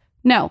was like,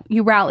 no,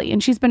 you rally.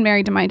 And she's been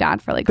married to my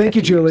dad for like Thank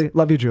you, 15 years. Julie.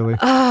 Love you, Julie.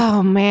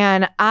 Oh,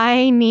 man.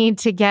 I need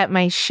to get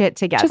my shit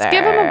together. Just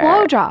give him a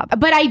blowjob.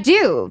 But I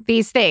do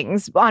these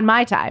things on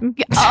my time.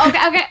 Oh, okay.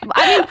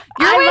 I mean,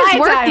 you're always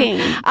working.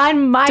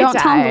 On my time.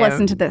 Don't tell him to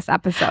listen to this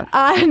episode.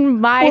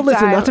 On my time. Well,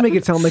 listen, not to make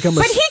it sound like I'm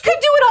But he could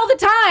do it all the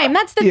time.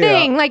 That's the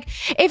thing. Like,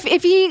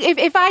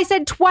 if I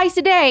said twice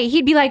a day,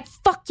 he'd be like,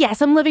 fuck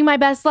yes, I'm living my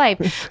best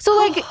life. So,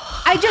 like,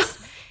 I just...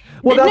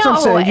 Well, that's what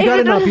I'm saying. You got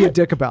to not be a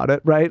dick about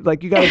it, right?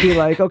 Like, you got to be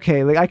like,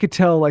 okay, like I could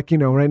tell, like,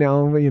 right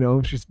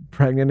now, she's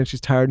pregnant and she's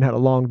tired and had a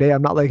long day.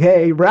 I'm not like,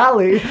 hey,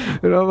 rally.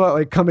 I'm not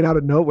like coming out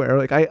of nowhere.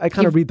 Like, I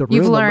kind of read the room.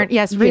 You've learned,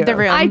 read the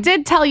room. I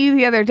did tell you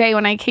the other day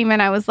when I came in,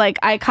 I was like,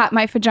 I caught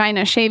my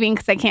vagina shaving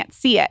because I can't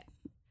see it.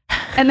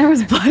 And there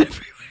was blood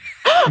everywhere.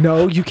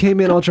 No, you came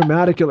in all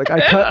dramatic. You're like, I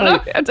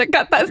had to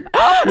cut this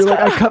out. You're like,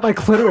 I cut my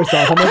clitoris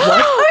off. I'm like, what?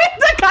 I had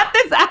to cut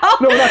this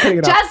out. No, we're not cutting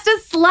it out. Just a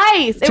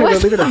slice. Taylor,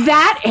 it was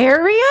that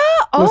area?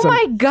 Listen, oh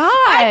my gosh.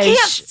 I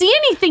can't see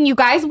anything, you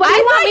guys. What do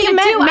you want me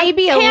to do?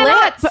 Maybe I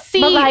cannot lip,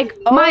 see but like,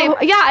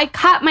 I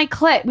cut my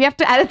clit. We have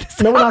to edit this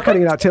out. No, we're not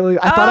cutting it out, Taylor.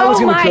 I thought I was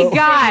going to Oh my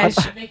gosh.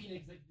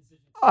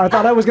 I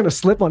thought I was going to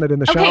slip on it in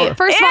the shower. Okay,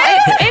 first of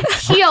all,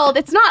 it's healed.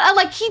 It's not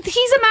like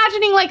he's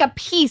imagining like a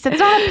piece. It's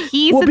not a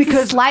piece. Well, it's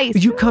because a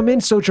slice. you come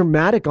in so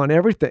dramatic on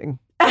everything.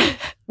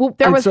 Well,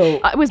 it was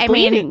I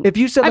bleeding. mean, if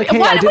you said like, hey,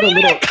 what I did do you a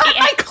mean little. I cut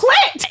my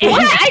clit?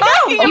 What? I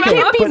know. You Okay,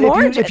 can't be but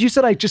more. if you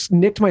said I just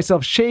nicked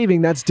myself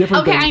shaving, that's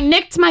different. Okay, I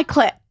nicked my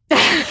clit.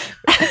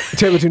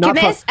 Taylor, do not.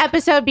 Can this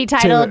episode be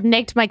titled Taylor,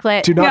 "Nicked My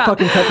Clit"? Do not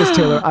fucking cut this,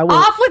 Taylor. I will.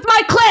 Off with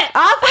my clit.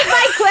 Off with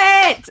my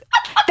clit.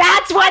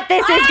 That's what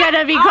this is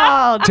gonna be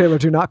called. Taylor,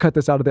 do not cut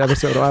this out of the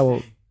episode, or I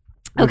will.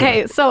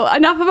 Okay, so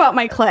enough about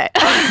my clit.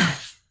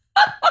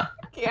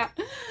 Yeah.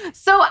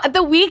 So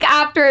the week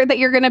after that,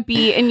 you're gonna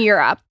be in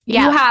Europe.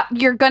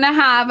 You're gonna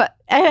have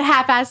A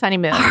half-ass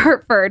honeymoon.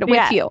 Hartford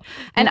with you,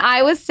 and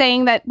I was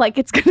saying that like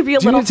it's gonna be a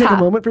Do you little need to take tough.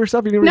 a moment for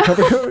yourself? You need to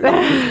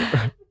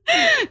recover.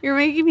 You're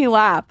making me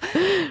laugh.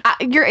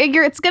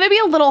 It's gonna be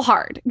a little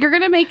hard. You're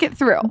gonna make it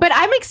through, But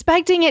I'm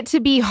expecting it to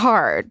be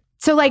hard.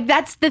 So like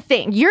that's the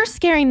thing. You're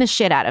scaring the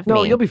shit out of me.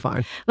 No, you'll be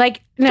fine.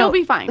 Like you'll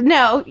be fine.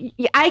 No,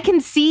 I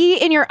can see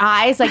in your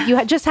eyes like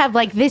you just have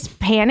like this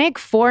panic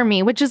for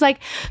me, which is like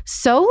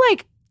so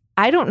like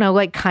I don't know,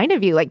 like kind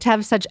of you, like to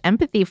have such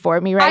empathy for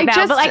me right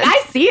now. But like I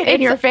see it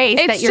in your face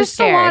that you're scared. It's just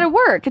a lot of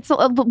work. It's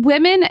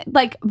women,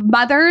 like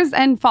mothers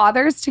and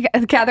fathers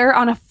together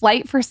on a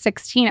flight for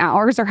 16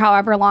 hours or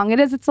however long it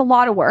is. It's a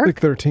lot of work. Like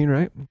 13,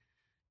 right?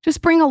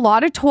 Just bring a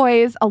lot of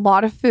toys, a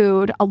lot of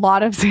food, a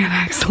lot of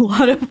Xanax,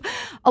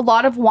 a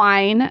lot of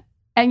wine,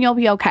 and you'll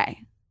be okay.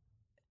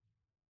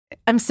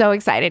 I'm so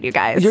excited, you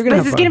guys. This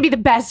is going to be the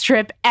best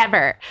trip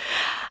ever.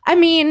 I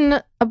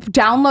mean,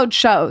 download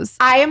shows.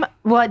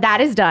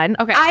 That is done.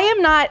 Okay. I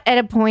am not at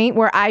a point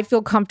where I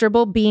feel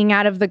comfortable being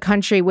out of the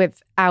country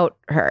without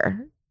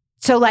her.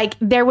 So like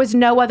there was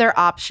no other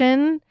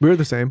option. We're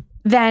the same.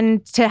 Than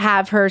to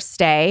have her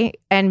stay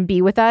and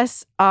be with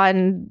us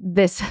on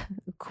this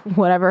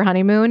whatever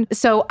honeymoon.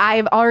 So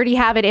I've already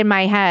have it in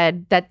my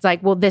head that's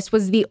like, well, this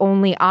was the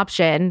only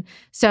option.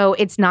 So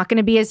it's not going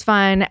to be as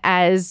fun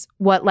as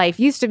what life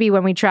used to be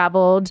when we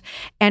traveled.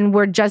 And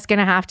we're just going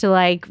to have to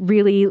like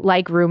really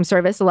like room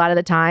service a lot of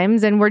the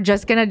times. And we're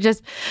just going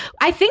to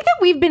I think that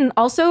we've been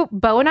also,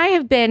 Bo and I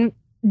have been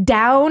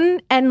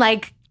down and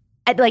like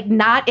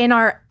not in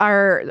our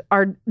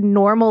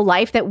normal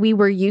life that we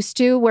were used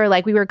to, where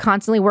like we were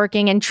constantly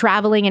working and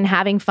traveling and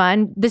having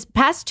fun. This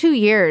past 2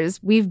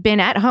 years, we've been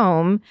at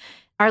home.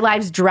 Our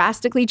lives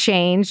drastically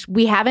changed.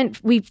 We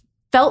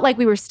felt like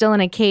we were still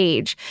in a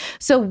cage.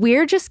 So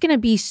we're just going to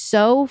be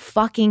so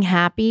fucking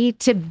happy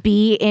to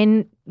be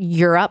in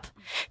Europe,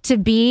 to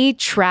be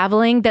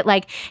traveling, that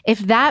like if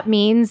that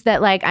means that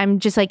like I'm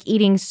just like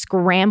eating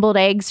scrambled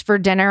eggs for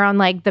dinner on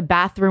like the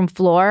bathroom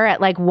floor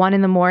at like 1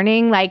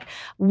 a.m, like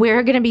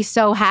we're gonna be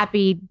so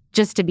happy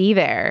just to be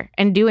there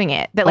and doing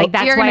it that like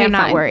that's why I'm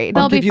not worried.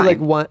 I'll give you like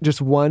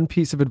one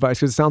piece of advice,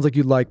 because it sounds like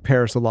you like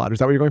Paris a lot. Is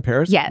that where you're going,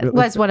 Paris? Yeah, it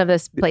was one of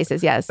those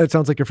places. Yes, it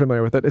sounds like you're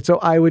familiar with it. And so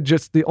I would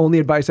the only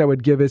advice I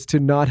would give is to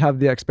not have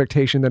the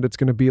expectation that it's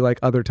going to be like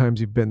other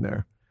times you've been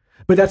there.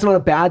 But that's not a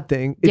bad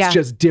thing. It's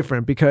just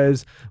different,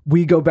 because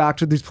we go back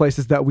to these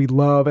places that we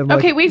love. And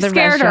like, we've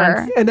scared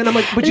her. And then I'm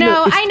like, but you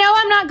know, I know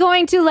I'm not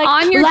going to like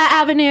La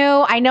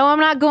Avenue. I know I'm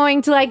not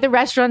going to like the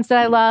restaurants that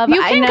I love.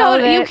 You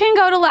can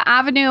go to La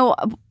Avenue.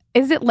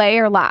 Is it Lay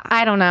or La?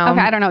 I don't know.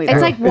 Okay, I don't know either.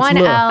 It's like one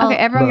L. Okay,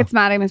 everyone gets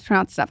mad. I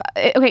mispronounce stuff.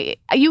 Okay,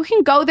 you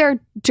can go there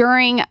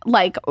during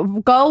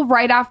go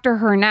right after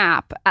her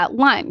nap at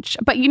lunch.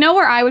 But you know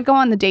where I would go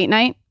on the date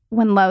night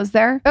when Lo's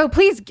there? Oh,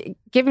 please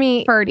give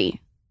me Ferdy.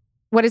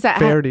 What is that?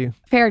 Ferdy.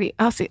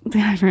 I'll see.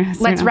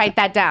 Let's write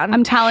that down.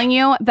 I'm telling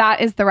you,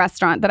 that is the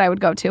restaurant that I would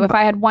go to if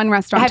I had one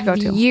restaurant to go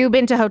to. Have you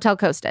been to Hotel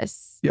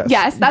Costas?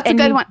 Yes, that's a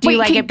good one. Do you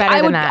like it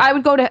better than that? I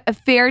would go to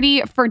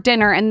Ferdy for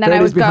dinner, and then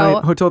I would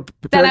go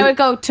Then I would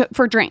go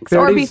for drinks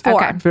or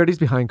before. Okay. Ferdy's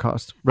behind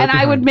Cost. Right and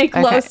behind. I would make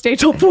Lo stay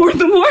till 4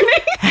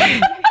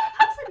 a.m.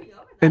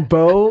 And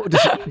Bo,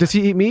 does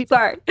he eat meat?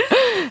 Sorry.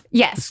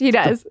 Yes, he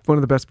does. One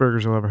of the best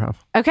burgers you'll ever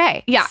have.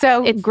 Okay. Yeah.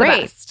 So it's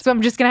great. So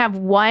I'm just going to have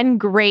one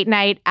great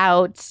night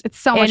out. It's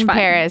so much fun. In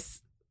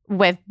Paris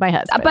with my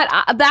husband. But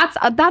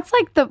that's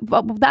like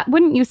that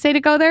wouldn't you say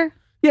to go there?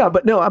 Yeah,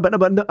 but no, but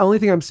the only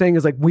thing I'm saying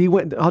is like we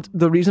went,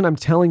 the reason I'm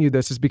telling you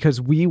this is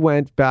because we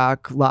went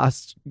back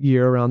last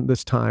year around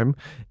this time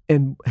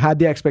and had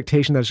the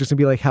expectation that it's just gonna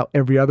be like how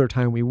every other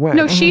time we went.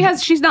 No,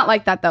 she's not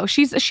like that though.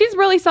 She's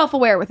really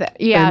self-aware with it.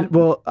 Yeah. And,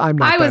 well, I'm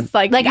not. I was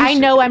like I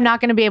know I'm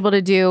not gonna be able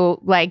to do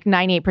like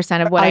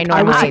 98% of what I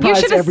normally do. You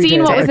should have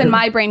seen what was in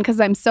my brain, because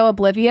I'm so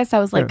oblivious. I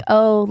was like,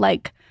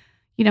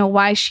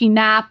 why she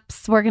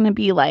naps. We're going to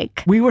be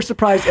like. We were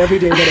surprised every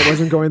day that it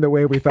wasn't going the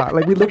way we thought.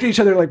 Like we looked at each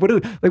other like,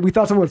 we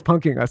thought someone was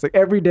punking us. Like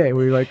every day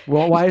we were like,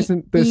 well, why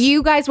isn't this?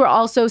 You guys were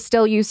also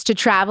still used to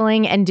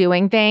traveling and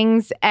doing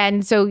things.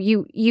 And so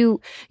you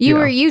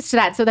were used to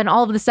that. So then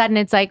all of a sudden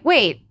it's like,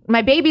 wait,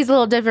 my baby's a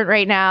little different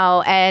right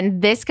now.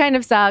 And this kind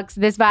of sucks.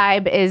 This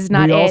vibe is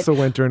not it. We also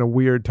went during a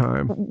weird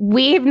time.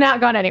 We've not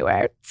gone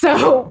anywhere.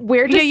 So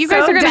we're just you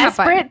guys are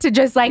desperate to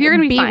just like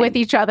be with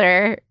each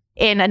other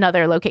in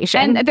another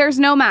location. And there's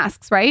no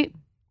masks, right?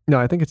 No,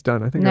 I think it's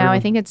done. I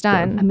think it's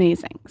done.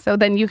 Amazing. So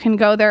then you can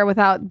go there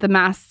without the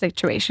mask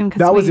situation.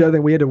 That was the other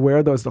thing. We had to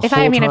wear those the whole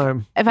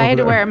time. If I had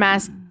to wear a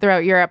mask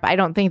throughout Europe, I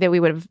don't think that we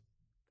would have.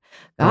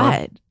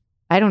 God,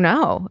 I don't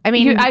know. I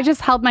mean, I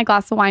just held my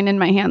glass of wine in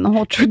my hand the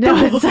whole trip.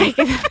 It's like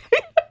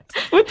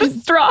with the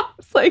straw.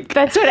 It's like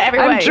that's what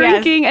everyone. I'm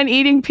drinking and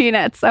eating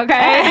peanuts.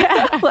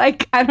 Okay,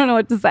 like I don't know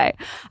what to say.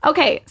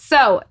 Okay,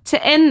 so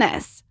to end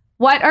this.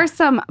 What are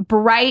some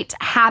bright,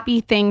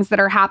 happy things that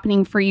are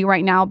happening for you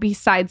right now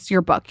besides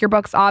your book? Your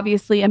book's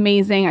obviously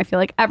amazing. I feel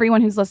like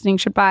everyone who's listening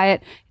should buy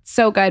it. It's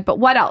so good. But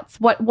what else?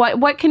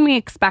 What can we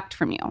expect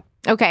from you?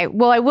 Okay.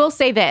 Well, I will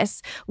say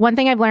this. One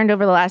thing I've learned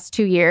over the last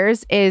 2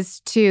 years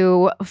is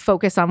to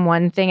focus on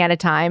one thing at a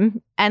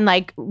time and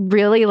like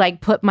really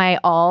like put my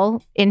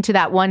all into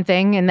that one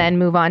thing and then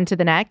move on to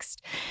the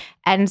next.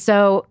 And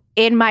so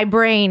in my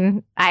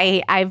brain,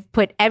 I've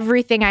put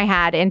everything I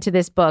had into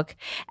this book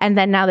and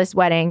then now this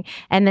wedding.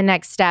 And the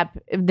next step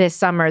this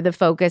summer, the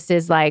focus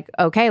is like,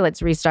 okay,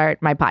 let's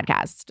restart my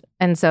podcast.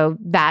 And so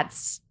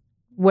that's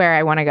where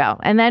I want to go.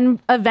 And then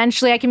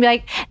eventually I can be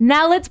like,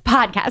 now let's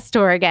podcast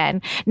tour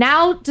again.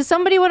 Now, does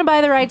somebody want to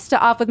buy the rights to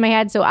Off With My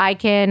Head so I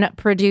can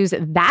produce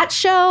that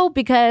show?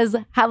 Because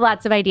I have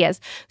lots of ideas.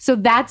 So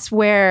that's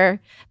where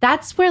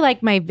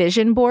like my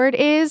vision board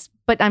is,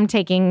 but I'm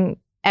taking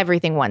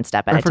everything one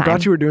step at a time. I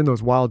forgot you were doing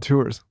those wild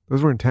tours.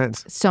 Those were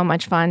intense. So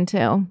much fun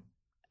too.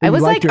 I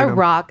was like a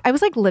rock. I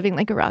was like living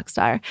like a rock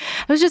star.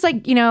 I was just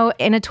like, in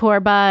a tour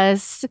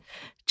bus,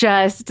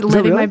 just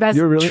living my best.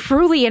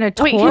 Truly in a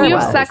tour bus. Wait, can you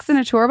have sex in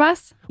a tour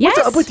bus? Yes.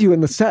 What's up with you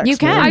in the sex? You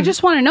can. Man? I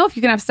just want to know if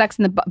you can have sex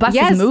in the bus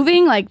is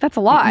moving. Like, that's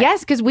a lot.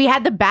 Yes, because we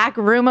had the back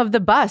room of the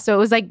bus. So it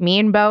was like me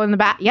and Bo in the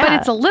back. Yeah. But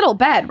it's a little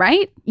bed,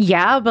 right?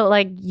 Yeah, but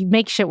like you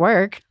make shit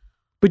work.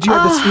 But you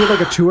had you had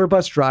like a tour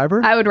bus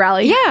driver? I would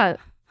rally. Yeah.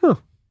 Huh.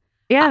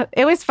 Yeah,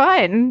 it was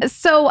fun.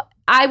 So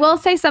I will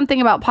say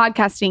something about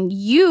podcasting.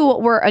 You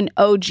were an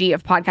OG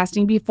of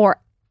podcasting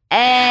before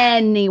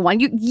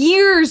anyone.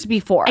 Years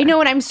before. I know,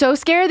 and I'm so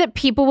scared that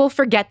people will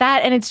forget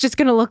that, and it's just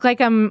gonna look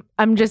like I'm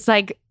just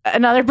like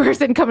another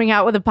person coming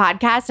out with a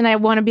podcast, and I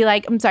want to be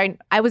like, I'm sorry,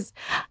 I was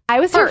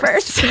here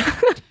first.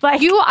 Like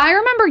I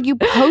remember you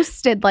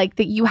posted like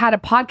that you had a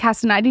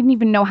podcast, and I didn't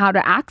even know how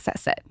to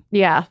access it.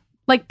 Yeah.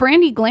 Like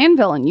Brandy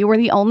Glanville, and you were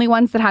the only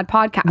ones that had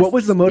podcasts. What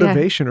was the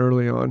motivation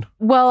early on?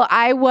 Well,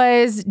 I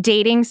was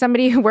dating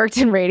somebody who worked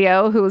in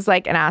radio who was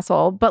like an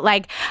asshole, but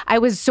like I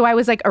was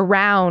like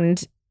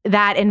around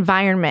that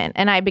environment,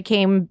 and I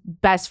became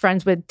best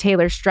friends with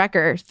Taylor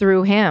Strecker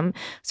through him.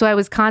 So I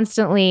was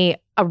constantly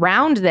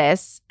around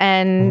this,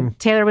 and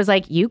Taylor was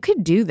like, you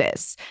could do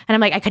this. And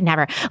I'm like, I could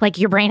never. Like,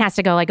 your brain has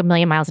to go like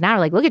 1,000,000 miles an hour.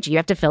 Like, look at you. You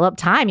have to fill up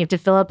time. You have to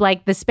fill up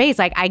like the space.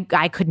 Like,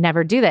 I could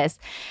never do this.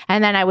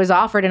 And then I was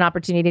offered an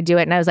opportunity to do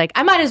it, and I was like,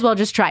 I might as well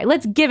just try.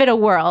 Let's give it a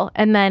whirl.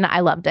 And then I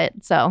loved it.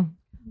 So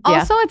yeah.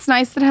 Also, it's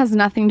nice that it has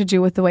nothing to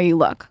do with the way you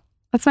look.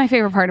 That's my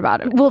favorite part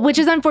about it. Well, which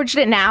is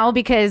unfortunate now,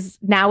 because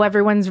now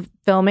everyone's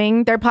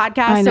filming their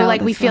podcast. So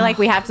like we feel like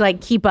we have to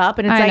like keep up,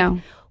 and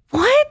it's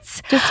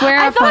what? Just wear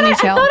a ponytail. I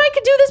thought I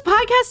could do this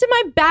podcast in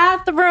my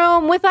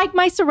bathroom with like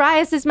my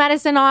psoriasis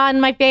medicine on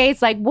my face.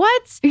 Like,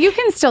 what? You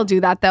can still do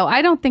that though.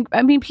 I don't think,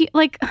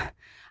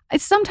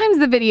 sometimes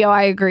the video,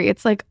 I agree.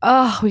 It's like,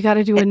 oh, we got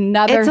to do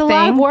another thing. It's a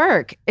lot of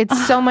work.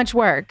 It's so much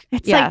work.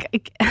 It's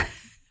like,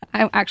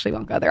 I actually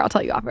won't go there. I'll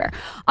tell you off air.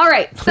 All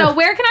right. So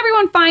where can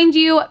everyone find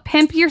you?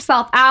 Pimp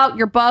Yourself Out,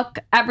 your book,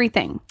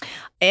 everything.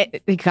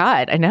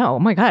 God, I know. Oh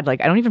my God. Like,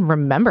 I don't even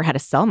remember how to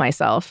sell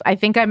myself. I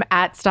think I'm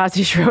at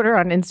Stassi Schroeder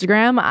on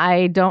Instagram.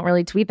 I don't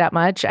really tweet that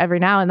much every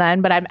now and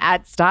then, but I'm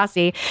at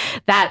Stassi.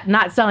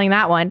 Not selling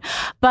that one.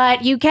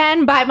 But you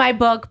can buy my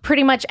book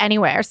pretty much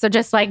anywhere. So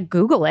just like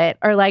Google it,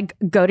 or like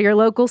go to your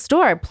local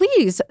store.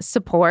 Please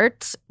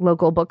support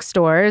local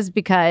bookstores,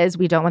 because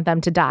we don't want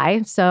them to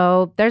die.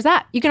 So there's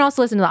that. You can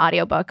also listen to the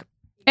audiobook.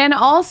 And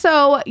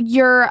also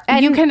you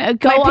can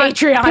go on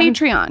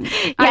Patreon.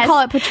 Yes. I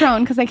call it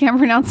Patron because I can't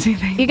pronounce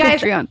anything. You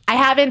guys, Patreon. I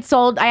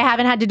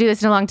haven't had to do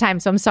this in a long time,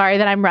 so I'm sorry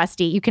that I'm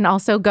rusty. You can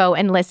also go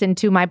and listen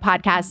to my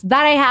podcast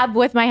that I have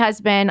with my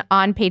husband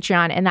on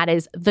Patreon, and that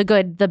is The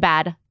Good, The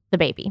Bad, The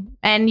Baby.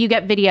 And you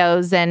get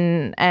videos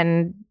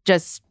and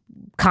just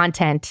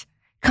content.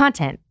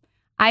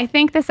 I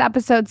think this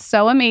episode's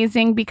so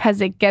amazing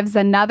because it gives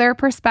another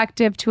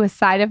perspective to a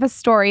side of a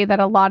story that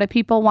a lot of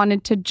people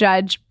wanted to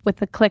judge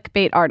with a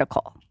clickbait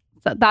article.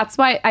 So that's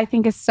why I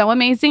think is so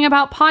amazing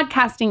about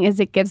podcasting is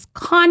it gives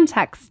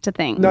context to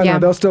things. No,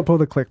 they'll still pull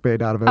the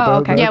clickbait out of it. Oh,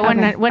 okay. Yeah,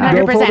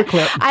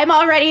 100%. I'm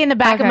already in the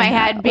back of my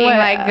head being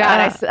like, God,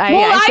 I said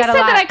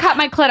that I cut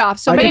my clit off,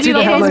 so maybe it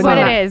is what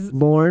it is.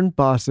 Lauren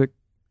Bostic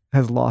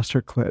has lost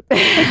her clit.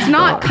 It's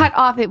not cut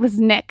off. It was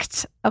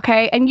nicked.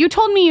 Okay. And you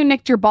told me you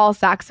nicked your ball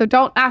sack. So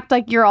don't act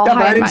like you're all high.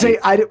 But I didn't say,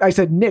 I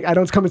said nick. I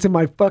don't come and say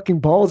my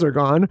fucking balls are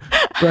gone.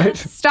 Right?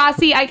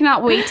 Stassi, I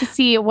cannot wait to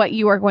see what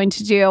you are going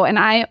to do. And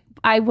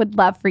I would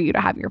love for you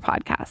to have your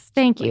podcast.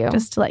 Thank you.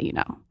 Just to let you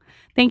know.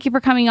 Thank you for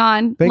coming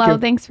on.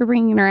 Thanks for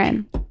bringing her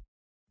in.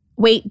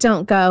 Wait,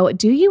 don't go.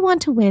 Do you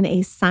want to win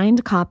a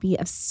signed copy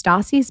of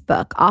Stassi's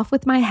book, Off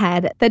With My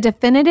Head, the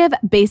definitive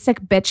basic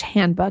bitch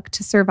handbook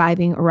to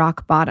surviving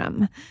rock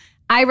bottom?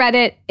 I read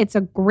it. It's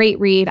a great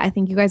read. I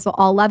think you guys will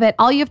all love it.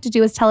 All you have to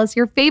do is tell us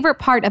your favorite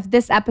part of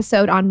this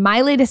episode on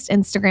my latest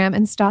Instagram,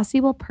 and Stassi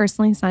will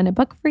personally sign a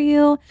book for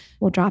you.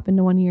 We'll drop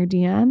into one of your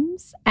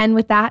DMs. And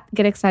with that,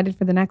 get excited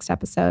for the next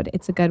episode.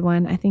 It's a good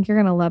one. I think you're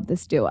going to love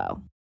this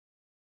duo.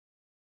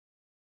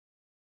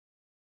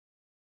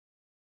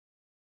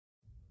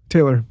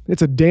 Taylor,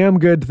 it's a damn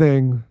good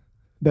thing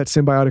that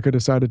Symbiotica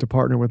decided to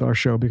partner with our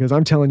show, because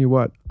I'm telling you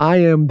what, I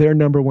am their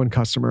number one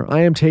customer.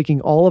 I am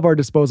taking all of our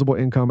disposable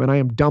income and I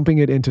am dumping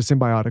it into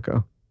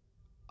Symbiotica.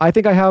 I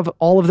think I have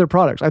all of their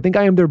products. I think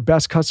I am their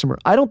best customer.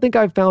 I don't think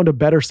I've found a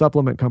better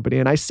supplement company.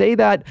 And I say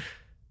that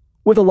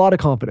with a lot of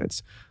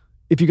confidence.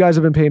 If you guys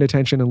have been paying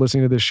attention and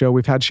listening to this show,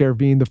 we've had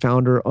Sherveen, the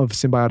founder of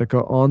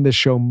Symbiotica, on this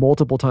show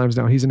multiple times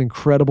now. He's an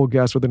incredible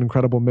guest with an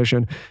incredible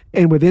mission.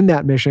 And within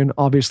that mission,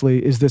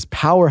 obviously, is this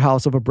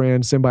powerhouse of a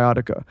brand,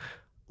 Symbiotica.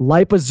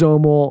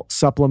 liposomal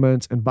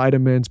supplements and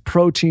vitamins,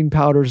 protein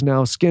powders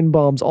now, skin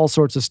balms, all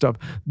sorts of stuff.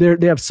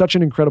 They have such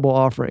an incredible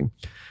offering.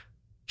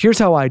 Here's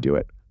how I do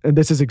it. And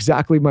this is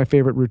exactly my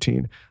favorite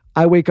routine.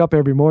 I wake up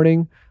every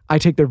morning. I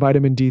take their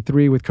vitamin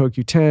D3 with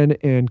CoQ10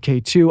 and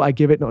K2. I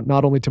give it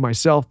not only to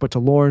myself, but to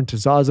Lauren, to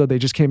Zaza. They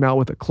just came out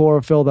with a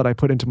chlorophyll that I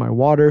put into my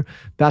water.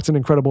 That's an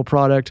incredible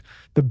product.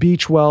 The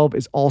B12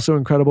 is also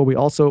incredible.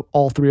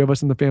 All three of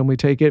us in the family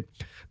take it.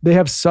 They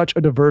have such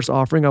a diverse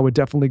offering. I would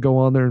definitely go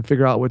on there and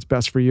figure out what's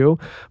best for you.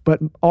 But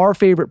our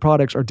favorite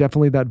products are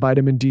definitely that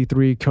vitamin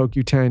D3,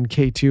 CoQ10,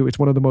 K2. It's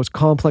one of the most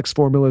complex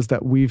formulas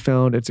that we've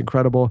found. It's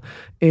incredible.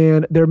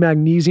 And they're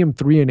magnesium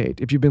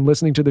threonate. If you've been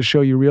listening to the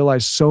show, you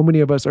realize so many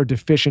of us are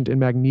deficient in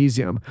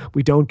magnesium.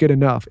 We don't get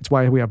enough. It's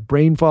why we have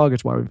brain fog.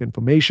 It's why we have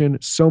inflammation,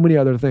 so many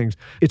other things.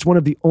 It's one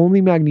of the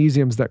only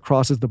magnesiums that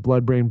crosses the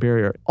blood-brain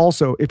barrier.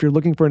 Also, if you're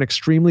looking for an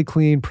extremely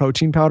clean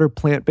protein powder,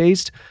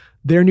 plant-based,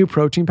 their new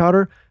protein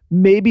powder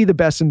may be the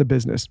best in the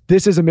business.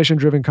 This is a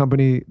mission-driven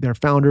company. Their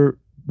founder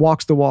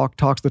walks the walk,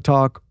 talks the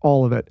talk,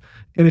 all of it.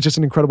 And it's just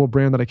an incredible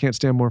brand that I can't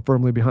stand more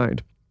firmly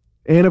behind.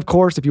 And of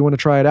course, if you want to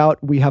try it out,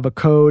 we have a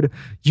code.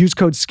 Use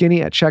code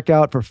SKINNY at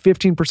checkout for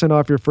 15%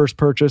 off your first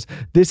purchase.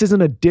 This is in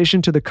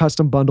addition to the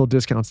custom bundle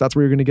discounts. That's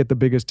where you're going to get the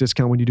biggest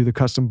discount when you do the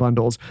custom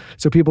bundles.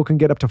 So people can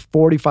get up to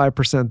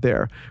 45%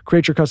 there.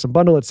 Create your custom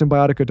bundle at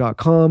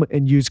Symbiotica.com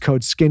and use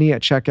code SKINNY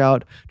at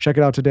checkout. Check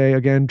it out today.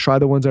 Again, try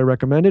the ones I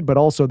recommended, but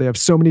also they have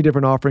so many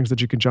different offerings that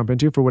you can jump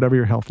into for whatever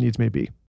your health needs may be.